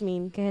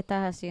 Yasmin, ¿Qué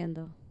estás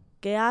haciendo?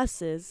 ¿qué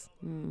haces?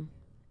 Mm.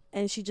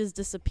 And she just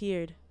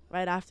disappeared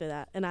right after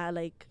that. And I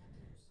like,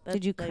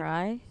 Did you like,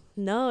 cry?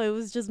 No, it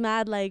was just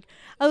mad. Like,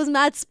 I was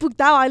mad spooked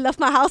out. I left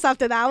my house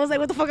after that. I was like,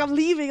 what the fuck? I'm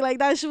leaving. Like,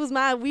 that shit was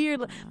mad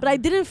weird. But I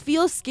didn't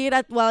feel scared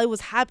while it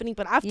was happening.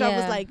 But after, I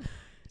was Yeah. like,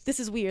 this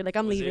is weird. Like,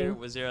 I'm leaving.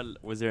 Was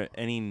there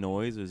any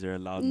noise? Was there a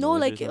loud No,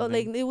 noise? like, or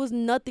something? it was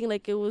nothing.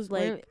 Like, it was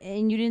like,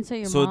 And you didn't tell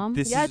your So mom?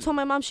 this yeah, I is- told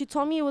my mom. She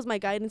told me it was my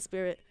guidance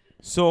spirit.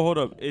 So hold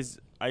up, is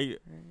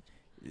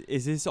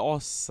this all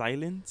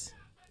silent?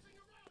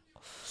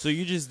 So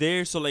you just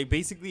there? So like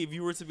basically, if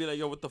you were to be like,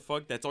 yo, what the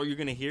fuck? That's all you're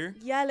gonna hear?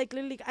 Yeah, like,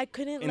 literally, I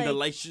couldn't, In like, the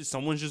lights,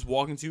 someone's just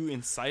walking to you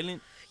in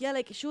silent. yeah,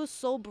 like, she was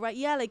so bright.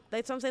 Yeah, like,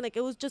 that's what I'm saying. Like,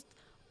 it was just,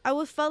 I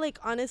was felt like,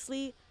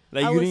 honestly,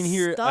 Like I you was didn't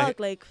hear. stuck.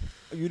 Like,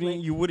 you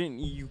didn't. You wouldn't.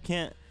 You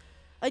can't.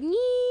 a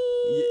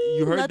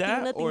you heard nothing,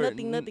 that? Nothing, Or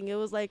nothing, nothing. It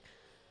was like,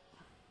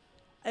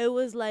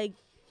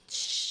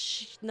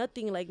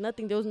 nothing, like,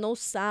 nothing. There was no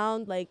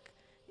sound. Like,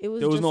 it was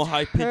There was just no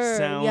high-pitched her.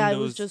 sound, Yeah, there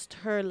it was was- just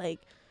her, like,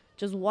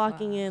 just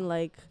walking in, Wow.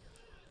 like,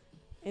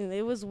 and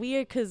it was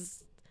weird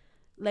because,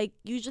 like,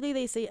 usually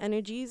they say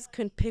energies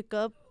can pick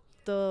up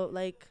the,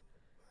 like,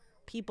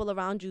 people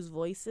around you's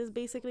voices,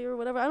 basically, or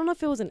whatever. I don't know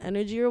if it was an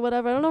energy or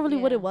whatever. I don't know really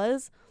what Yeah. it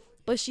was,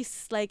 but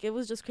she's like, it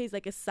was just crazy.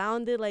 Like, it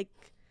sounded like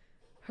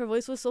her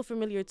voice was so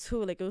familiar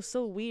too. Like, it was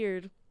so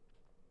weird.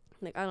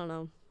 Like, I don't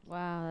know.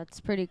 Wow, that's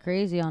pretty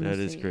crazy, honestly.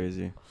 That is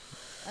crazy.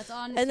 That's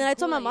honestly then I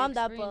told cool my that you mom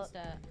that, experienced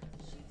that.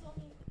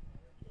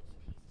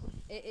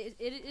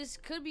 It is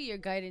could be your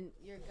guidance,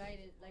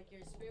 like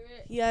your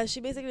spirit, Yeah,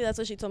 she basically, that's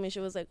what she told me. She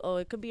was like, oh,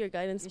 it could be your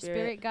guidance your spirit.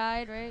 spirit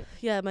guide, right?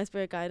 Yeah, my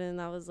spirit guide.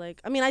 And I was like,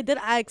 I mean, I did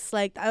ask,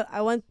 like,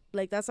 I went,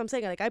 like, that's what I'm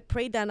saying. Like, I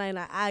prayed that night and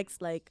I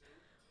asked, like,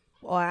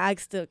 or I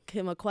asked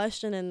him a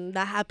question, and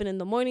that happened in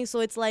the morning. So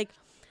it's like,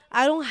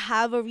 I don't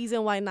have a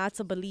reason why not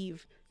to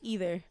believe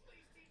either,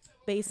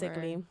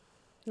 basically. Right.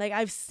 Like,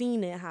 I've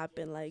seen it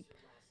happen. Like,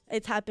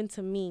 it's happened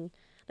to me.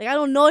 Like, I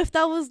don't know if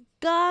that was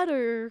God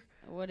or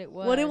What it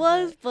was. what it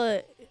was,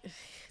 but it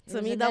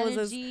to me, that was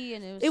energy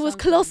and it was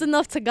something. close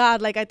enough to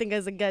God, like, I think,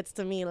 as it gets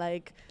to me.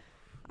 Like,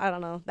 I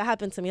don't know. That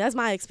happened to me. That's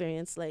my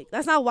experience. Like,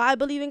 that's not why I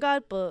believe in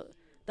God, but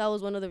that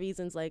was one of the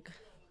reasons. Like,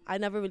 I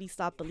never really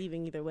stopped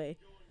believing either way.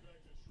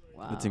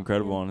 Wow. It's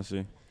incredible, Yeah.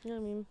 honestly. You know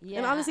what I mean? Yeah.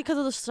 And honestly, because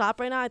of the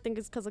shop right now, I think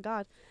it's because of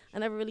God.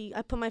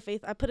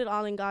 I put it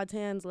all in God's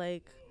hands.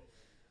 Like,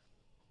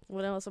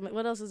 what else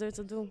is there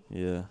to do?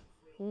 Yeah.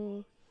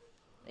 Mm.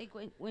 Like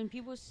when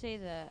people say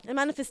that, And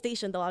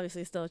manifestation, though,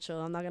 obviously, is still true.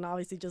 I'm not going to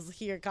obviously just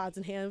hear God's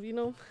in hand, you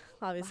know?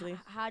 Obviously.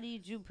 how do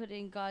you put it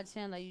in God's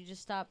hand? Like you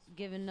just stop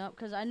giving up?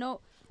 Because I know,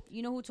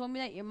 you know who told me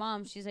that? Your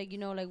mom. She's like, you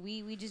know, like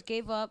we just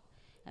gave up,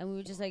 and we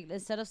were just like,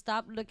 instead of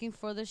stop looking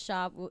for the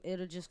shop,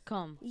 it'll just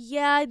come.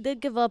 Yeah, I did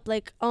give up.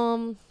 Like,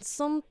 I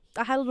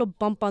had a little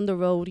bump on the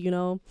road, you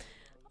know?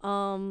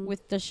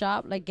 With the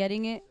shop, like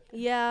getting it.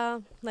 Yeah,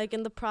 like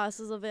in the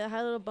process of it, I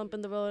had a little bump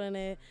in the road, and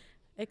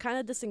it kind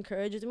of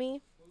disencouraged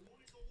me.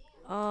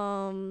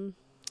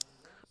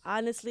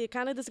 Honestly, it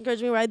kind of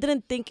disencouraged me where I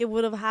didn't think it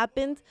would have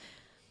happened,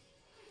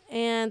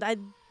 and I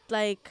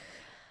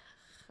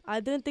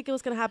didn't think it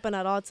was gonna happen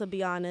at all. To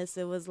be honest,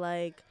 it was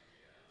like,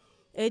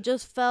 it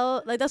just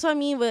felt like, that's what I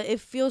mean. But it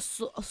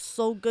feels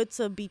so good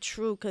to be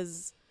true,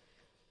 cause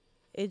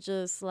it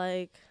just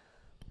like,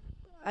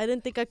 I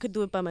didn't think I could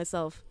do it by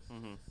myself.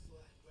 Mm-hmm.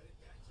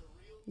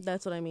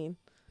 That's what I mean.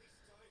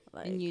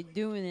 Like, And you're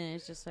doing it.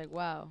 It's just like,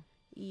 wow.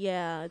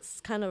 yeah,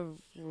 it's kind of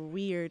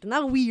weird.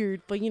 Not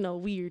weird, but, you know,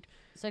 weird.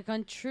 It's like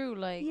untrue.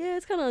 Like, Yeah,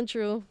 it's kind of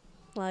untrue.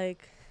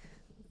 Like,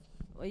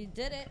 well, you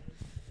did it.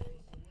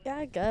 yeah,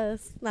 I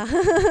guess. Nah. Can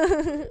I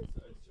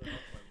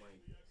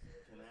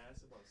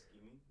ask about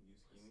scheming? You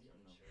scheming or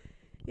no?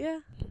 Yeah.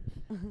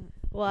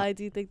 Why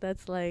do you think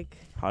that's like?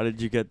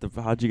 How'd you get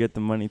the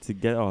money to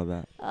get all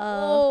that?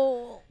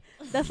 Oh.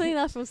 Definitely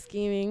not from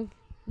scheming.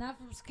 Not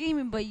from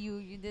scheming, but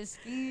you did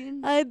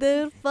scheming. I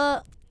did,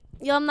 but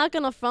yo, I'm not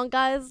gonna front,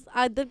 guys.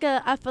 I feel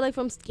like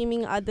from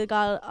scheming, I did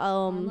got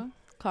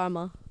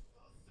karma.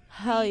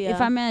 Hell yeah.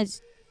 If I manage,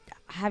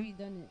 have you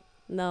done it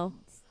No,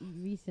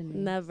 recently?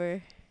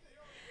 never.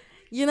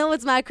 You know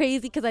what's mad crazy?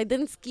 Because I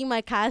didn't scheme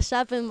my Cash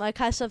App, and my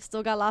Cash App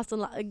still got locked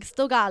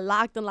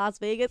in Las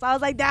Vegas. I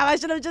was like, damn, I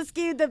should have just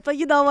schemed it, but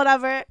you know,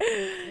 whatever.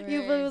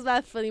 You feel, it was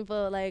mad funny,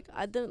 but like,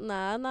 I'm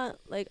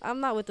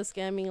not with the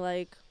scamming.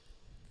 Like,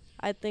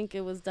 I think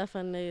it was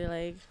definitely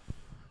like,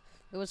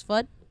 It was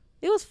fun.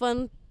 it was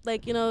fun.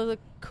 Like, you know, it was a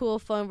cool,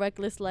 fun,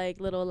 reckless, like,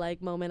 little,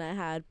 like, moment I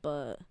had,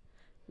 but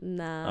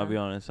nah. I'll be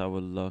honest, I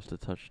would love to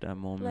touch that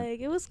moment.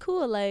 Like, it was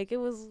cool. Like, it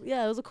was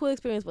a cool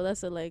experience, but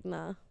that's it. Like,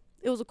 nah.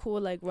 It was a cool,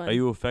 like, run. Are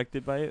you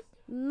affected by it?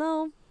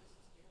 No.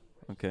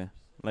 Okay.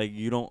 Like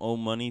you don't owe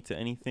money to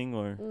anything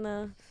or?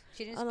 Nah.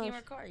 She didn't I don't scheme know.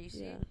 her car. You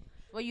see. Yeah.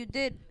 Well, you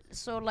did.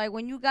 So like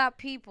when you got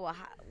people,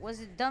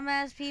 was it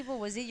dumbass people?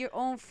 Was it your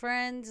own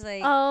friends?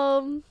 Like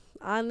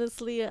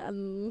Honestly, I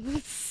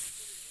don't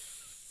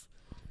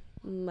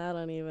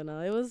even know.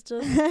 It was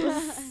just,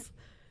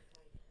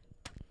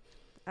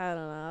 I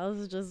don't know. I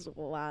was just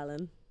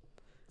wilding.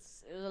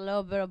 it was a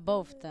little bit of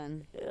both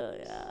then.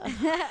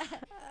 Yeah.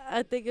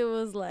 I think it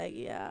was like,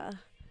 yeah.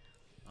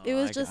 It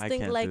was just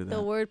think like the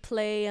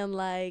wordplay and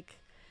like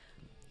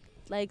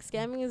Like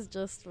scamming is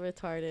just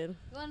retarded.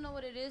 You wanna know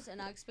what it is?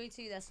 And I'll explain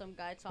to you that some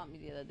guy taught me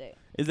the other day.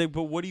 It's like,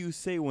 but what do you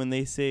say when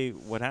they say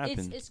what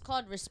happened? It's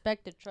called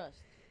respect and trust,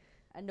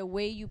 and the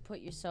way you put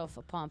yourself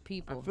upon I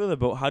people. feel that,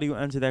 but how do you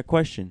answer that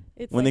question?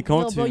 It's when like, they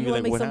come yo, to bro, you, you and be wanna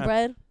like, make what some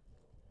happened? bread?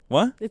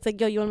 What? It's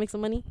like, yo, you wanna make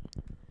some money?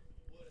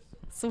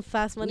 Some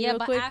fast money, Yeah, real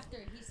but quick. after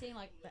he's saying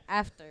like the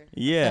after.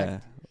 Yeah,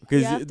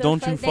 because Yeah, after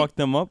don't you effect. fuck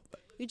them up?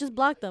 You just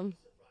block them.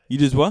 You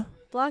just what?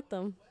 Block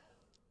them.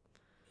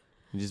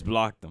 You just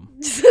block them.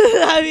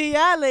 I mean,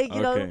 yeah, like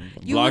you know. Okay,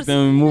 You block was-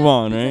 them and move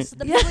on, right? Because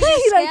the Yeah, people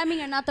you're like-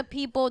 scamming are not the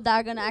people that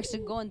are gonna actually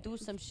go and do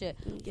some shit.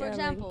 Yeah, For like-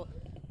 example,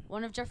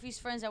 one of Jeffrey's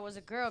friends that was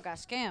a girl got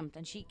scammed,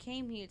 and she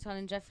came here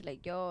telling Jeffrey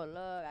like, "Yo,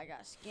 look, I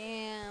got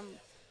scammed.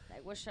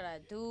 Like, what should I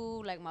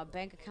do? Like, my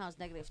bank account's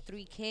negative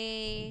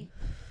 $3K,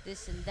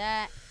 this and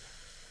that."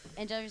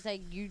 And Jeffrey's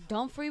like, "You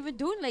dumb for even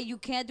doing it. Like, you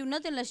can't do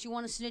nothing unless you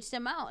want to snitch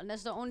them out, and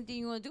that's the only thing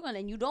you want to do. And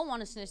then you don't want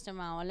to snitch them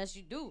out unless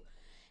you do.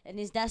 And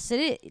that's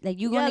it. Like,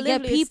 you're Yeah, gonna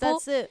get literally, people."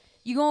 That's it.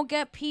 You gonna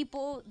get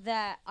people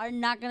that are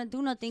not gonna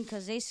do nothing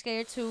because they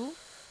scared too,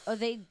 or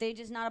they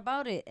just not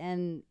about it,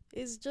 and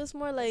It's just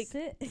more like.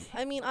 that's it.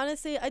 I mean,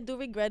 honestly, I do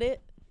regret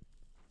it.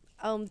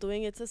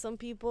 Doing it to some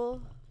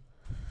people,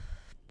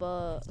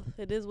 but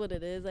it is what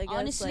it is. I guess.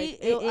 Honestly,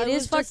 like, it I is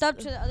was fucked just- up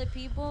to the other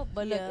people,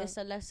 but Yeah. look, it's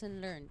a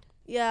lesson learned.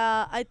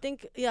 Yeah, I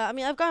think. Yeah, I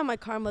mean, I've gotten my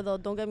karma though.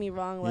 Don't get me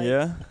wrong. Like,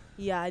 Yeah.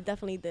 yeah, I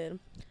definitely did.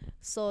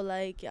 So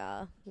like,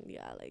 yeah,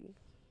 like,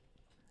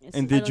 It's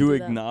And I did don't you do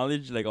that.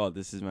 acknowledge like, oh,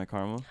 this is my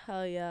karma?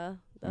 hell yeah,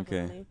 Okay.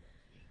 definitely.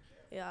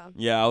 Yeah.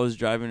 Yeah, I was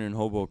driving in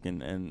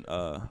Hoboken, and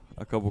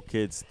a couple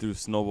kids threw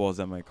snowballs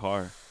at my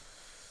car,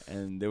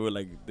 and they were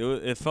like,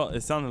 it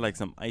sounded like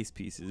some ice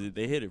pieces.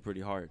 They hit it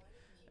pretty hard,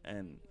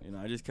 and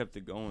I just kept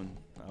it going.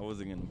 I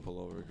wasn't gonna pull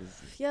over because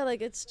Yeah,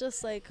 like it's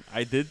just like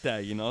I did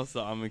that,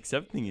 so I'm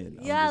accepting it.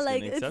 I'm yeah, just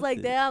like gonna it's accept like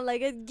it. damn,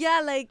 like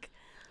yeah, like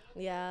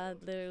yeah,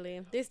 literally.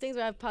 There's things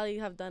where I probably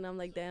have done. I'm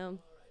like damn,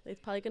 it's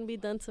probably gonna be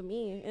done to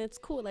me, and it's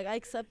cool. Like I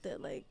accept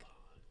it. Like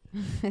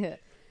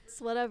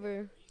it's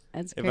whatever.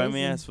 That's If I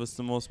may ask, what's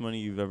the most money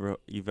you've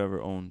ever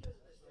owned?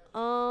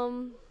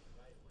 I'm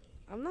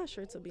not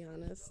sure to be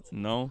honest.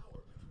 No,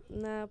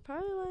 Nah,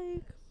 probably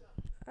like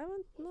I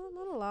haven't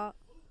not a lot.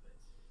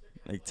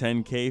 like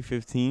 10K,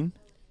 15.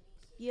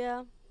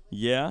 Yeah.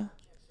 Yeah.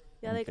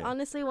 Yeah, like Okay.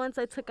 honestly, once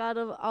I took out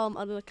of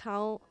an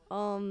account,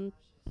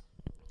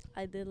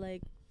 I did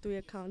like 3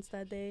 accounts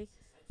that day.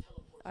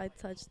 I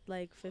touched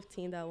like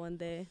 15 that one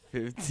day.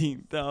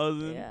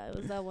 15,000. Yeah, it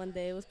was that one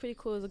day. It was pretty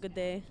cool. It was a good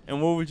day. And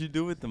what would you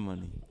do with the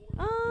money?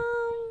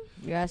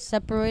 You got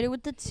separated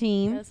with the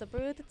team. Yeah,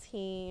 separate with the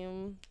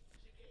team,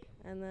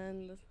 and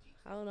then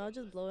I don't know. I'll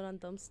just blow it on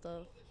dumb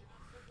stuff.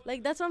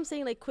 Like that's what I'm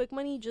saying. Like quick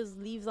money just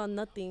leaves on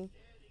nothing.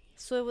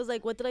 So it was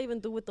like, what did I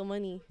even do with the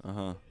money?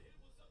 Uh-huh.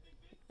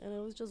 And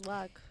it was just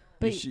whack.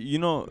 But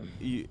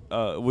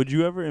Would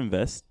you ever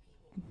invest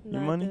your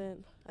No, money?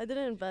 I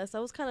didn't invest. I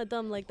was kind of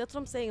dumb. Like that's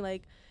what I'm saying.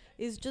 Like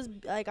it's just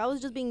like I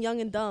was just being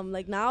young and dumb.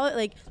 Like now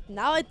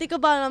I think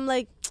about it, I'm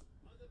like,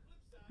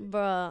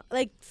 bruh.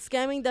 Like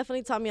scamming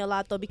definitely taught me a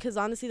lot though, because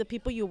honestly, the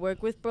people you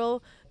work with,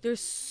 bro, they're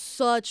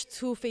such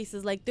two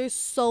faces. Like they're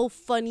so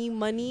funny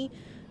money,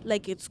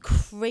 like it's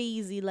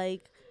crazy.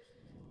 Like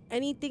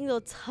anything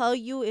they'll tell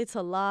you, it's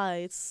a lie.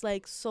 It's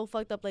like so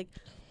fucked up. Like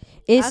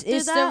It's after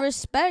the that-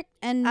 respect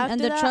and after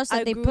the that, trust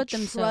that I they grew put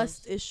themselves.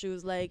 trust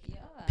issues. Like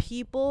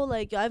people,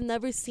 like I've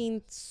never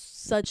seen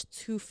such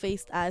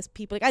two-faced ass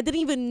people. Like I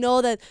didn't even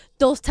know that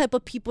those type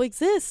of people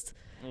exist.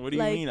 What do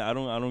like- you mean? I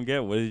don't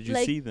get. What did you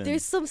like see then?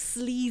 there's some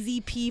sleazy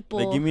people.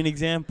 Like, give me an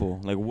example.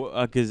 Like,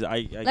 what? Cause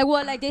I Like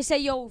what? Like they say,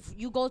 yo,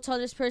 you go tell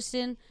this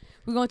person,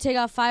 we're gonna take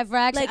out 5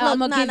 racks. like I'm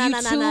look, gonna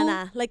give you 2.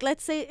 nah. Like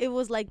let's say it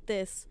was like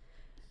this.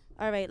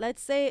 All right,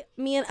 let's say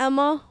me and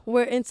Emma,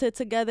 we're into it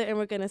together and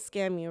we're gonna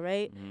scam you,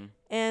 right? Mhm.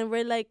 And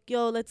we're like,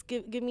 yo, let's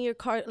give me your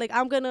card. Like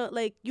I'm gonna,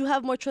 like, you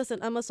have more trust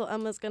in Emma, so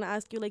Emma's gonna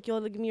ask you like, yo,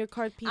 give me your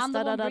card piece. I'm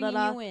the one bringing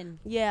you in.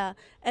 Yeah,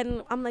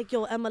 and I'm like,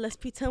 yo, Emma, let's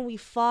pretend we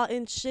fought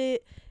and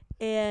shit,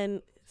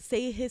 and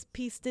say his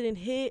piece didn't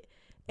hit,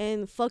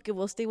 and fuck it,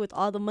 we'll stay with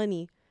all the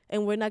money,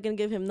 and we're not gonna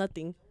give him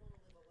nothing.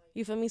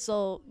 You feel me?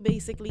 So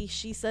basically,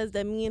 she says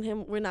that me and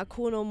him, we're not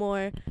cool no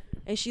more,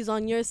 and she's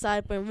on your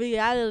side, but in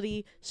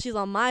reality, she's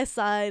on my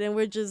side, and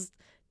we're just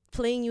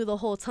playing you the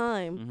whole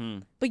time.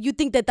 Mhm. But you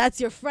think that that's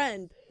your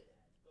friend.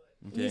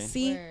 Okay. You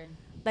see? Word.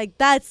 Like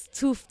that's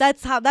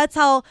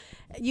how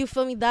you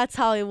feel me, that's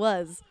how it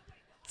was.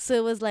 So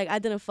it was like I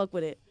didn't fuck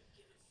with it.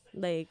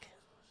 Like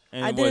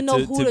And I didn't know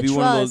who to be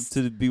one of those, trust.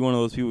 to be one of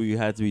those people, you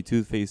had to be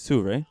toothpaste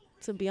too, right?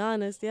 to be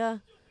honest, yeah.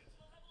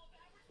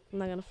 I'm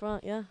not gonna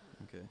front, yeah.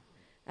 Okay.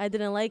 I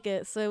didn't like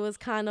it. So it was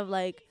kind of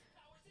like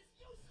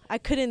I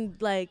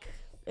couldn't like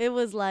it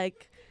was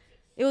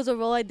a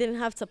role I didn't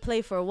have to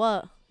play for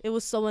what? It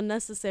was so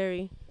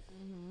unnecessary.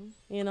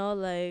 You know,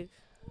 like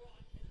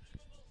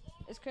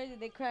It's crazy.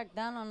 They crack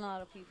down on a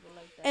lot of people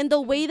like that. and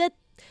the way that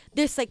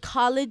their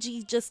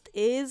psychology just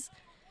is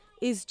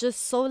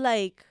just so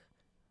like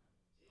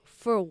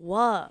for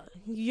what?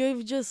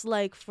 You're just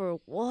like for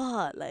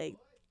what? Like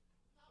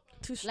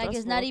too stressful. Like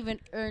it's not even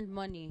earned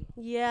money.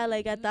 Yeah,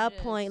 like at You that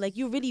point, like just-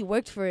 you really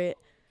worked for it.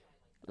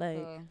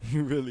 Like,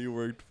 You really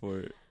worked for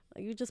it.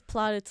 like you just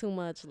plotted too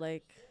much.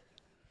 Like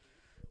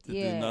To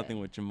Yeah. do nothing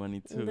with your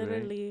money too, right?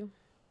 literally. You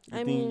I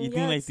think mean, you yeah,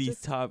 think like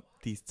it's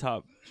these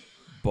top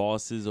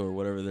bosses or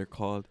whatever they're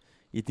called,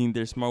 you think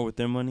they're smart with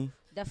their money?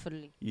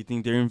 Definitely. You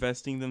think they're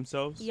investing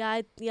themselves?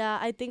 Yeah,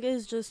 I think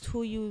it's just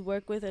who you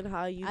work with and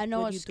how you. I know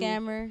a what you do.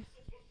 scammer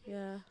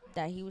Yeah.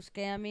 that he was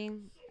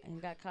scamming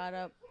and got caught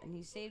up, and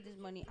he saved his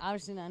money,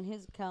 obviously not on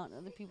his account,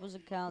 other people's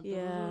account.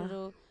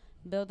 Yeah.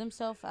 Build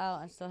himself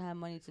out and still have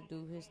money to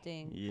do his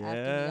thing after he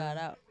Yeah. got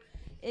out.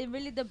 It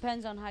really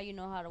depends on how you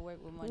know how to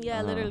work with money. Yeah,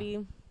 Uh-huh.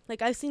 literally.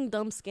 Like I've seen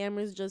dumb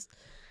scammers just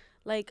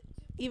like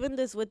even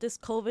this with this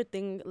COVID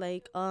thing,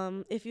 like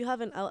if you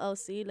have an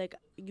LLC, like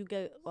you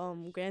get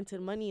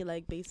granted money,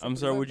 like basically. I'm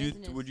sorry. Or Would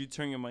business. you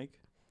turn your mic?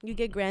 You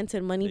get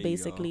granted money There you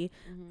go. basically.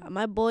 Mhm.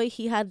 My boy,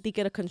 he had to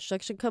get a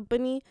construction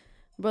company,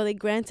 bro. They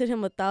granted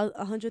him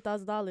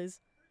 $100,000.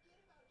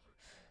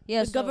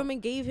 Yeah, The so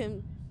government gave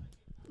him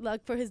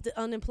like for his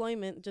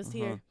unemployment just Uh-huh.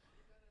 here.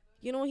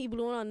 You know, he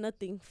blew it on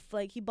nothing.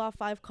 Like he bought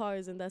 5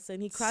 cars and that's it.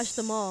 And he crashed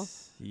them all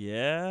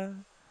Yeah.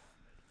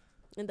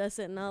 and that's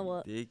it. Now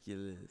what?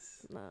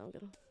 Ridiculous. Nah, I'm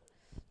gonna.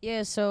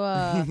 yeah, so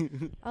I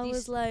These-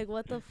 was like,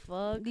 what the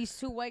fuck? these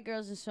 2 white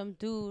girls and some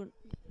dude.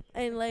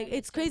 And like, pretended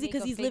it's to crazy make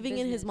because a he's fake living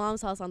in his business.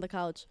 mom's house on the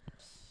couch.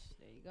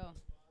 There you go.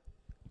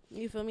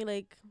 You feel me?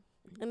 Like,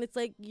 and it's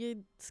like you're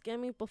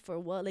scamming people for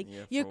what? Like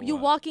Yeah, you're for you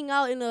what? walking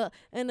out in a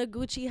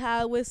Gucci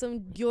hat with some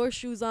Dior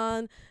shoes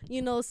on,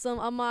 you know, some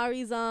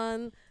Amaris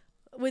on,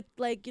 with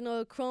like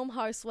a chrome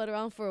heart sweater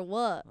on for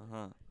what?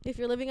 Uh-huh. If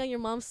you're living on your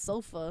mom's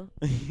sofa,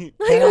 like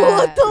Yeah.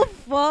 what the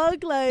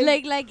fuck?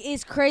 Like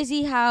it's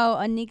crazy how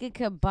a nigga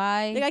could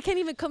buy I can't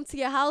even come to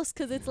your house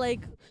because it's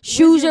like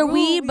shoes your or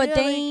weed, room? but Yeah,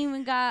 they like- ain't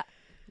even got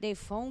their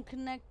phone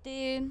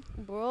connected.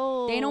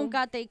 bro. They don't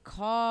got their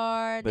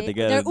car. But they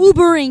They're gotta-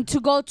 Ubering to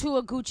go to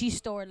a Gucci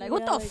store. Like,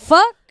 what Yeah, the like-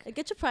 fuck? Like,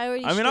 get your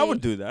priorities. I mean, I straight.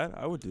 would do that.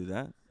 I would do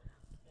that.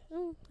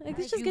 Like, If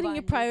it's just you getting buy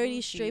your new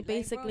priorities Gucci, straight, like, bro,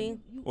 basically. you-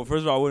 Well,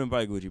 first of all, I wouldn't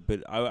buy Gucci,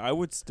 but I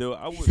would do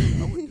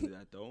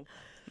that though.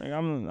 Like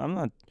I'm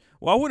not.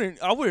 Well,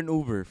 I wouldn't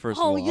Uber first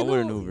Oh, of all. you I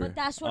wouldn't know- Uber. But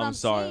that's what I'm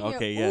sorry. saying.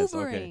 Okay, You're yes,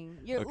 Ubering. okay.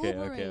 You're Okay,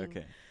 Ubering. okay,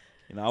 okay.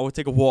 You know, I would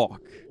take a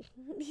walk.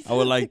 I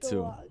would like Take a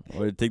to. walk. I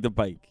would take the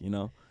bike. You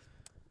know,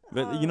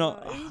 but you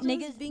know, it's Niggas-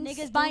 just being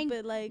niggas buying-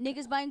 stupid, like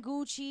Niggas buying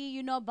Gucci,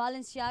 you know,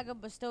 Balenciaga,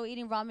 but still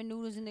eating ramen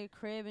noodles in their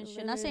crib and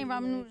shit. Not saying ramen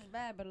Literally, noodles is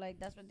bad, but like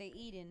that's what they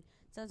eating.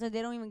 Sometimes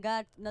they don't even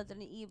got nothing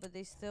to eat, but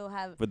they still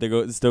have but they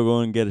still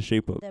go and get a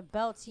shape up. their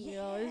belts.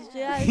 Yo, it's,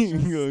 Yeah. yeah, it's just Go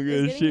it's get a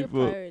getting your shape up.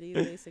 priorities,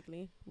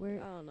 basically.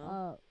 Where, I don't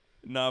know.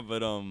 Nah,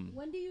 but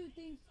when do you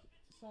think?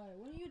 Sorry,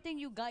 when do you think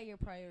you got your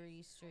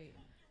priorities straight?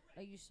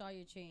 Like you saw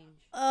your change.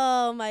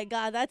 Oh my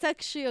god, that's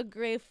actually a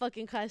great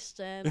fucking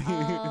question.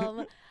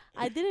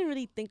 I didn't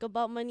really think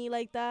about money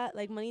like that.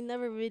 Like money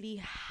never really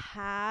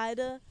had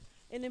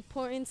an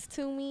importance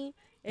to me.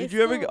 did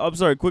you ever? I'm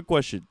sorry. Quick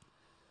question.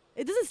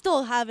 It doesn't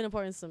still have an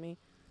importance to me.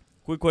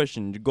 Quick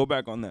question. Go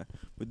back on that.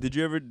 But did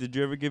you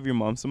ever give your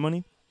mom some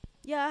money?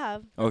 Yeah, I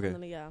have. Okay.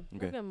 Definitely, yeah.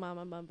 Okay. Okay.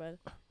 Mom bread.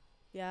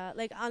 Yeah,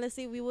 like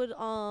honestly, we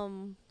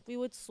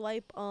would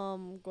swipe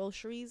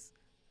groceries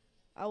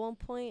at one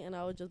point, and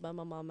I would just buy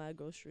my mom mad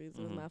groceries.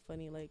 It was Mhm. not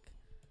funny. Like,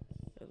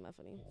 it was not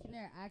funny. Can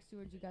I ask you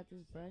where you got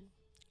this bread?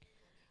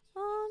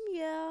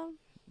 Yeah.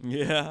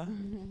 Yeah.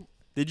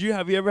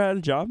 Have you ever had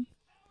a job?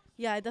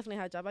 Yeah, I definitely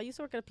had a job. I used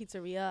to work at a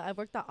pizzeria. I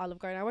worked at Olive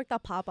Garden. I worked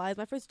at Popeyes.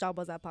 My first job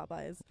was at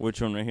Popeyes.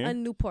 Which one right here?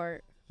 In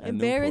Newport. At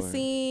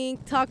Embarrassing.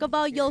 Talk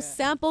about yo Yeah.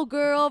 sample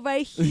girl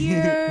right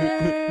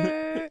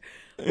here.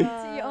 To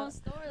your own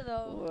store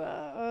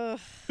though.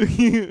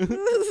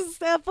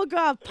 Sample girl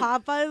at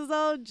Popeyes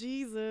though.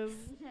 Jesus.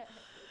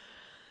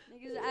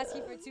 Niggas ask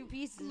you for 2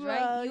 pieces, right?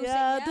 Bruh, You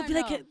yeah, say they'll be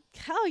no. like,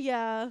 hell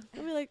yeah.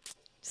 They'll be like,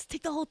 just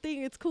take the whole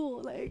thing. It's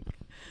cool. Like,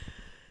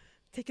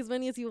 take as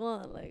many as you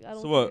want. Like, I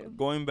don't So care. what?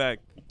 Going back,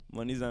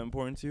 money's not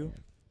important to you?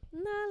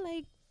 Nah,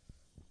 like,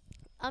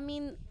 I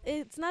mean,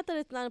 it's not that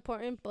it's not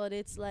important, but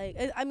it's like,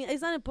 I mean,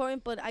 it's not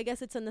important, but I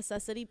guess it's a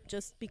necessity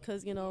just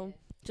because,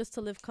 just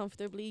to live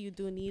comfortably, you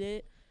do need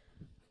it.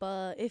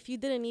 But if you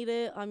didn't need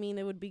it, I mean,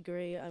 it would be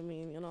great. I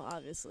mean,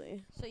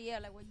 obviously. So yeah,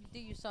 like when you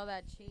did, you saw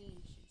that change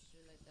and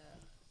shit like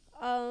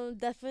that.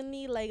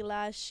 Definitely like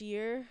last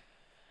year.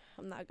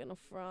 I'm not gonna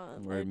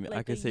front. Word, Like,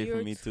 I could a say for year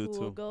or me too, two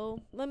too. ago.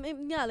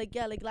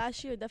 Like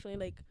last year,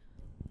 definitely like.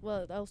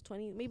 Well, that was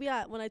 20. Maybe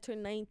when I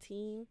turned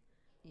 19,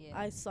 Yeah.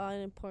 I saw an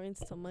importance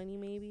to money,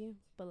 maybe,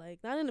 but like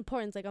not an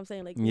importance. Like I'm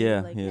saying, like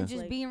Yeah, like, yeah. And it's,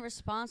 just like- being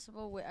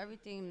responsible with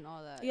everything and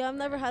all that. Yeah, I've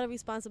never right? had a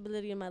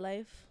responsibility in my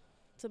life,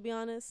 to be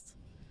honest.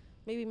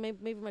 Maybe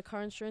my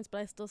car insurance, but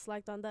I still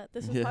slacked on that.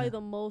 This was Yeah. probably the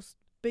most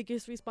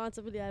biggest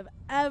responsibility I've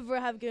ever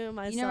have given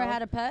myself. You never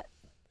had a pet?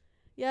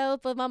 Yeah,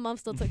 but my mom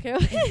still took care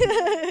of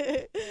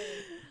it.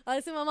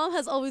 Honestly, my mom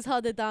has always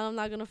held it down. I'm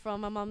not gonna front.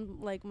 My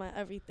mom, like, my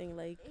everything.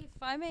 Like,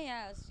 If I may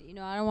ask,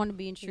 I don't want to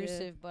be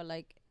intrusive, but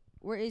like,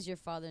 Where is your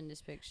father in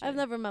this picture? I've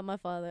never met my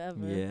father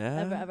ever. Yeah?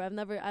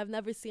 Ever. I've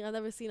never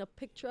seen a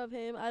picture of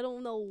him. I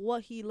don't know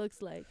what he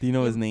looks like. Do you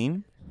know Yeah, his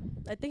name?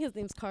 I think his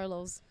name's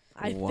Carlos.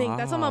 I think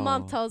that's what my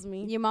mom Wow. tells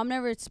me. Your mom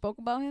never spoke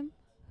about him?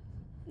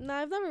 Nah,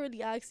 I've never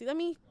really asked you. I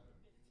mean,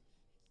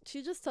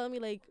 she just told me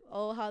like,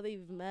 oh, how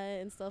they've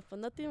met and stuff, but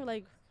nothing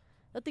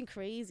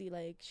crazy.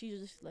 Like she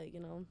just like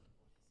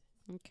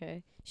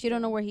Okay. She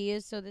don't know where he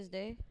is till this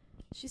day?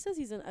 She says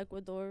he's in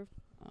Ecuador.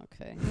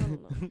 Okay. I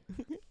don't know.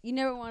 You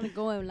never want to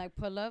go and like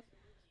pull up?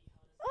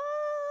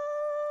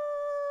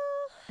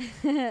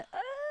 Uh,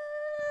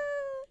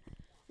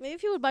 maybe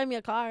if he would buy me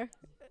a car,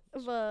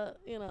 but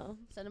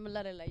Send him a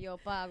letter like, yo,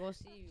 pa, go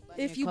see you.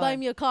 if you buy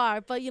me a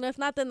car, but if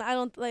not, then I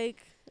don't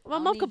like. My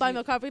don't mom need could buy you. me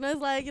a car, but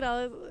it's like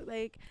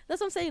like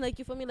that's what I'm saying. Like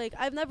you feel me? Like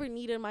I've never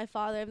needed my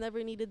father. I've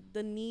never needed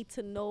the need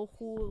to know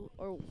who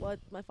or what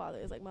my father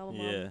is. Like my mom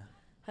Yeah.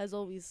 has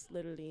always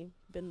literally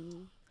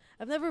been.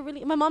 I've never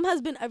really. My mom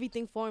has been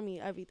everything for me.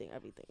 Everything.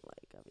 Like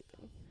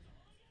everything.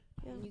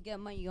 Yeah. When you get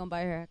money, you gonna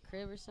buy her a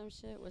crib or some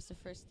shit? What's the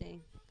first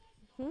thing?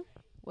 Hmm?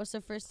 What's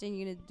the first thing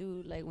you're gonna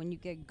do, like, when you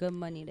get good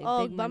money, like,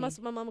 Oh, big buy money?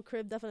 my mom a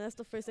crib. Definitely, that's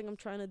the first thing I'm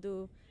trying to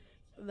do.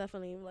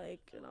 Definitely, like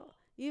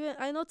even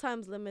I know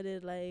time's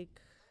limited. Like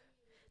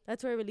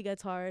that's where it really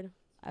gets hard.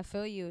 I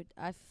feel you.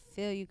 I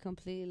feel you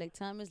completely. Like,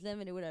 time is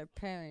limited with our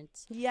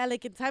parents. Yeah,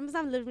 like time's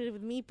not limited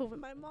with me, but with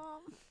my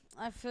mom.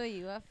 I feel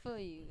you.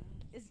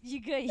 It's, you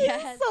good,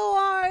 yes. It's so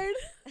hard.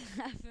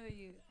 I feel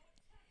you.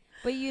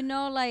 But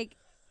like,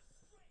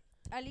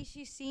 at least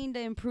she's seen the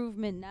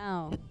improvement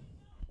now.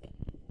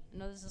 I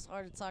know this is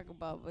hard to talk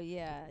about, but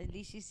yeah, at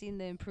least she's seen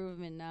the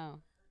improvement now.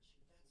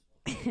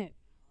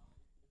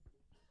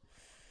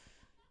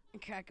 I'm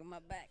cracking my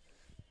back.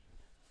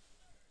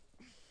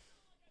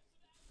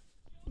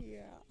 Yeah.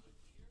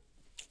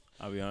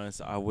 I'll be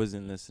honest, I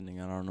wasn't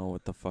listening. I don't know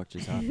what the fuck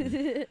just happened.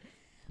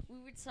 We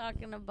were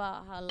talking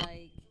about how,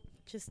 like,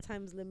 Just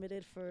time's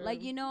limited for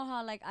like,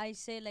 how, like, I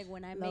say, like,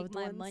 when I make Loved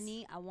my ones.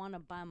 money, I want to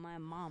buy my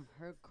mom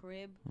her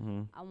crib.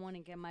 hmm I want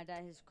to get my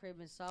dad his crib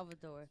in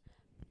Salvador.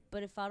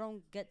 But if I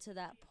don't get to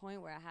that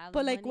point where I have But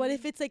the like, what money,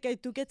 if it's like I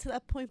do get to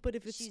that point, but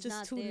if it's She's just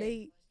not too there.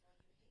 late?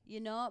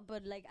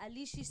 but, like, at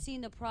least she's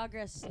seen the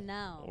progress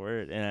now.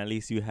 Word, and at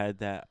least you had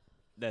that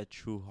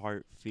true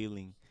heart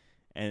feeling,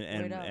 and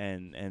Word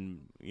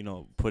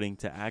up. putting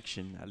to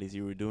action. At least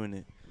you were doing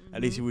it.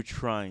 At least you Mhm. were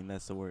trying.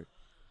 That's the word.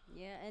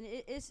 Yeah, and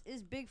it's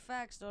big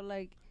facts though.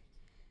 Like,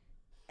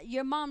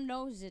 your mom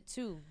knows it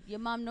too. Your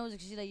mom knows it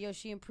 'cause she's like, yo,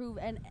 she improved,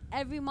 and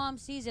every mom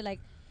sees it. Like,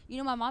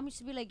 my mom used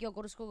to be like, yo,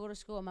 go to school, go to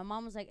school. And my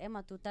mom was like,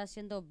 Emma, tú estás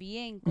haciendo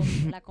bien con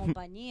la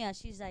compañía.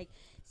 She's like,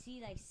 sí,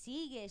 like,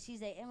 sigue.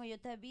 She's like, Emma, yo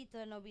te he visto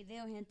en los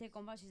videos, gente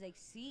compa. She's like,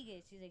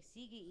 sigue. She's like,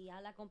 sigue. Y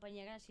a la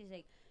compañía gana. She's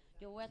like,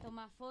 yo voy a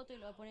tomar foto y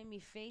lo voy a poner en mi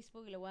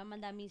Facebook y lo voy a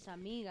mandar a mis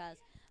amigas.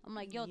 I'm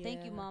like, yo,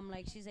 thank you, Yeah. mom.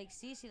 Like, she's like,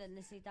 sí, la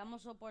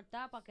necesitamos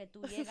soportar para que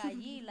tú llegues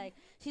allí. Like,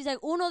 she's like,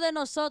 uno de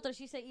nosotros.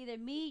 She said, either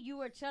me,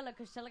 you, or Chela,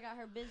 because Chela got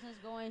her business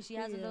going. She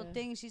has a little Yeah.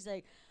 thing. She's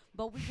like,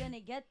 but we're gonna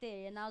get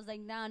there. And I was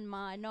like, nah,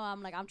 ma, I know.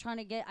 I'm like, I'm trying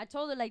to get. I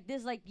told her like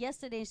this, like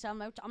yesterday. So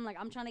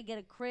I'm trying to get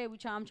a crib.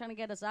 I'm trying to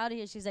get us out of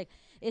here. She's like,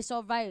 it's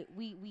all right.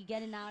 We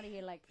getting out of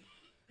here. Like,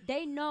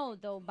 they know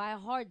though by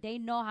heart. They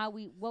know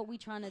what we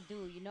trying to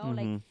do.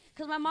 Like, Mhm.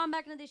 cause my mom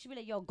back in the day, she'd be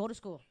like, yo, go to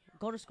school.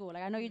 Go to school.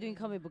 Like, I know you're doing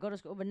comedy, but go to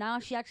school. But now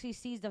she actually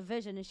sees the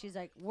vision and she's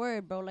like,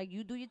 word, bro. Like,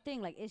 you do your thing.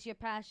 Like, it's your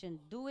passion.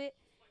 Do it,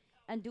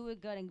 and do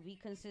it good, and be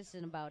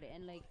consistent about it.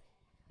 And like,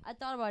 I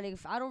thought about it.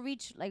 If I don't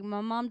reach, like, my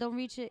mom don't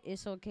reach it,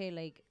 it's okay.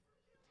 Like,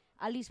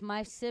 at least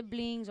my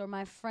siblings or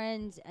my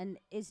friends, and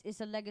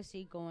it's a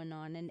legacy going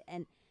on.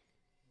 And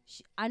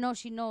I know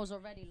she knows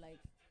already. Like,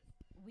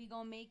 we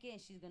gonna make it,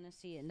 and she's gonna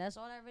see it, and that's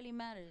all that really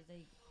matters.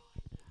 Like,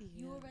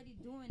 you already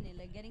doing it,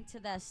 like, getting to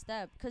that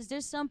step. Cause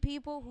there's some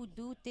people who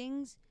do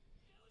things,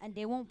 and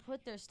they won't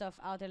put their stuff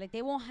out there. Like,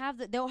 they'll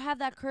have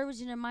that courage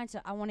in their mind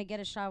to, I want to get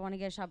a shot,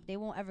 But they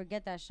won't ever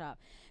get that shot.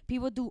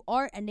 People do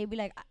art, and they be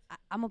like,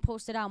 I'm gonna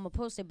post it out, I'm gonna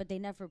post it, but they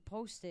never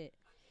post it.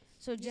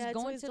 So just Yeah, it's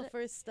going always to the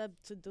first step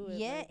to do it.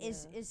 yeah, like,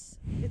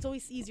 it's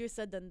always easier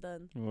said than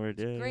done. Word,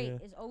 yeah, great. yeah.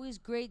 It's always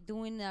great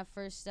doing that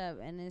first step,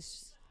 and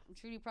I'm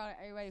truly proud of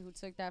everybody who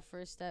took that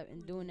first step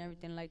and doing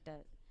everything like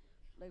that.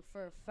 Like,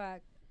 for a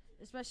fact,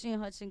 especially in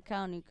Hudson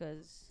County,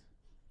 'cause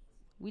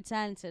we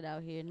talented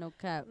out here, no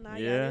cap. Nah,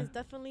 Yeah. there's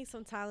definitely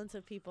some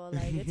talented people.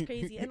 Like, it's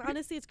crazy. And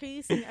honestly, it's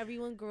crazy seeing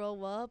everyone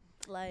grow up.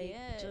 Like,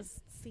 Yeah. just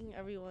seeing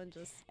everyone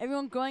just.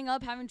 Everyone growing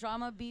up having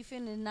drama,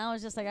 beefing, and now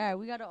it's just like, all right,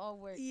 we gotta all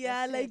work.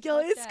 Yeah, That's like, it. yo,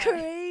 Fuck it's that.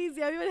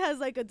 crazy. Everyone has,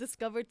 like, a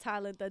discovered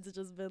talent that's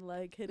just been,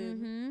 like, hidden.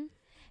 Mm-hmm.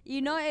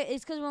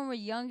 It's 'cause when we're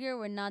younger,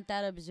 we're not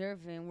that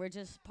observant. We're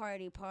just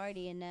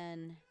party, and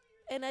then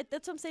And that's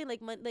what I'm saying.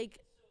 Like,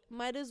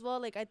 might as well,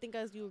 like, I think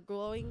as you're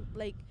growing,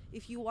 like,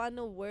 if you want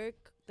to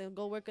work, then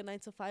go work a 9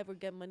 to 5 or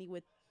get money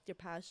with your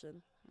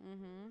passion.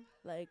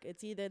 Like,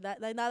 it's either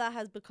that, like, now that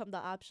has become the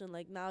option.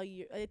 Like, now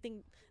I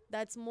think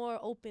that's more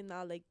open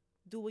now. Like,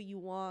 do what you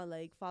want,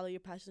 like follow your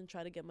passion,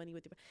 try to get money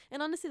with your.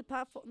 And honestly, the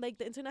platform, like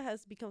the internet,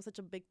 has become such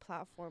a big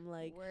platform.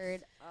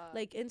 Word up.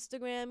 Like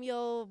Instagram,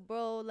 yo,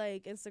 bro,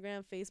 like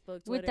Instagram,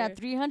 Facebook, Twitter. With that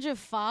 300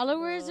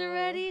 followers Bro.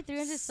 already,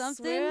 300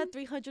 something. We're at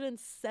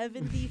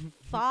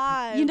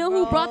 375. You know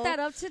who brought bro. that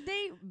up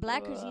today?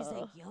 Blacker. She's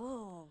like,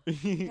 yo, her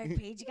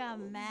page got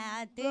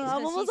mad things. Bro,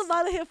 I'm 'cause almost she's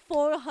about to hit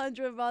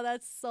 400, bro.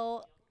 That's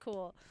so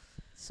cool.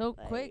 so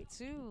like, quick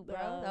too, bro.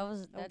 bro,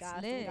 That's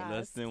gassed, lit. I'm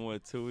Less than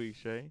what, 2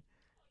 weeks, right?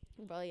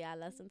 Bro, yeah,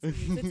 less than 2 weeks.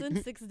 It's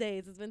been 6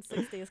 days. It's been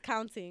 6 days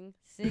counting.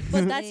 6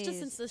 But that's just days.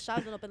 since the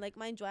shop's been open. Like,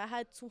 mind you, I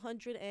had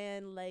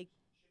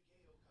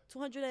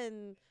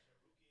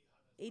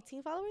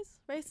 218 followers,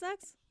 right,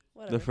 Snacks?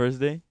 Whatever. The first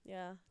day?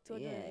 Yeah.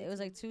 Yeah, it was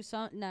like two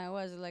something. No,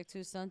 it was like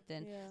two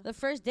something. Yeah. The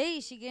first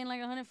day she gained like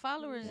 100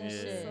 followers and Yeah.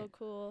 shit. So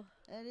cool.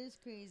 That is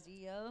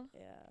crazy, yo.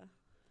 Yeah.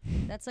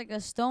 That's like a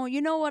stone.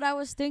 You know what I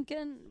was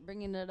thinking?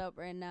 Bringing it up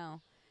right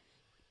now.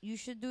 You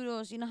should do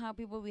those. You know how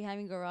people be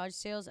having garage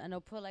sales and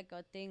they'll put like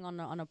a thing on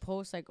a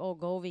post like, oh,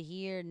 go over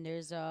here and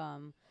there's a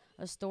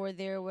store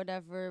there or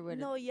whatever. With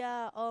No,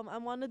 yeah. I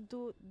want to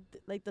do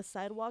like the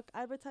sidewalk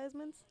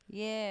advertisements,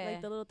 yeah.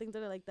 like the little things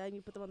that are like that, and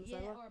you put them on the yeah,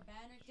 sidewalk. or a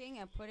banner thing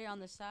and put it on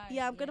the side.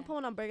 Yeah, I'm gonna put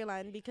one on Burger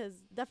Line because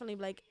definitely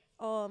like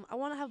I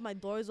want to have my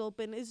doors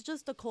open. It's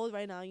just the cold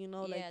right now, you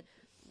know, yeah, like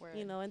word.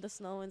 you know, in the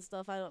snow and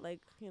stuff. I don't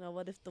like, you know,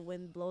 what if the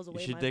wind blows You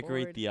away should my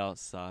decorate board? the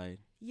outside.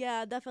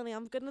 Yeah, definitely.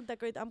 I'm gonna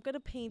decorate. I'm gonna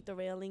paint the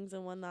railings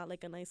and whatnot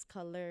like a nice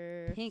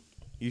color. Pink.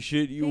 You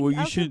should. Pink. What I you was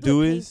gonna should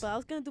do do pink, is. but I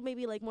was gonna do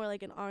maybe like more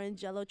like an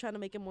orange yellow, trying to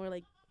make it more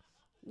like,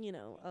 you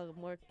know,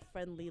 more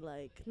friendly,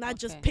 like not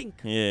just Okay.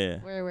 pink. Yeah.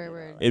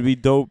 Where? It'd be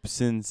dope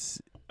since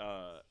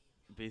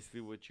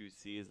basically what you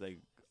see is like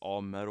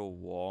all metal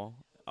wall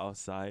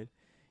outside.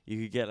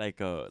 You could get like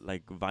a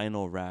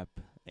vinyl wrap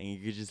and you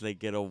could just like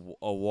get a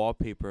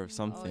wallpaper of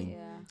something. Oh,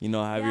 yeah. You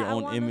know, have Yeah, your I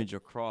own wanna- image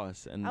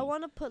across and I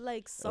want to put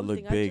like it'll look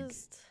something. big. I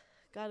just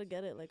gotta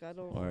get it. Like I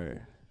don't.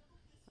 or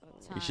I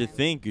don't know. you should Time.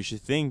 think. You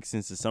should think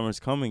since the summer's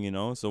coming. You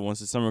know, so once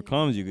the summer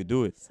comes, you could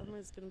do it.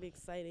 Summer's gonna be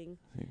exciting.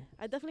 Yeah.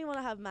 I definitely want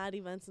to have mad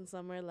events in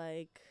summer.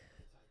 Like,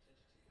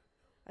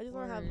 I just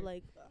want to have Word.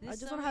 like I This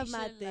just want to summer have you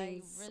mad should,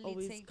 things like, really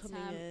always take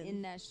coming time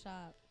in. that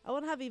shop. I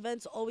want to have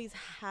events always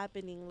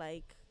happening.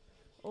 Like,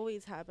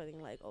 always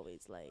happening. Like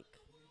always like.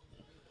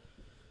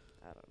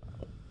 I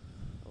don't know.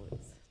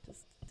 Always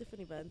just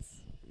different events.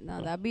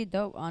 No, that'd be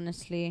dope,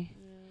 honestly.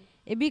 Yeah.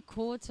 It'd be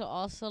cool to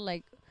also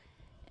like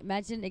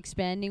imagine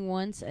expanding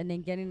once and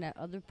then getting that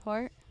other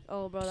part.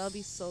 Oh, bro, that'd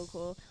be so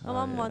cool. My Oh,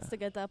 mom yeah. wants to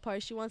get that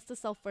part. She wants to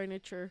sell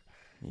furniture.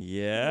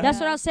 Yeah. That's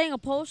what Yeah. I was saying,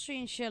 upholstery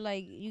and shit.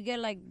 Like you get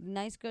like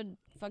nice, good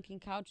fucking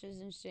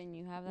couches and shit, and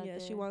you have that. Yeah,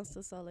 she there. wants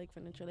to sell like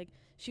furniture. Like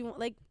she want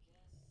like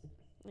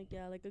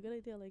yeah, like a good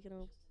idea. Like, you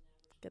know,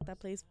 get that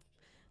place.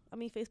 I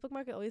mean, Facebook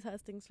Market always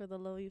has things for the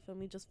low. You feel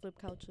me? Just flip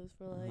couches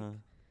for like, Uh-huh.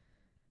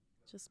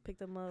 just pick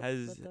them up,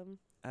 Has- flip them.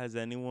 Has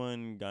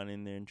anyone gone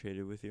in there and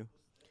traded with you?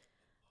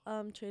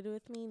 Traded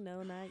with me?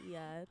 No, not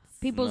yet.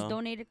 People's No.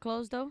 donated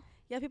clothes though.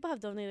 Yeah, people have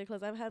donated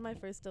clothes. I've had my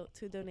first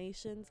 2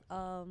 donations.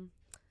 Oh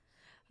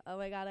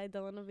my god, I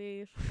don't want to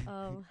be.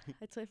 I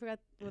totally forgot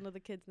one of the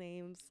kids'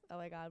 names. Oh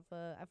my god,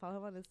 but I follow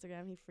him on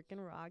Instagram. He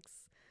freaking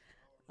rocks.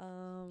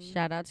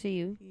 Shout out to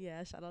you.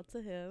 Yeah, shout out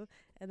to him.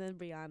 And then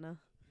Brianna.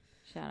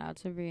 Shout out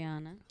to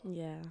Brianna.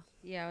 Yeah.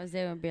 Yeah, I was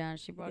there with Brianna.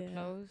 She brought Yeah.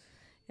 clothes.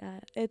 Yeah,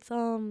 it's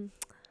oh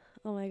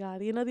my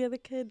god, you know the other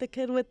kid, the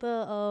kid with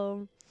the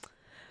oh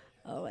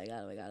my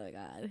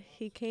god.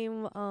 He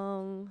came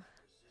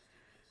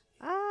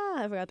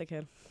I forgot the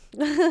kid.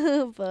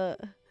 But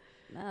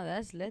No,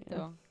 that's lit Yeah.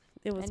 though.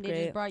 it was And they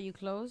great. just brought you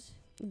clothes.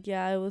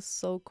 Yeah, it was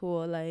so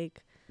cool.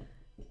 Like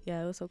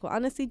yeah, it was so cool.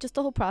 Honestly, just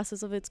the whole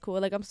process of it's cool.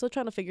 Like I'm still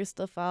trying to figure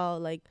stuff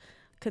out, like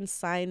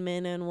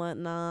consignment and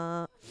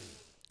whatnot.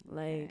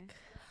 Like Okay.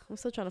 I'm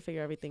still trying to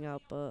figure everything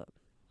out, but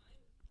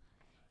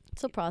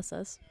it's a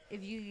process.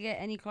 If you could get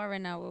any car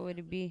right now, what would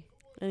it be?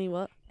 Any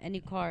what? Any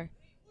car.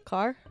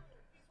 Car?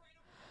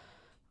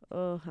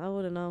 Oh, I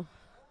wouldn't know.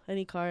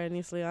 Any car,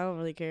 honestly. I don't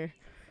really care.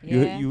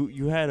 Yeah.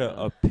 You had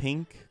a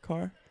pink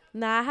car?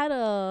 Nah, I had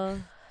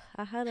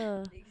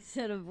a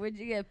Instead of where'd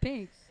you get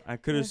pink? I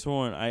could have Yeah.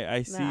 sworn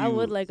I see. nah, I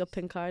would you- like a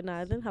pink car. Nah,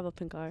 I didn't have a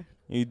pink car.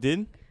 You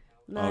did?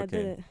 Nah, I Okay.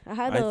 didn't. I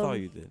had I a thought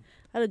you did.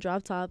 I had a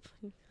drop top.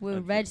 With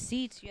Okay. red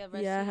seats. You have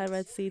red Yeah, I seats. had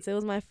red seats. It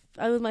was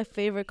my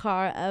favorite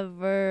car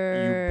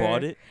ever. You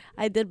bought it?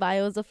 I did buy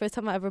it. It was the first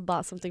time I ever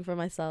bought something for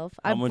myself.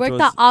 I How much worked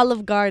was at it?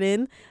 Olive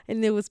Garden,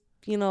 and it was,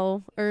 you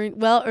know,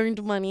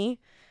 earned money.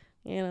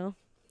 You know,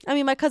 I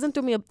mean, my cousin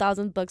threw me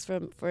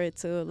 $1,000 for it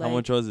too. Like, How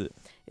much was it?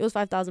 It was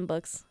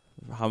 $5,000.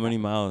 How many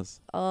miles?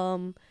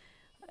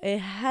 It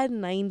had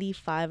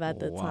 95 at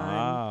the time.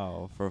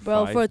 Wow, for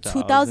Bro, for a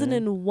 5,000?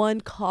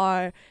 2001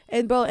 car.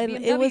 And bro, and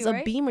it was BMW, a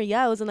right? Beamer.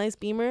 Yeah, it was a nice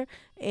Beamer.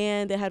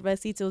 And it had red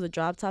seats. It was a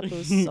drop top. It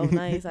was so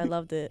nice. I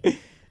loved it.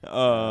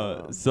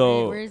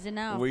 So Where is it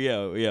now? well,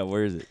 yeah.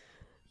 Where is it?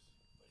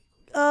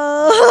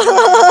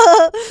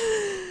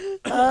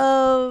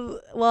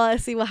 Well, Well,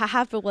 see, what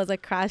happened was I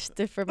crashed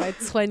it for my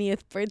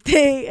 20th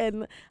birthday,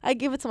 and I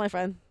gave it to my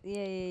friend.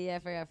 Yeah. I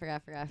forgot.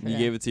 You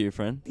gave it to your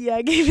friend? Yeah,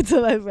 I gave it to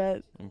my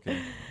friend.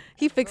 Okay.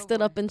 He fixed it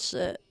up and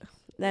shit.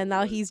 And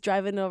now he's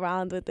driving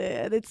around with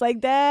it, and it's like,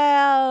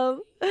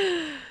 damn.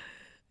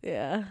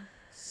 Yeah.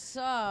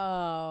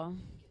 So,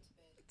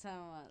 so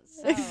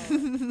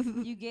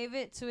you gave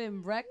it to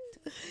him wrecked?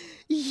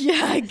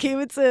 Yeah, I gave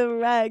it to him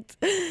wrecked,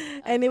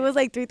 and it was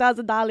like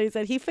 $3,000,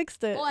 and he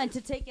fixed it. Oh, and to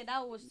take it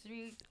out was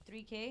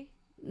 3K.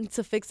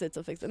 To fix it.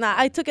 Nah,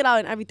 I took it out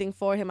and everything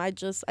for him. I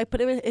put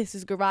it in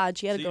his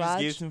garage. He had So a you just garage.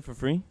 gave it to him for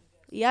free?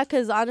 Yeah,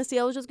 because honestly,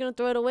 I was just going to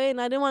throw it away, and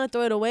I didn't want to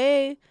throw it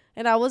away,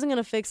 and I wasn't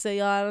going to fix it,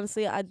 y'all.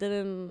 Honestly, I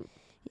didn't.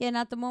 Yeah, and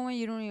at the moment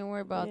you don't even worry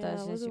about Yeah, I that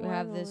since wasn't you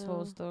have worrying this about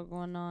whole it. store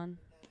going on.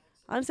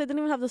 Honestly, I didn't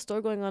even have the store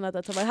going on at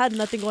that time. I had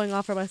nothing going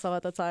on for myself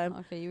at the time.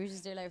 Okay, you were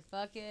just there like,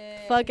 fuck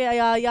it. Fuck it,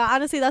 yeah.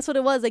 Honestly, that's what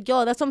it was. Like,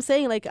 yo, that's what I'm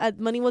saying. Like,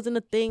 money wasn't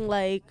a thing.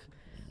 Like,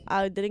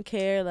 I didn't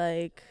care.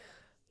 Like,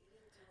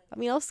 I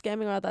mean, I was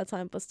scamming her at that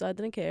time, but still, I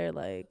didn't care.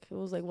 Like, it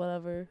was like,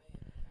 whatever.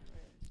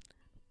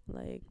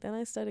 Like, then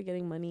I started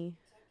getting money.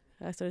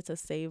 I started to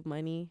save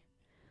money.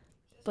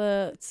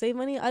 But save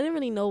money, I didn't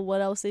really know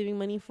what I was saving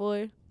money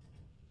for.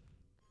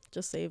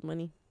 Just save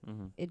money.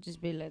 Mm-hmm. It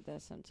just be like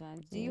that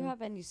sometimes. Do you Yeah.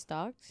 have any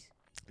stocks?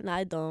 No,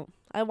 I don't.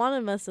 I want to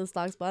invest in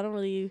stocks, but I don't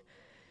really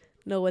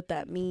know what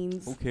that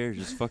means. Who cares?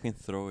 Just fucking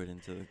throw it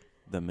into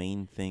the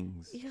main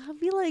things. Yeah, I'd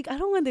be like, I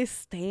don't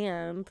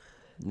understand.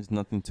 There's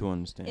nothing to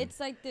understand. It's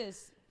like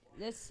this.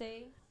 Let's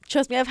say.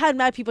 Trust me, I've had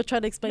mad people try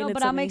to explain No, it but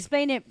to I'm me.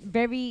 explaining it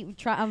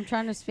I'm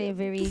trying to explain it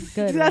very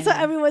good. That's right what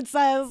now. everyone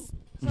says.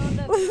 So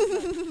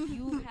look,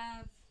 you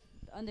have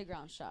the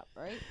underground shop,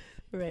 right?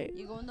 Right.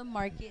 You go in the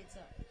market, it's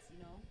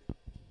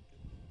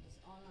this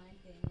online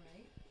thing,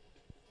 right?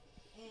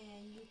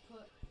 And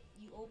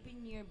you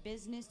open your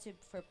business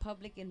for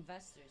public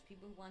investors,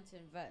 people who want to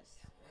invest,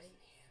 right?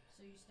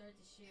 So you start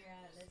to share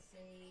at, let's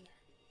say,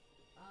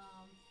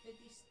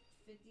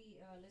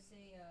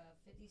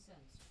 50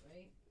 cents,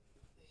 right?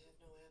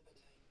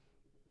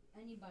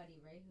 Anybody,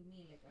 right, who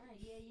mean like, all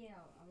right, yeah,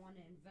 I want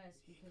to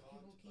invest because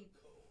people keep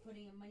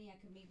putting in money, I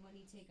can make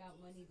money, take out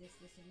money, this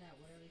and that,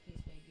 whatever the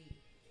case may be.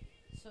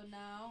 So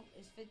now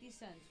it's 50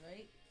 cents,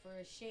 right, for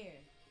a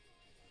share.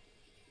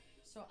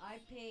 So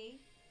I pay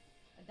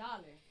 $1.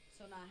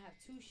 So now I have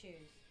 2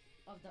 shares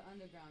of the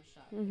underground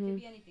shop. It could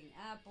be anything,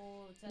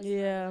 Apple, Tesla,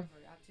 Yeah.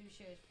 whatever. I have 2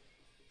 shares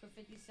for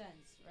 50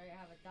 cents, right? I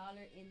have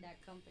 $1 in that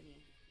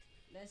company.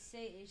 Let's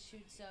say it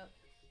shoots up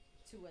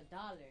to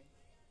 $1.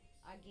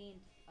 I gained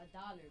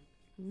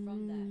 $1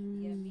 from that.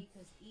 You get me?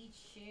 Because each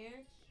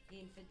share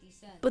gained 50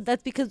 cents. But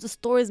that's because the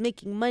store is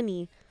making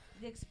money.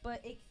 Yes,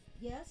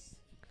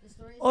 the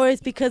story is Or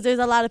it's because there's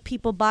a lot of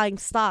people buying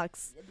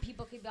stocks.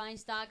 people keep buying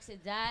stocks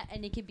and that,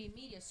 and it could be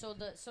media. So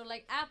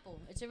like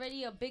Apple, it's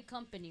already a big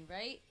company,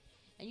 right?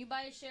 And you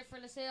buy a share for,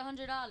 let's say,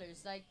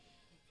 $100. Like,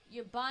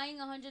 you're buying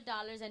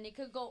 $100, and it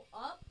could go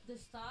up the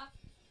stock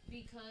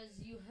because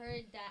you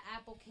heard that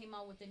Apple came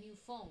out with a new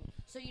phone.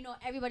 So you know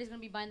everybody's gonna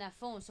be buying that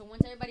phone. So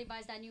once everybody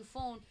buys that new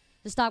phone,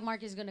 the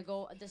stock is gonna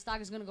go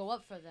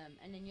up for them.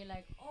 And then you're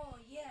like, oh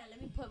yeah, let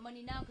me put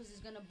money now because it's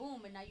gonna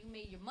boom, and now you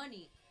made your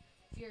money.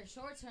 If you're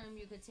short term,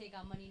 you could take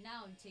out money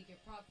now and take your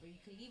profit. You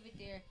could leave it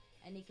there,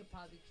 and it could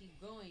probably keep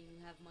growing. You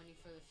have money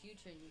for the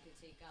future, and you could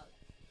take out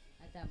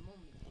at that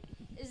moment.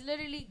 It's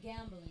literally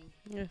gambling.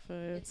 Yeah, for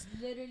real. It's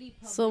literally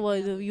public So what,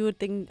 gambling. you would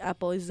think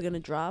Apple is going to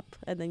drop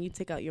and then you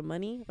take out your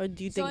money? Or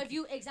do you So think... if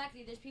you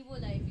there's people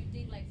that if you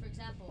think, like, for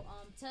example,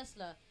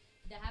 Tesla,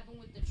 that happened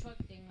with the truck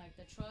thing. Like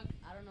the truck,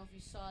 I don't know if you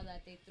saw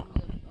that they threw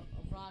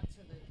a rock to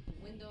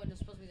the window, and it was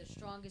supposed to be the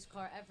strongest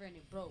car ever, and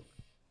it broke.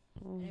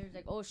 And it was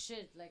like, oh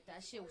shit, like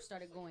that shit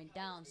started going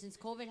down. Since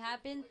COVID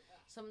happened,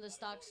 some of the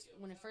stocks,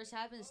 when it first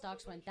happened, the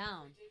stocks went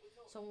down.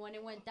 So when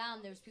it went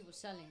down, there was people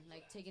selling,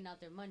 like taking out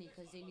their money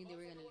because they knew they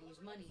were gonna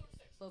lose money.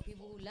 But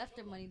people who left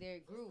their money there,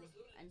 it grew,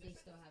 and they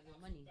still have their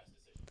money.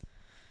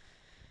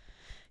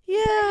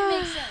 Yeah.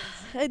 Makes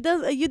sense. It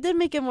does. You did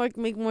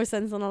make more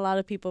sense than a lot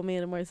of people made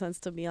it more sense,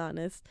 to be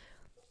honest.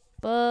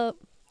 But,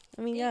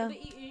 I mean, yeah.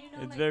 But you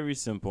know, It's like, very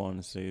simple,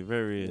 honestly. It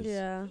very is.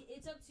 Yeah.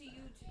 it's up to you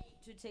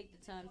to take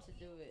the time to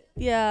do it.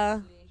 Yeah.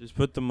 honestly. Just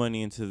put the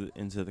money into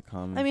the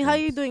common. I mean, how are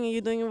you things. doing it?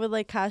 You doing it with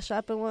like Cash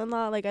App and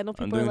whatnot? Like I know I'm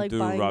people are doing like through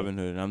buying.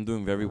 Robinhood, and I'm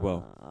doing very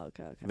well.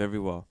 Okay. Very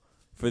well.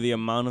 For the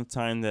amount of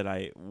time that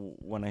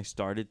when I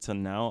started to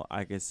now,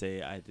 I could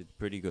say I did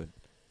pretty good.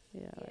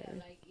 Yeah. Yeah, Right.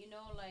 like, you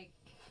know, like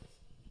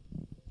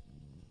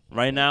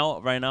Right now,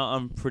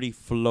 I'm pretty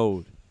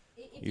flowed.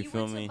 if You you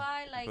feel were me? to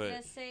buy, like, But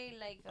let's say,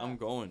 like I'm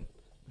going.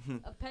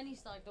 a penny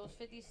stock, those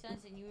 50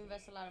 cents, and you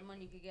invest a lot of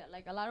money, you could get,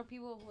 like, a lot of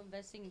people who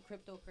investing in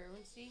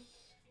cryptocurrency,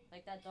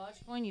 like that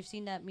Dogecoin. You've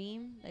seen that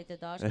meme, like the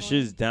Dogecoin. That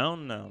shit's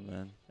down now,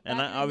 man. And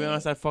Back in I'll the be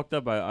honest, day- I fucked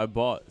up. I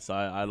bought, so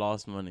I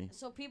lost money.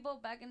 So people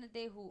back in the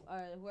day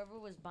whoever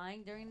was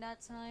buying during that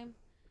time,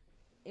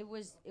 it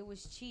was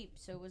cheap.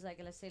 So it was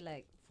like, let's say,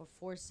 like for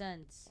 4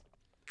 cents.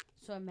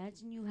 So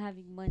imagine you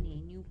having money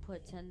and you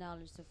put $10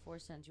 to 4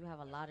 cents. You have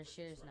a lot of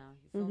shares now.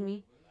 You feel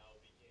me?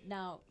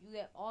 Now you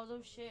get all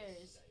those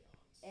shares,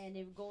 and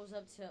it goes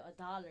up to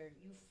 $1,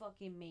 you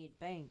fucking made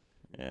bank.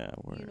 Yeah,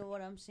 You know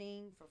what I'm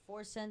saying? For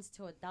 4 cents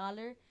to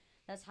 $1,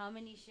 that's how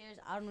many shares?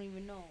 I don't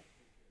even know.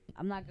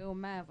 I'm not good with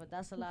math, but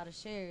that's a lot of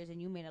shares,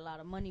 and you made a lot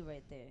of money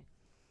right there,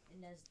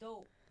 and that's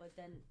dope. But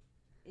then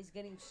it's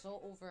getting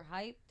so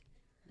overhyped,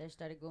 they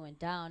started going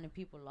down, and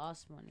people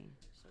lost money.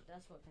 So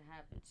that's what can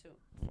happen too.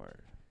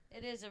 Word.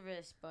 It is a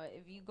risk, but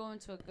if you go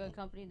into a good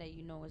company that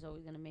you know is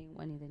always gonna make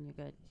money, then you're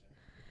good.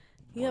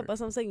 Yeah, Word.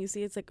 but I'm saying, you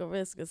see, it's like a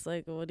risk. It's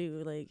like, what do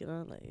you like? You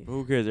know, like But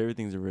who cares?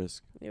 Everything's a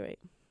risk. you're right.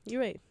 You're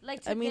right. Like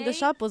today, I mean, the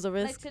shop was a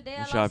like risk. today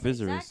The I shop lost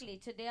is a risk. exactly.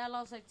 Today I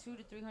lost like $200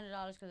 to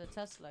 $300 because of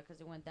Tesla because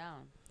it went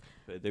down.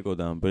 But they go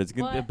down. But it's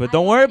good. But But I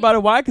don't worry already- about it.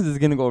 Why? Because it's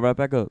gonna go right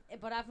back up.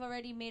 But I've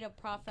already made a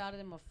profit out of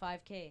them of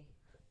 $5K.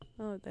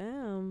 Oh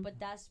damn. But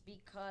that's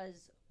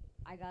because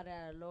I got it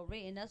at a low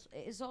rate, and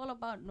it's all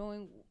about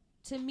knowing.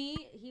 To me,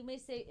 he may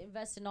say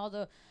invest in all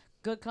the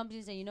good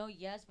companies that you know,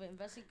 yes, but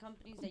invest in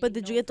companies that. But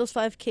did you get those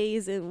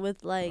 5Ks in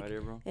with like Right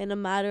here, bro. in a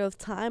matter of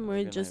time, or Have a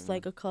in good just night,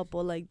 like a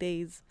couple like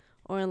days,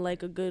 or in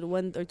like a good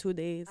 1 or 2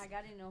 days I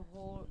got in a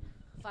whole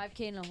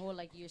 5K in a whole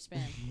like year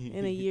span.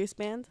 in a year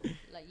span?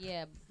 Like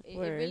yeah, it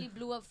Word. really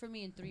blew up for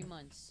me in 3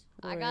 months.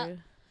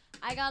 Word.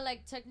 I got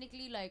like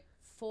technically like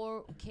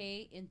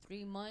 4K in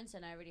 3 months,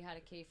 and I already had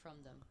a K from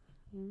them.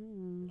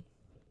 Mm.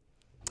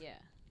 Yeah,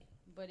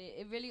 but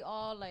it really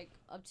all like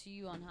up to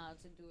you on how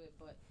to do it.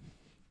 But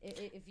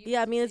if you Yeah,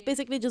 were I to mean, it's take-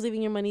 basically just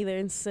leaving your money there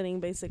and sitting,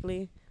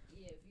 basically.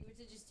 Yeah, if you were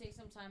to just take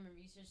some time and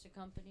research the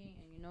company,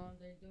 and you know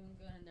they're doing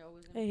good and they're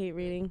always I gonna hate do good,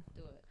 reading.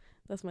 do it.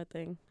 That's my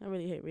thing. I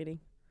really hate reading.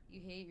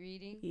 You hate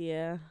reading?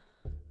 Yeah.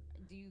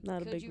 Do you?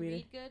 Not a could big you reader.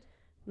 read good?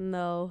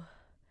 No.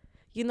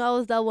 You know, I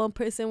was that one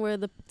person where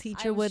the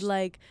teacher would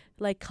was-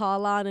 like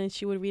call on and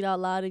she would read out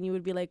loud and you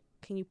would be like,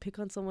 "Can you pick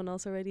on someone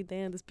else already?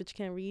 Damn, this bitch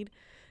can't read."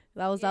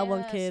 That was that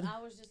one Yes, kid.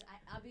 I was just.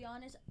 I'll be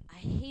honest. I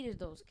hated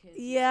those kids.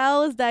 Yeah, I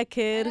was that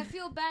kid. And I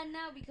feel bad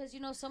now because you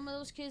know some of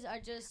those kids are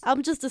just.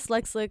 I'm just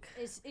dyslexic.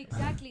 It's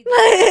exactly.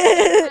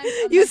 Sometimes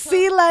a You mental-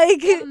 see,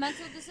 like, they have a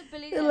mental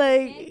disability that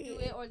like- they can't do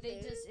it, or they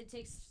just it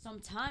takes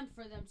some time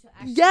for them to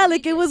actually. yeah, read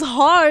like it was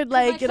hard. 'Cause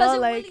my Like, you know,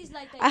 cousin like Willie's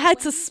like that, I yo, had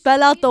when to he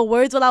spell out read- the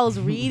words while I was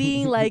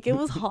reading. Like, it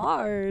was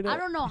hard. I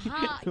don't know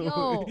how,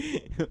 yo,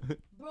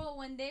 bro.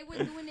 When they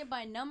were doing it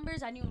by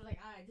numbers, I knew like,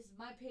 all right, this is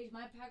my page,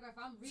 my paragraph.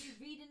 I'm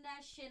reading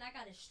that shit, and I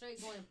got it straight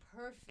going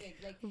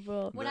perfect. Like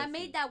Bro. when I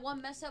made that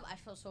one mess up, I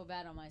felt so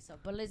bad on myself.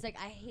 But it's like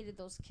I hated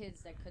those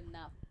kids that could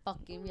not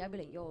fucking read. I'd be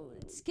like, yo,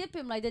 skip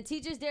him. Like the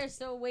teachers there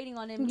still waiting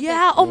on him. He's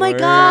Yeah. like, Oh my Word,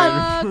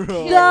 God.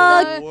 bro.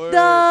 The- Word.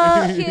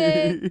 the-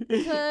 kid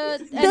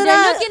could, and Did they're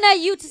I- looking at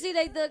you to see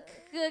like the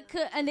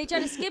and they try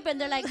to skip it,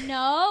 and they're like,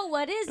 no,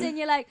 what is it? And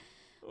you're like,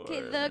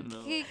 okay, Word, the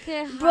no. kid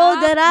Bro,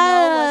 that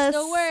no, what's the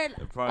ass.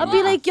 word? I'll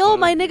be like, yo,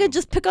 my nigga,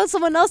 just pick on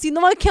someone else. You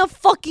know I can't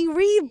fucking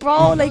read,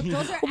 bro. Like,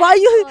 Those are why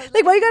you assholes,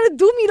 like why you gotta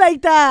do me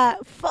like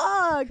that?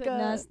 Fuck. Could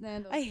not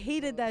stand those I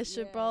hated people. that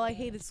shit, Yeah, bro. I yeah.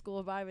 hated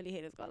school, bro. I really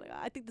hated school. Like,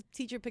 I think the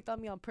teacher picked on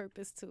me on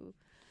purpose too.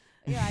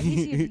 Yeah, at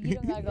least you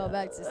don't gotta go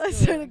back to school. I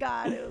swear to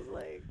God, it was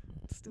like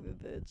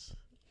stupid bitch.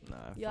 Nah,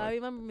 Yo, I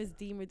remember Miss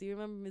Deemer. Do you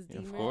remember Miss Yeah,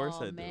 of Deemer? course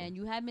Oh I do. man,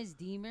 you had Miss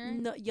Deemer.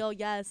 No, yo,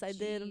 yes, I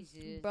did.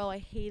 Jesus. Bro, I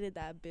hated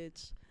that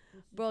bitch.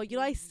 Bro, you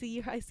know I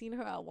seen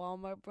her at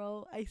Walmart,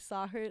 bro. I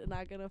saw her,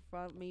 not gonna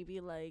front, maybe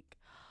like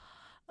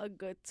a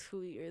good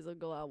 2 years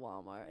ago at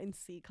Walmart in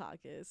Sea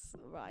Caucus.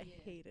 Bro, I Yeah.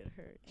 hated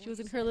her. She What was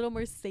you in her said? little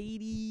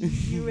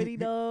Mercedes. You already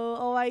know.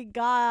 Oh my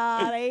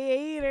God, I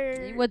hate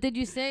her. What did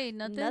you say?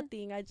 Nothing.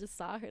 Nothing. I just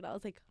saw her and I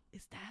was like,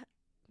 is that?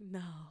 No.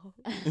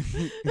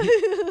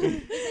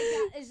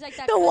 It's like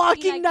that. The cookie,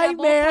 walking like that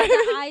both nightmare. have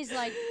the eyes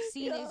like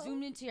seeing Yo. it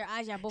zoomed into your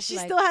eyes. Yeah, both She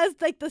like still has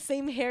like the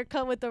same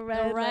haircut with the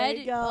red. the red.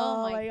 Like, yo,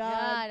 oh my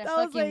god, That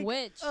a was fucking like,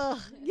 witch. ugh.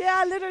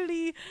 Yeah,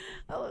 literally.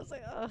 I was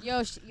like, ugh.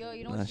 Yo,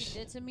 you know what Nah, she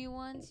did to me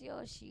once?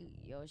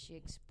 She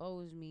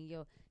exposed me.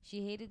 Yo,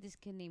 she hated this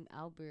kid named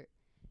Albert,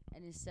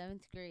 and in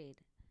 7th grade,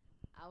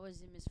 I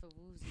was in Miss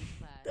Fawuzi's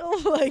class.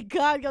 Oh my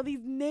God, yo, these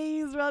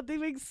names, bro, they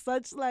make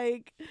such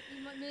like.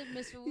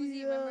 Miss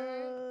Fawuzi, remember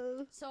her?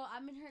 Yeah. So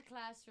I'm in her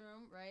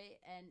classroom, right,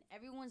 and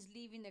everyone's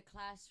leaving the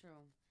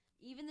classroom.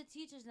 Even the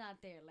teacher's not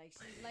there. Like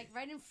she's like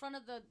right in front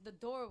of the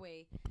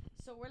doorway.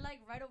 So we're like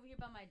right over here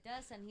by my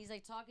desk, and he's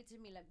like talking to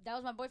me. Like that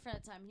was my boyfriend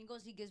at the time. He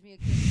goes, he gives me a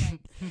kiss.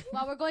 Like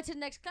while we're going to the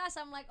next class,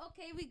 I'm like,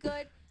 okay, we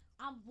good.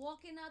 I'm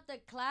walking out the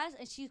class,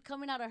 and she's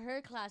coming out of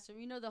her classroom.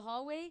 You know the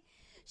hallway.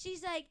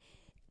 She's like,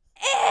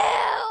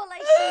 ew! Like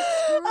she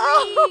screamed.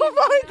 Oh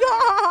my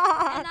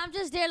God. And I'm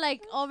just there,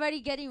 like, already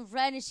getting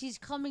red, and she's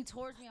coming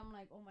towards me. I'm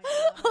like, oh my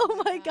God.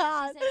 Oh my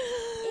God. She's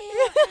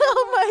like,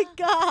 Oh my "Ew, you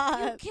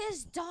God.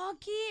 kissed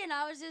donkey? And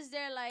I was just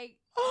there, like,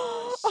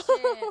 oh,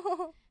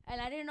 shit. And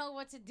I didn't know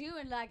what to do.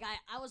 And, like,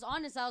 I was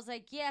honest. I was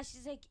like, yeah.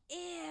 She's like,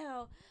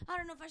 ew. I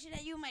don't know if I should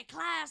have you in my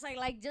class.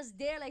 Like just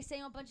there, like,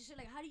 saying a bunch of shit.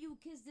 Like, how do you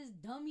kiss this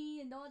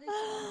dummy and all this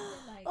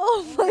shit? Like,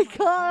 Oh my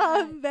God,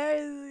 how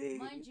embarrassing.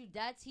 Mind you,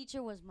 that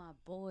teacher was my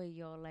boy,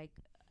 yo. Like,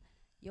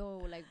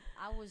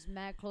 I was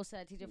mad close to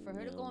that teacher. For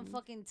her to go and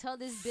fucking tell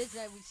this bitch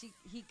that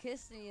he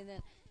kissed me, and then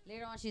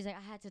later on, she's like,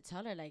 I had to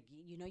tell her, like,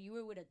 you know, you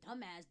were with a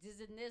dumbass, this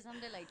and this. I'm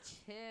there, like,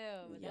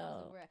 chill. But that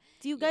was Yo. the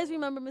Do you guys Yo,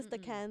 remember Mr.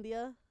 mm-mm.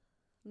 Candia?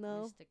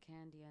 No. Mr.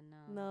 Candia,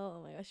 no. No.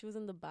 Oh my gosh, she was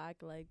in the back,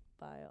 like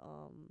by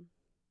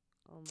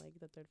like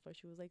the third floor.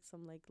 She was like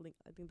some like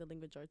I think the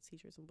language arts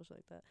teacher or some bullshit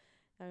like that.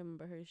 I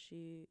remember her.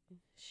 She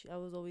I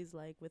was always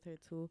like with her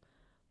too,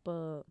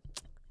 but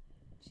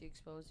She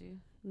exposed you.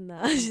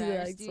 nah, she like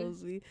Embarrassed you?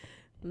 exposed me.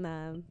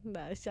 Nah.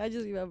 I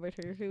just remembered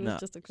her. It was Nah.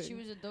 just a crazy. She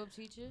was a dope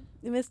teacher.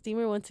 Miss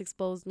Deemer once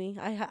exposed me.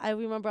 I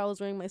remember I was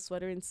wearing my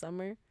sweater in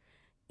summer,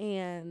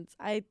 and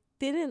I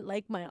didn't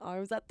like my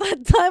arms at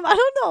that time. I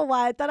don't know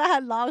why. I thought I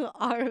had long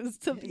arms,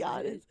 to be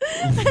honest.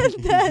 And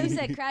She then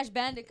said Crash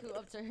Bandicoot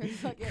up to her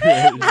fucking.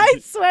 I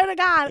swear to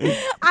God,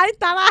 I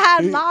thought I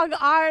had long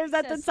arms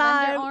at Said the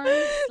slender time. arms,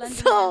 slender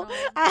So man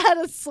arms. I had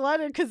a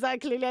sweater because I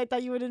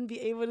thought you wouldn't be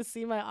able to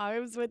see my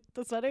arms with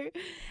the sweater.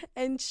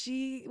 And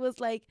she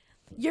was like,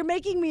 "You're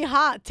making me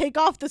hot. Take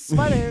off the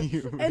sweater."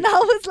 And I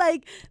was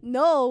like,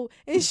 "No."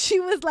 And she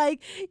was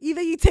like,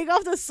 "Either you take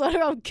off the sweater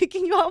or I'm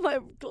kicking you out my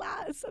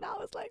class." And I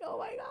was like, "Oh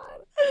my God."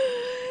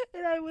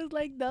 And I was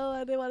like, "No, I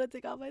didn't want to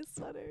take off my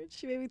sweater."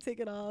 She made me take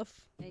it off.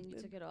 And you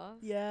took it off.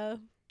 Yeah.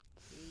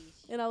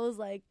 Sheesh. And I was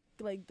like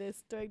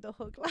this during the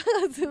whole class.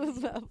 It was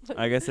not funny.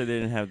 I guess I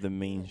didn't have the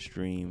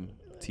mainstream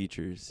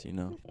teachers, you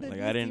know. Did Like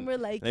Miss I didn't. Deemer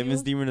like Like you?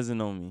 Miss Deemer doesn't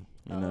know me,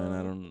 you know,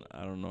 and Oh.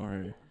 I don't know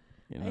her,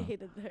 you I know.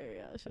 hated her.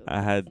 Yeah, she was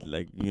I had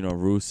like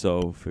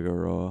Russo,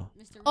 Figueroa.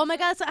 Mr. Oh my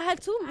Russo? God! So I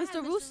had two, I had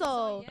Mr.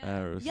 Russo. yeah.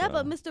 Russo. Yeah,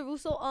 but Mr.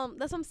 Russo,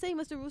 that's what I'm saying.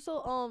 Mr.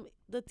 Russo,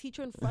 the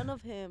teacher in front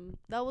of him,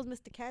 that was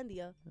Mr.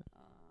 Candia.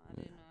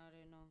 I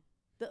didn't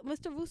know.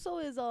 Mr. Russo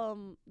is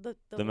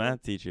the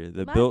math teacher,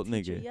 the math built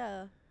teacher, nigga.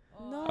 Yeah.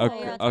 Oh, No. I thought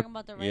you were talking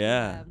about the regular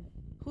yeah.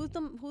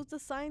 lab. Who's the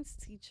science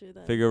teacher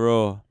then?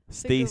 Figueroa,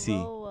 Stacy.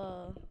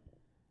 Figueroa.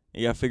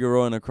 Yeah,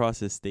 Figueroa, and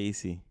across is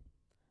Stacy,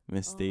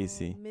 Miss Oh,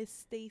 Stacy. Miss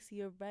Stacy,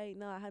 you're right.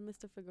 No, I had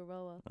Mr.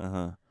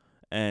 Figueroa.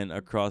 And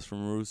across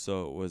from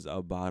Russo was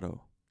Albato.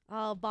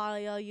 Oh,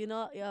 Barrio, you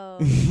know, yo,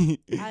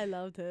 I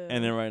loved him.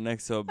 And then right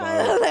next to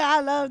Albato.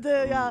 I loved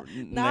him, yo.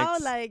 Now,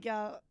 next- like,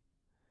 yo.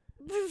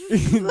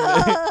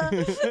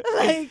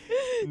 like,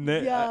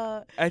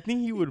 yeah. I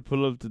think he would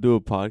pull up to do a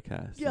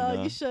podcast. Yo, you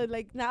know? you should.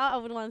 Like, now I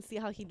would want to see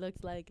how he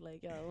looks like.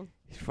 Like, yo.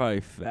 He's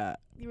probably fat.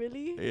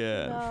 Really?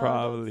 Yeah, No, don't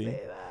probably.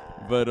 say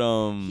that. But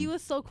He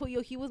was so cool.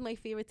 Yo, he was my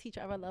favorite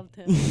teacher. I loved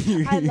him.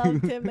 I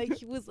loved him. Like,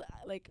 he was,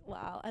 like,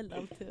 wow. I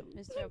loved him.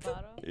 Mr.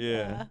 Abato.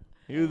 Yeah.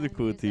 He was Yeah, a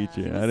cool he was,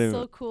 teacher. He I was didn't.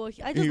 so cool.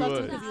 I just He loved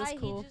him was. because he was Nah,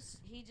 cool.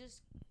 he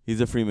just He's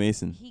a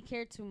Freemason. he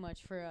cared too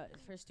much for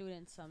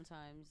students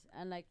sometimes,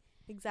 and like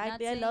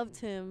Exactly. I saying- loved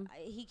him.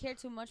 he cared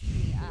too much for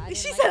me. I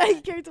She didn't said like I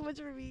that. cared too much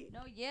for me.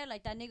 No, yeah,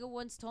 like that nigga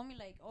once told me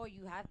like, oh,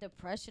 you have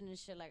depression and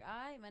shit. Like,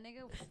 my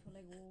nigga,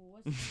 like,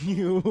 what's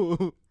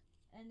You.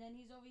 And then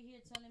he's over here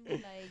telling me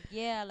like,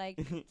 yeah, like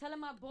telling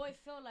my boy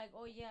Phil like,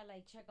 oh yeah,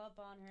 like check up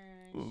on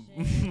her and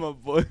shit. My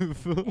boy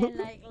Phil. And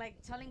like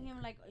telling me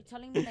like,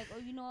 oh,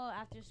 you know,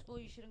 after school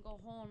you shouldn't go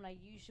home. Like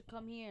you should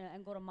come here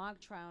and go to mock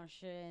trial and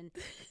shit, and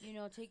you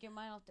know, take your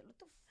mind off. What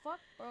the fuck,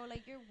 bro?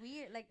 Like you're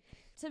weird. Like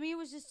to me, it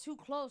was just too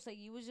close. Like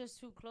you was just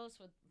too close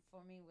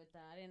for me with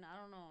that. And I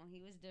don't know,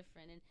 he was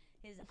different. And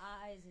his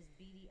eyes, his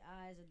beady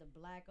eyes, and the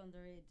black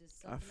under it,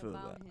 just I something feel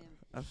about that. him.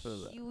 I feel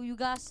that. You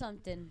got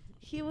something.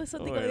 He was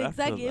something Oh, yeah, I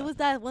exactly. feel It that. was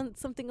that one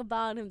something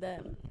about him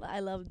that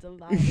I loved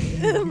about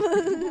him.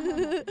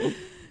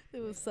 It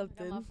was Got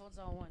my something. phone's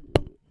on one.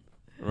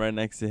 Right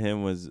next to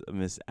him was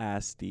Miss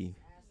Asti,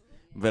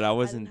 but I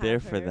wasn't didn't there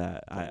have for her.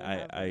 that. I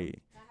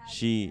didn't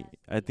have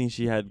I think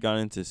she had gone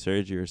into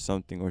surgery or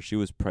something, or she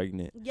was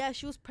pregnant, Yeah,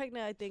 she was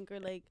pregnant, I think,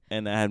 or like,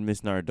 and I had Miss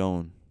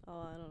Nardone. oh,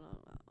 I don't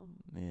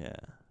know. Yeah.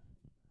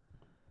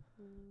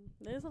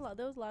 There was a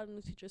lot of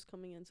new teachers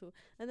coming in too.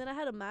 And then I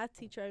had a math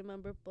teacher, I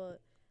remember,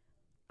 but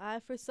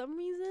for some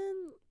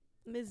reason,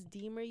 Miss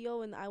Deemer,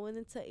 yo, and I went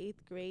into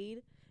 8th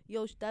grade,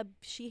 yo,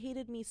 she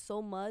hated me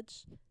so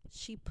much.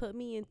 She put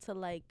me into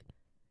like,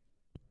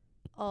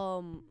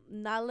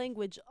 not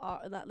language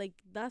art, not like,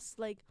 that's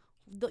like,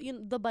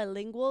 the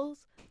bilinguals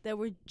that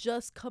were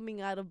just coming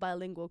out of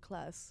bilingual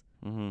class.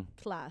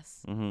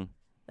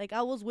 Like,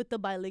 I was with the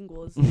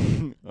bilinguals.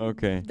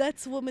 Okay.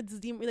 That's what Miss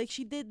Deemer, like,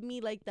 she did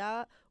me like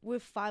that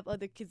with 5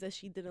 other kids that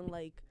she didn't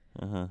like.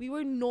 We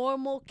were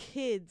normal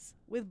kids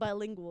with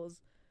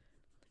bilinguals.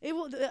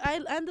 I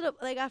ended up,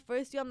 like, at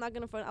first year, I'm not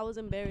gonna front, I was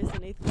embarrassed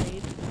in 8th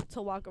grade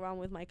to walk around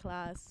with my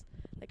class.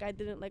 Like, I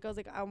didn't, like, I was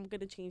like, I'm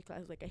gonna change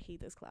classes. Like, I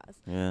hate this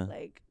class. Yeah.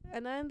 Like,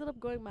 and I ended up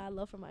going mad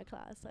love for my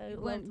class. You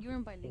were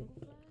in bilingual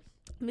class?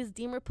 Miss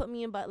Deemer put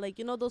me in, like,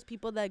 you know those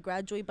people that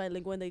graduate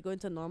bilingual and they go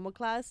into normal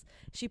class?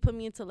 She put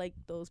me into, like,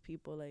 those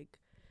people, like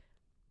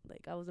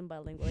I was in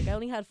bilingual. Like, I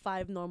only had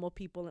 5 normal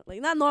people. Like,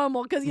 not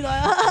normal, because, you know,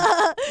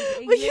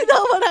 but you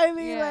know what I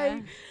mean? Yeah.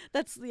 Like,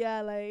 that's,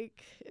 yeah,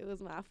 like, it was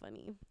mad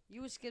funny.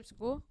 You would skip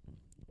school?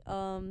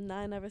 No,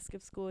 I never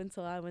skipped school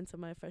until I went to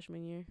my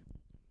freshman year.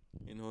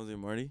 In Jose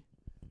Marty?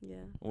 Yeah.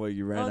 What,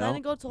 you Oh, ran and I out?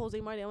 didn't go to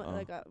Jose Marti. I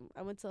went, Oh.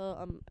 I went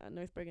to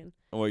North Bergen.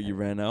 What, you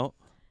ran out?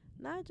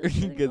 Nah, just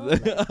let it go,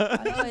 like,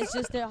 No, it's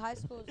just their high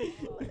school.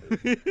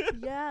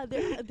 yeah,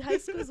 the high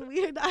school's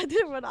weird. I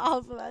didn't run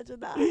off. Imagine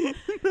that.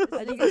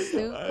 I think it's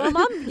stupid. My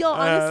mom, yo,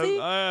 honestly,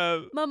 I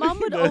have. my mom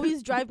would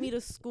always drive me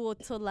to school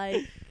till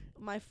like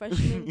my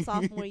freshman,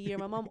 sophomore year.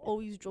 My mom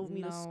always drove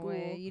me to school.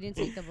 Way. You didn't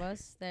take the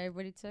bus that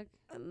everybody took?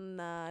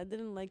 Nah, I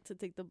didn't like to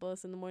take the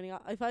bus in the morning.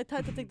 If I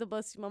had to take the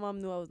bus, my mom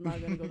knew I was not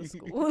gonna go to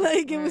school.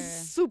 Like it was Right.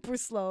 super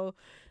slow.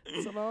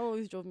 So my mom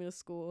always drove me to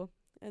school.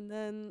 And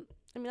then,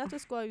 I mean, after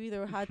school, I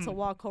either had to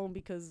walk home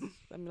because,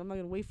 I mean, I'm not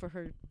gonna wait for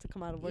her to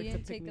come out of work You to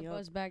didn't pick take me the up.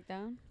 bus back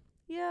down?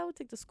 Yeah, I would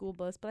take the school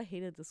bus, but I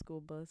hated the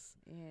school bus.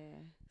 Yeah.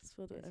 It's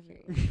filled with That's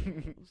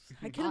everyone.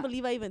 I couldn't I-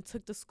 believe I even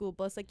took the school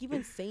bus. Like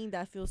even saying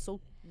that feels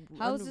so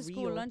How was the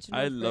school unreal. lunch in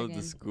I North love the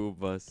Bergen? school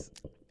bus.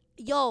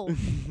 Yo,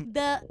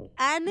 the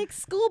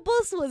annex school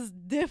bus was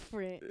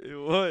different. It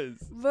was.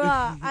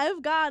 Bruh,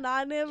 I've gone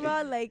on it,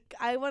 bruh. Like,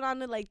 I went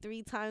on it like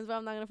 3 times, but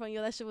I'm not gonna front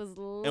you. That shit was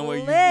lit. And what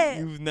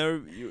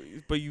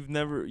you've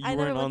never, you I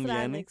never weren't went on to the the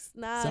annex.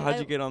 Nah, So how'd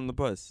you get on the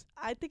bus?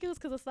 I think it was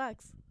 'cause of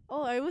Snacks.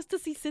 Oh, it was to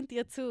see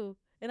Cynthia too.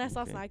 And I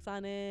saw Snacks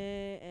on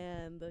it,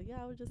 and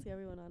yeah, I would just see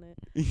everyone on it.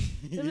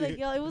 It was like,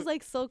 yo, it was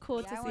like so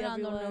cool Yeah, to I see went on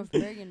the everyone. North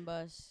Bergen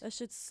bus. That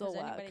shit's so 'Cause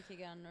whack. anybody could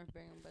get on North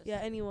Bergen bus. Yeah,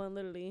 anyone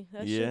literally.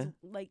 That Yeah? shit's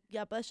like,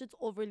 yeah, but that shit's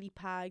overly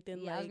packed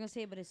and Yeah, I was like gonna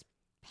say, but it's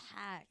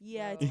packed.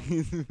 Yeah,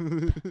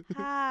 bro.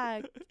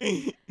 packed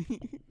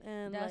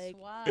and That's like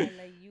why,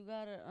 like, you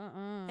gotta,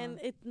 and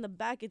it in the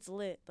back it's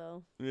lit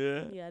though.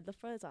 Yeah. Yeah, the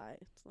front's alright.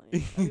 It's like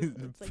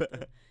it's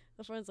like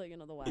the front's like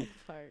the whack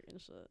part and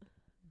shit.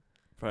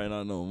 Probably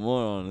not no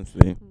more,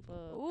 honestly.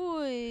 But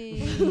Ooh.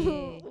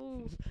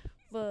 oof.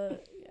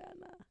 But yeah,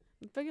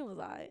 nah. Friggin' was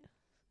alright.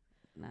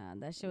 Nah,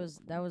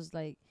 that was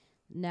like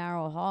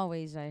narrow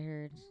hallways, I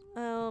heard.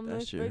 That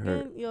North shit Bergen,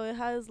 hurt. yo, it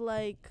has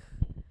like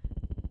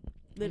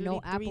And literally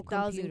no Apple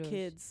 3,000 computers.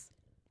 kids.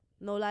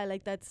 No lie,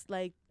 like that's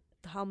like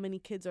how many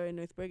kids are in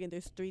North Bergen.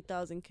 There's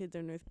 3,000 kids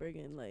in North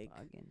Bergen, like,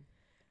 Fucking.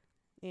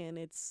 and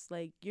it's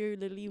like you're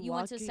literally You walking.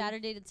 went to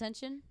Saturday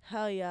detention?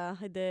 Hell yeah,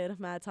 I did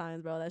mad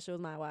times, bro. That shit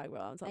was my whack, bro.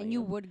 I'm telling And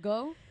you would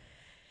go?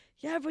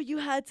 Yeah, bro, you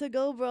had to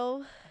go,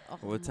 bro. Oh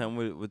What my-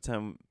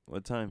 time?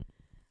 What time?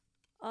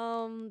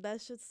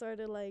 That shit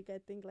started like I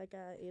think like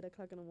at 8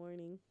 o'clock in the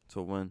morning.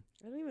 So when?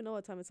 I don't even know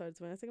what time it started.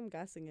 I think I'm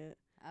guessing it.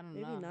 I don't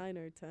Maybe know. 9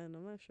 or 10.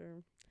 I'm not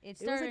sure. It It was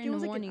started like in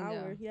the morning, an hour.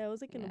 though. Yeah, it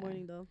was like in the Yeah.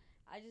 morning though.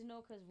 I just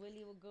know 'cause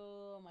Willie would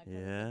go, my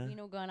cousin Yeah.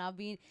 Pino go, and I'll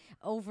be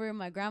over at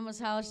my grandma's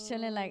house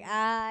chilling like,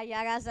 y'all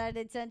got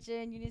Saturday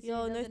detention. You need to Yo,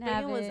 see North doesn't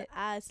have Bergen was it.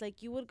 ass.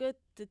 Like you would get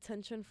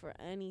detention for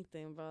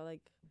anything, bro.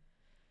 Like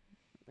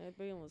North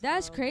Bergen was.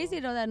 That's horrible. crazy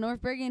though that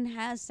North Bergen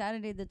has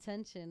Saturday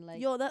detention.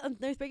 Like, Yo, that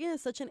North Bergen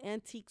is such an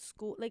antique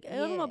school. Like I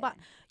don't know about.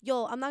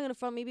 Yo, I'm not gonna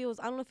front. Maybe it was.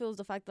 I don't know if it was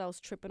the fact that I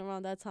was tripping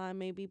around that time.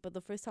 Maybe, but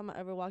the first time I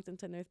ever walked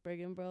into North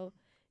Bergen, bro,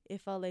 it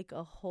felt like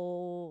a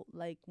whole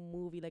like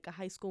movie, like a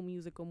High School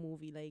Musical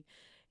movie. Like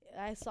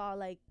I saw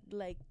like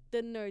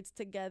the nerds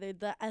together,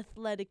 the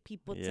athletic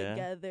people Yeah.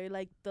 together,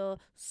 like the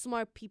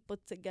smart people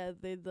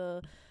together,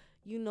 the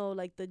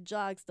like the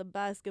jocks, the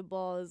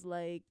basketballs,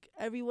 like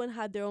everyone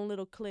had their own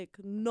little clique.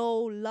 No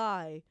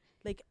lie.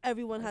 Like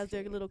everyone has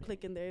their little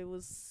clique in there. It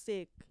was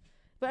sick.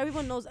 But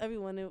everyone knows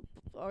everyone,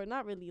 or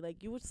not really.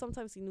 Like you would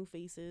sometimes see new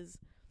faces.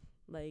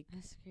 Like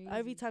That's crazy.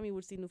 every time you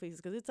would see new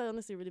faces, because it's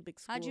honestly a really big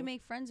school. How'd you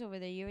make friends over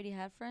there? You already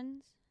had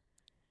friends?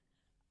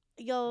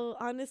 Yo,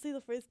 honestly,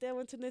 the first day I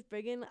went to North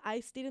Bergen, I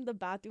stayed in the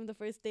bathroom the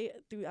first day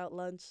throughout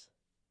lunch.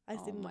 I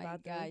stayed in the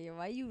bathroom. Oh my god, yo,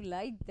 why you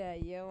like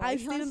that, yo? I Why you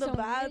stayed on in the some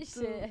weird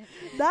bathroom. shit?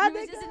 That You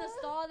was just in nigga- a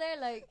stall there,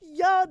 like.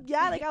 Yo,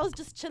 yeah, like I was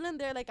just chilling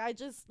there. Like I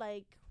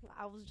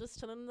was just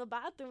chilling in the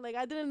bathroom. Like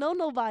I didn't know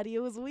nobody. It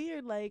was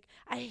weird. Like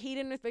I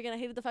hated North Bergen. I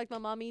hated the fact my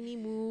mom made me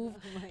move.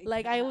 Oh my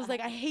Like I was God.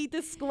 like, I hate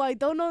this school. I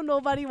don't know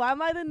nobody. Why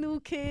am I the new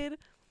kid?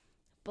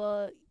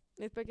 But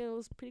North Bergen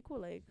was pretty cool.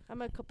 Like I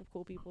met a couple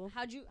cool people.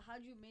 How'd you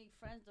make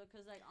friends though?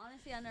 'Cause like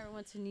honestly, I never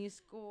went to new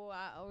school.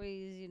 I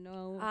always,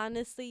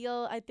 Honestly,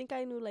 yo, I think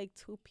I knew like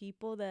 2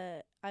 people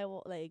that I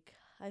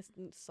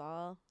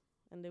saw,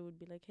 and they would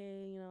be like,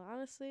 hey,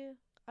 honestly,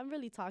 I'm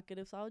really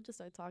talkative, so I would just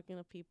start talking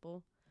to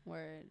people.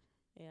 word.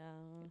 Yeah,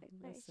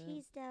 that's it.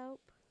 She's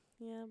dope.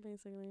 Yeah,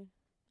 basically.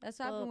 That's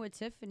what happened Well, with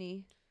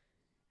Tiffany.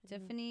 Mhm.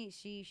 Tiffany,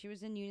 she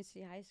was in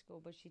Unity High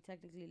School, but she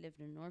technically lived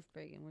in North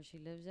Bergen, where she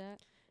lives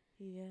at.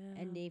 Yeah.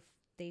 And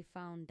they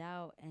found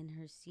out in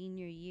her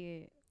senior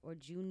year or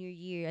junior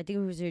year, I think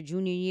it was her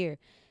junior year,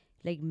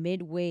 like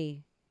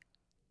midway,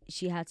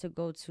 she had to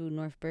go to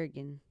North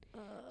Bergen.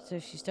 So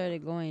she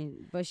started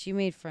going, but she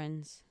made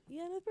friends.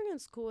 Yeah, North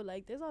Bergen's cool.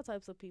 Like, there's all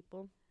types of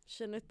people.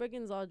 Shit, North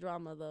Bergen's all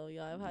drama though.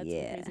 Yeah, I've had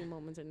Yeah. some crazy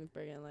moments in North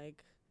Bergen.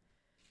 Like,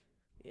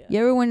 yeah.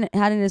 You ever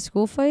had in a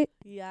school fight?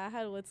 Yeah, I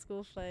had a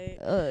school fight.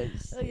 Oh,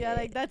 Yeah,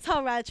 like that's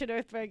how ratchet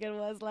North Bergen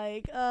was.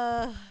 Like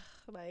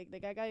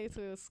I got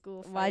into a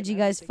school fight. Why'd you and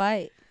guys everything.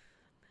 fight?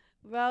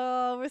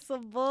 Bro, we're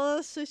some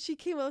bullshit. She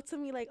came up to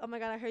me like, oh my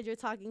God, I heard you're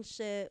talking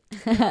shit.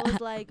 And I was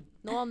like,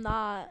 no, I'm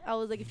not. I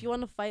was like, if you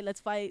want to fight,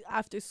 let's fight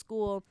after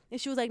school. And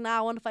she was like, nah,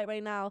 I want to fight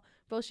right now.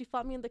 Bro, she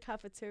fought me in the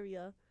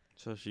cafeteria.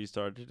 So she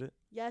started it.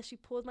 Yeah, she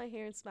pulled my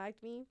hair and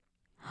smacked me.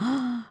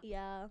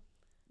 Yeah.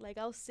 Like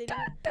I was sitting,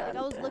 like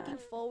I was looking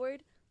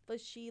forward,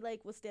 but she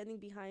like was standing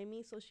behind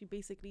me, so she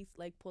basically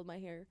like pulled my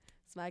hair,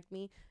 smacked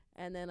me,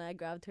 and then I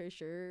grabbed her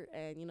shirt,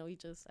 and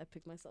I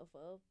picked myself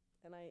up,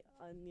 and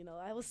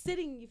I was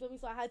sitting, you feel me?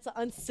 So I had to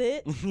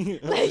unsit,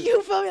 like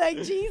you feel me? Like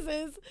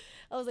Jesus,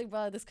 I was like,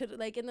 bro, this could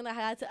like, and then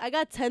I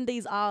got 10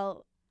 days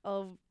out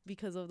of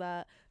because of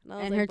that, and I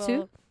was And like, her bro,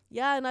 too?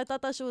 yeah, and I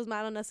thought that shit was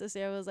mad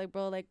unnecessary. I was like,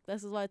 bro, like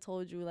this is why I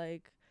told you,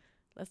 like,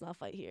 let's not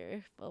fight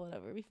here, but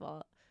whatever, we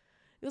fought.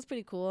 It was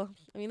pretty cool.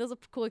 I mean, it was a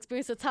cool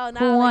experience to tell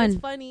now. Who Like, won?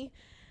 it's funny.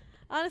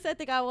 Honestly, I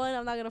think I won.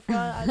 I'm not gonna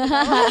front. I think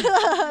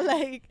I won.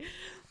 Like,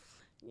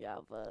 yeah,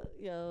 but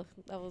yo,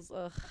 that was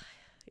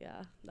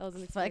yeah, that was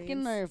an experience.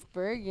 Fucking Nerf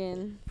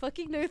Bergen.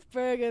 Fucking North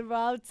Bergen, bro.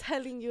 I'm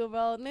telling you,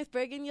 bro. North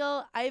Bergen,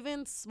 yo. I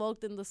even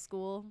smoked in the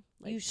school.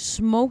 Like, You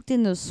smoked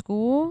in the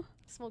school?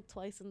 smoked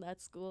twice in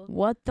that school.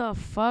 What the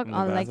fuck? In the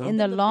Like bathroom? in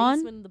the lawn?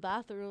 basement, in the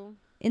bathroom,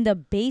 In the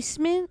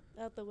basement?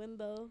 out the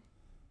window.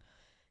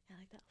 Yeah,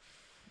 like that.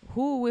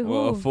 Who with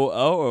Well, a who? full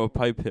L or a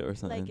pipe hit or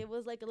something? Like it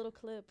was like a little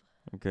clip.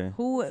 Okay.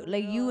 Who? Some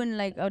Like you girl. and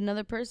like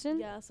another person?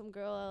 Yeah, some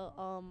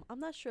girl. I'm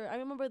not sure. I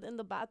remember in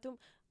the bathroom,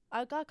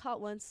 I got caught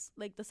once.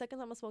 Like the second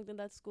time I smoked in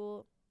that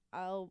school,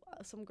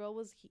 some girl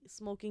was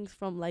smoking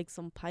from like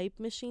some pipe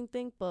machine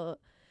thing, but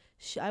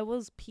I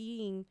was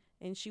peeing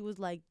and she was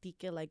like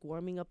like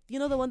warming up. You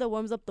know the one that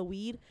warms up the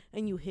weed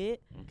and you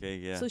hit. Okay,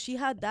 yeah. So she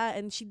had that,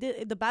 and she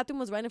did. The bathroom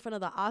was right in front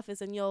of the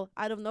office, and yo,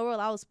 out of nowhere,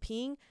 while I was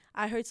peeing,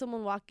 I heard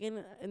someone walk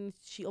in, and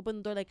she opened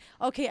the door like,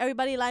 "Okay,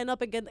 everybody line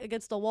up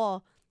against the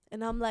wall,"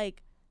 and I'm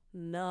like,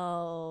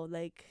 "No,"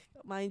 like,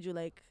 mind you,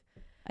 like,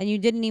 And you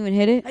didn't even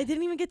hit it? I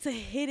didn't even get to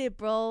hit it,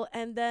 bro.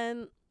 And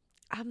then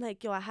I'm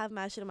like, yo, I have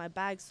mad shit in my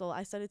bag, so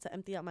I started to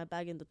empty out my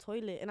bag in the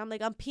toilet, and I'm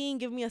like, I'm peeing,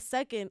 give me a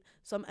second.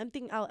 So I'm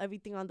emptying out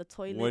everything on the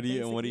toilet. What are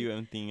basically. you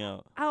emptying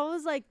out? I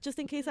was like, just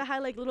in case I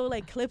had like little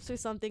like clips or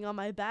something on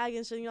my bag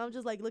and shit, I'm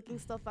just like looking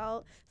stuff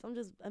out. So I'm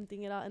just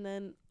emptying it out, and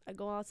then I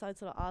go outside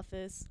to the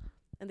office,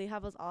 and they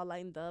have us all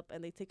lined up,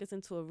 and they take us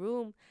into a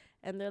room,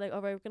 and they're like,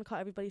 all right, we're gonna call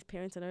everybody's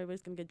parents, and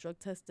everybody's gonna get drug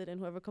tested, and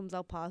whoever comes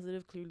out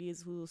positive clearly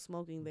is who was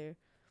smoking there.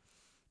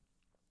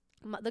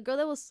 The girl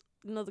that was,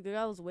 the girl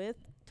I was with,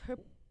 her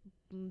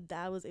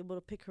dad was able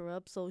to pick her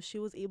up, so she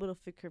was able to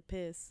fake her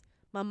piss.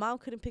 My mom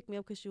couldn't pick me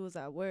up because she was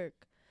at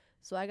work,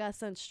 so I got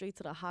sent straight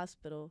to the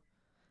hospital,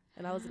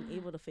 and I wasn't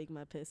able to fake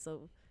my piss.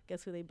 So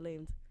guess who they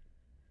blamed?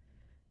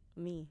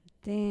 Me.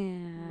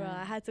 Damn. Bro,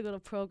 I had to go to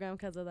program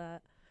because of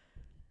that.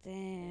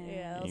 Damn.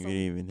 Yeah, that was You some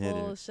didn't even hit it.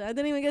 bullshit. I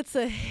didn't even get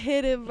to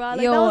hit it, bro.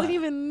 Like, Yo, that wasn't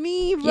even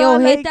me, bro. Yo,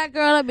 like, hit that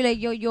girl up. Be like,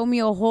 yo, me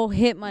a whole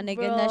hit, my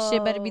nigga. And that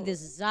shit better be Bro. the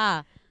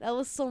za. That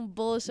was some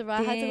bullshit, bro.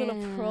 I had to go to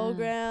Damn.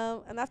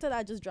 program, and after that,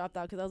 I just dropped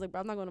out because I was like, bro,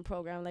 I'm not going to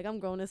program. Like, I'm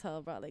grown as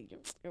hell, bro. Like,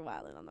 you're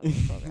wildin'. I'm not going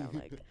to program.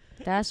 Like,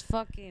 That's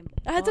fucking.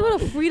 I had to go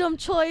to Freedom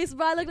Choice,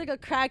 bro. I looked like a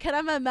crackhead.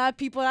 I met mad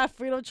people at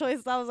Freedom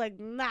Choice. So I was like,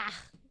 nah.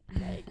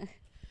 Like,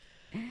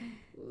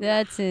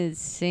 That's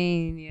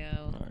insane, yo.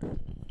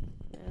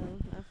 yeah,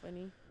 not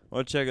funny.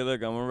 Well, check it.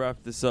 Look, I'm gonna wrap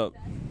this up.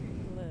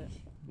 Lit.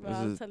 Bro, This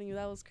I'm is- telling you,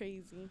 that was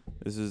crazy.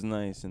 This was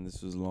nice and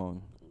this was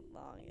long.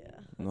 Long, yeah.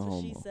 That's No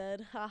what she homo.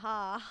 said.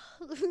 Haha.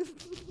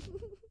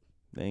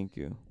 Thank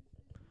you.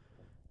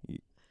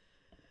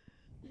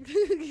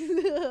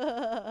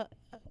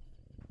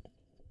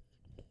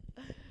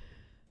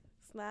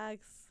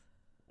 Snacks.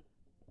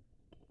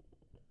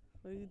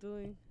 What are you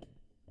doing?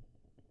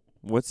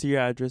 What's your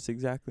address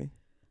exactly?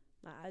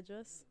 My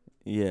address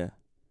Yeah.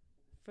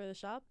 for the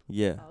shop?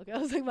 Yeah. Oh, okay, I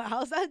was like my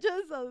house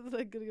address. I was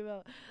like gonna give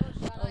out.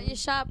 Shout out your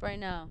shop right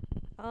now.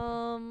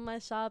 My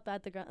shop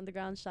at the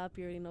underground shop.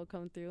 You already know.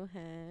 Come through.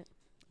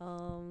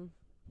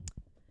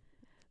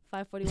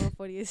 541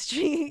 48th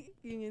Street,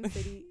 Union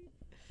City,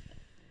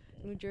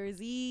 New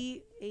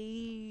Jersey.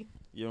 You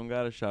don't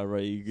got a shop,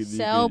 right? You could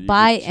Sell, you could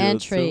buy, chill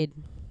and too. trade.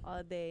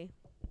 All day,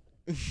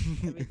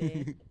 every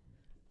day.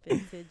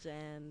 Vintage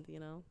and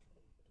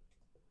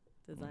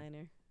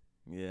designer.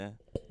 Yeah.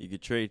 You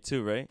could trade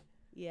too, right?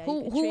 Yeah.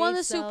 you could Who won trade,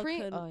 the sell,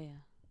 Supreme? could- Oh yeah.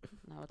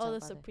 No, we'll Oh, talk the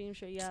about it. Supreme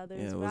shirt. Yeah,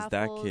 there's it was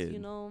that raffles. kid.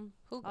 Who? all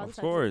Of types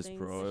course, things,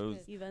 bro. It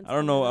was. events I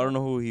don't know. coming I don't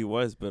up. know who he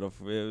was, but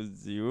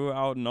you were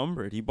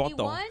outnumbered. He bought He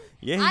the. won?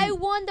 Yeah. I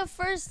won the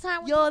first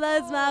time. with Yo, the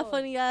that's mad phone.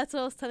 funny. Yeah, that's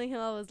what I was telling him.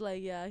 I was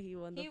like, yeah, he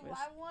won the He, first.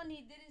 I won.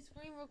 He didn't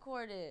screen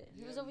record it.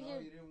 He was over here.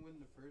 You didn't win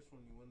the first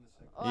one. You won the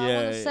second. Oh, I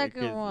won the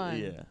second 'cause- one.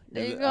 Yeah.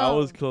 There you 'Cause I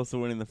was go. close to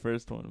winning the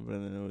first one, but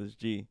then it was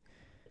G.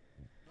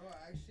 No,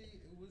 actually,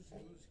 it was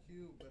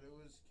Q, but it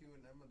was Q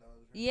and Emma that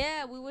was.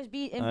 Yeah, we was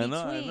beat in I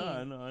between.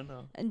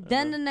 know. And I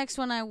then know. the next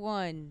one I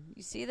won.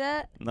 You see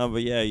that? No,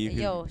 but yeah, you Hey,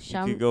 could, yo, you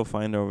Sham- could go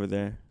find over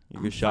there. You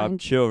I'm could shop, fine.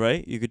 chill,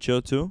 right? You could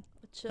chill too.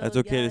 Chill, That's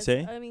okay to yes.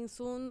 say? I mean,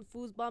 soon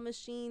foosball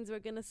machines. We're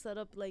gonna set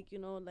up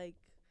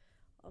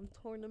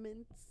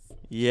tournaments.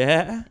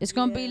 Yeah. It's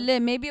gonna be Yeah.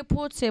 lit. Maybe a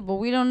pool table.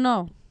 We don't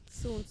know.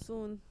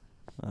 Soon.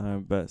 I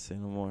bet. Say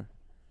no more.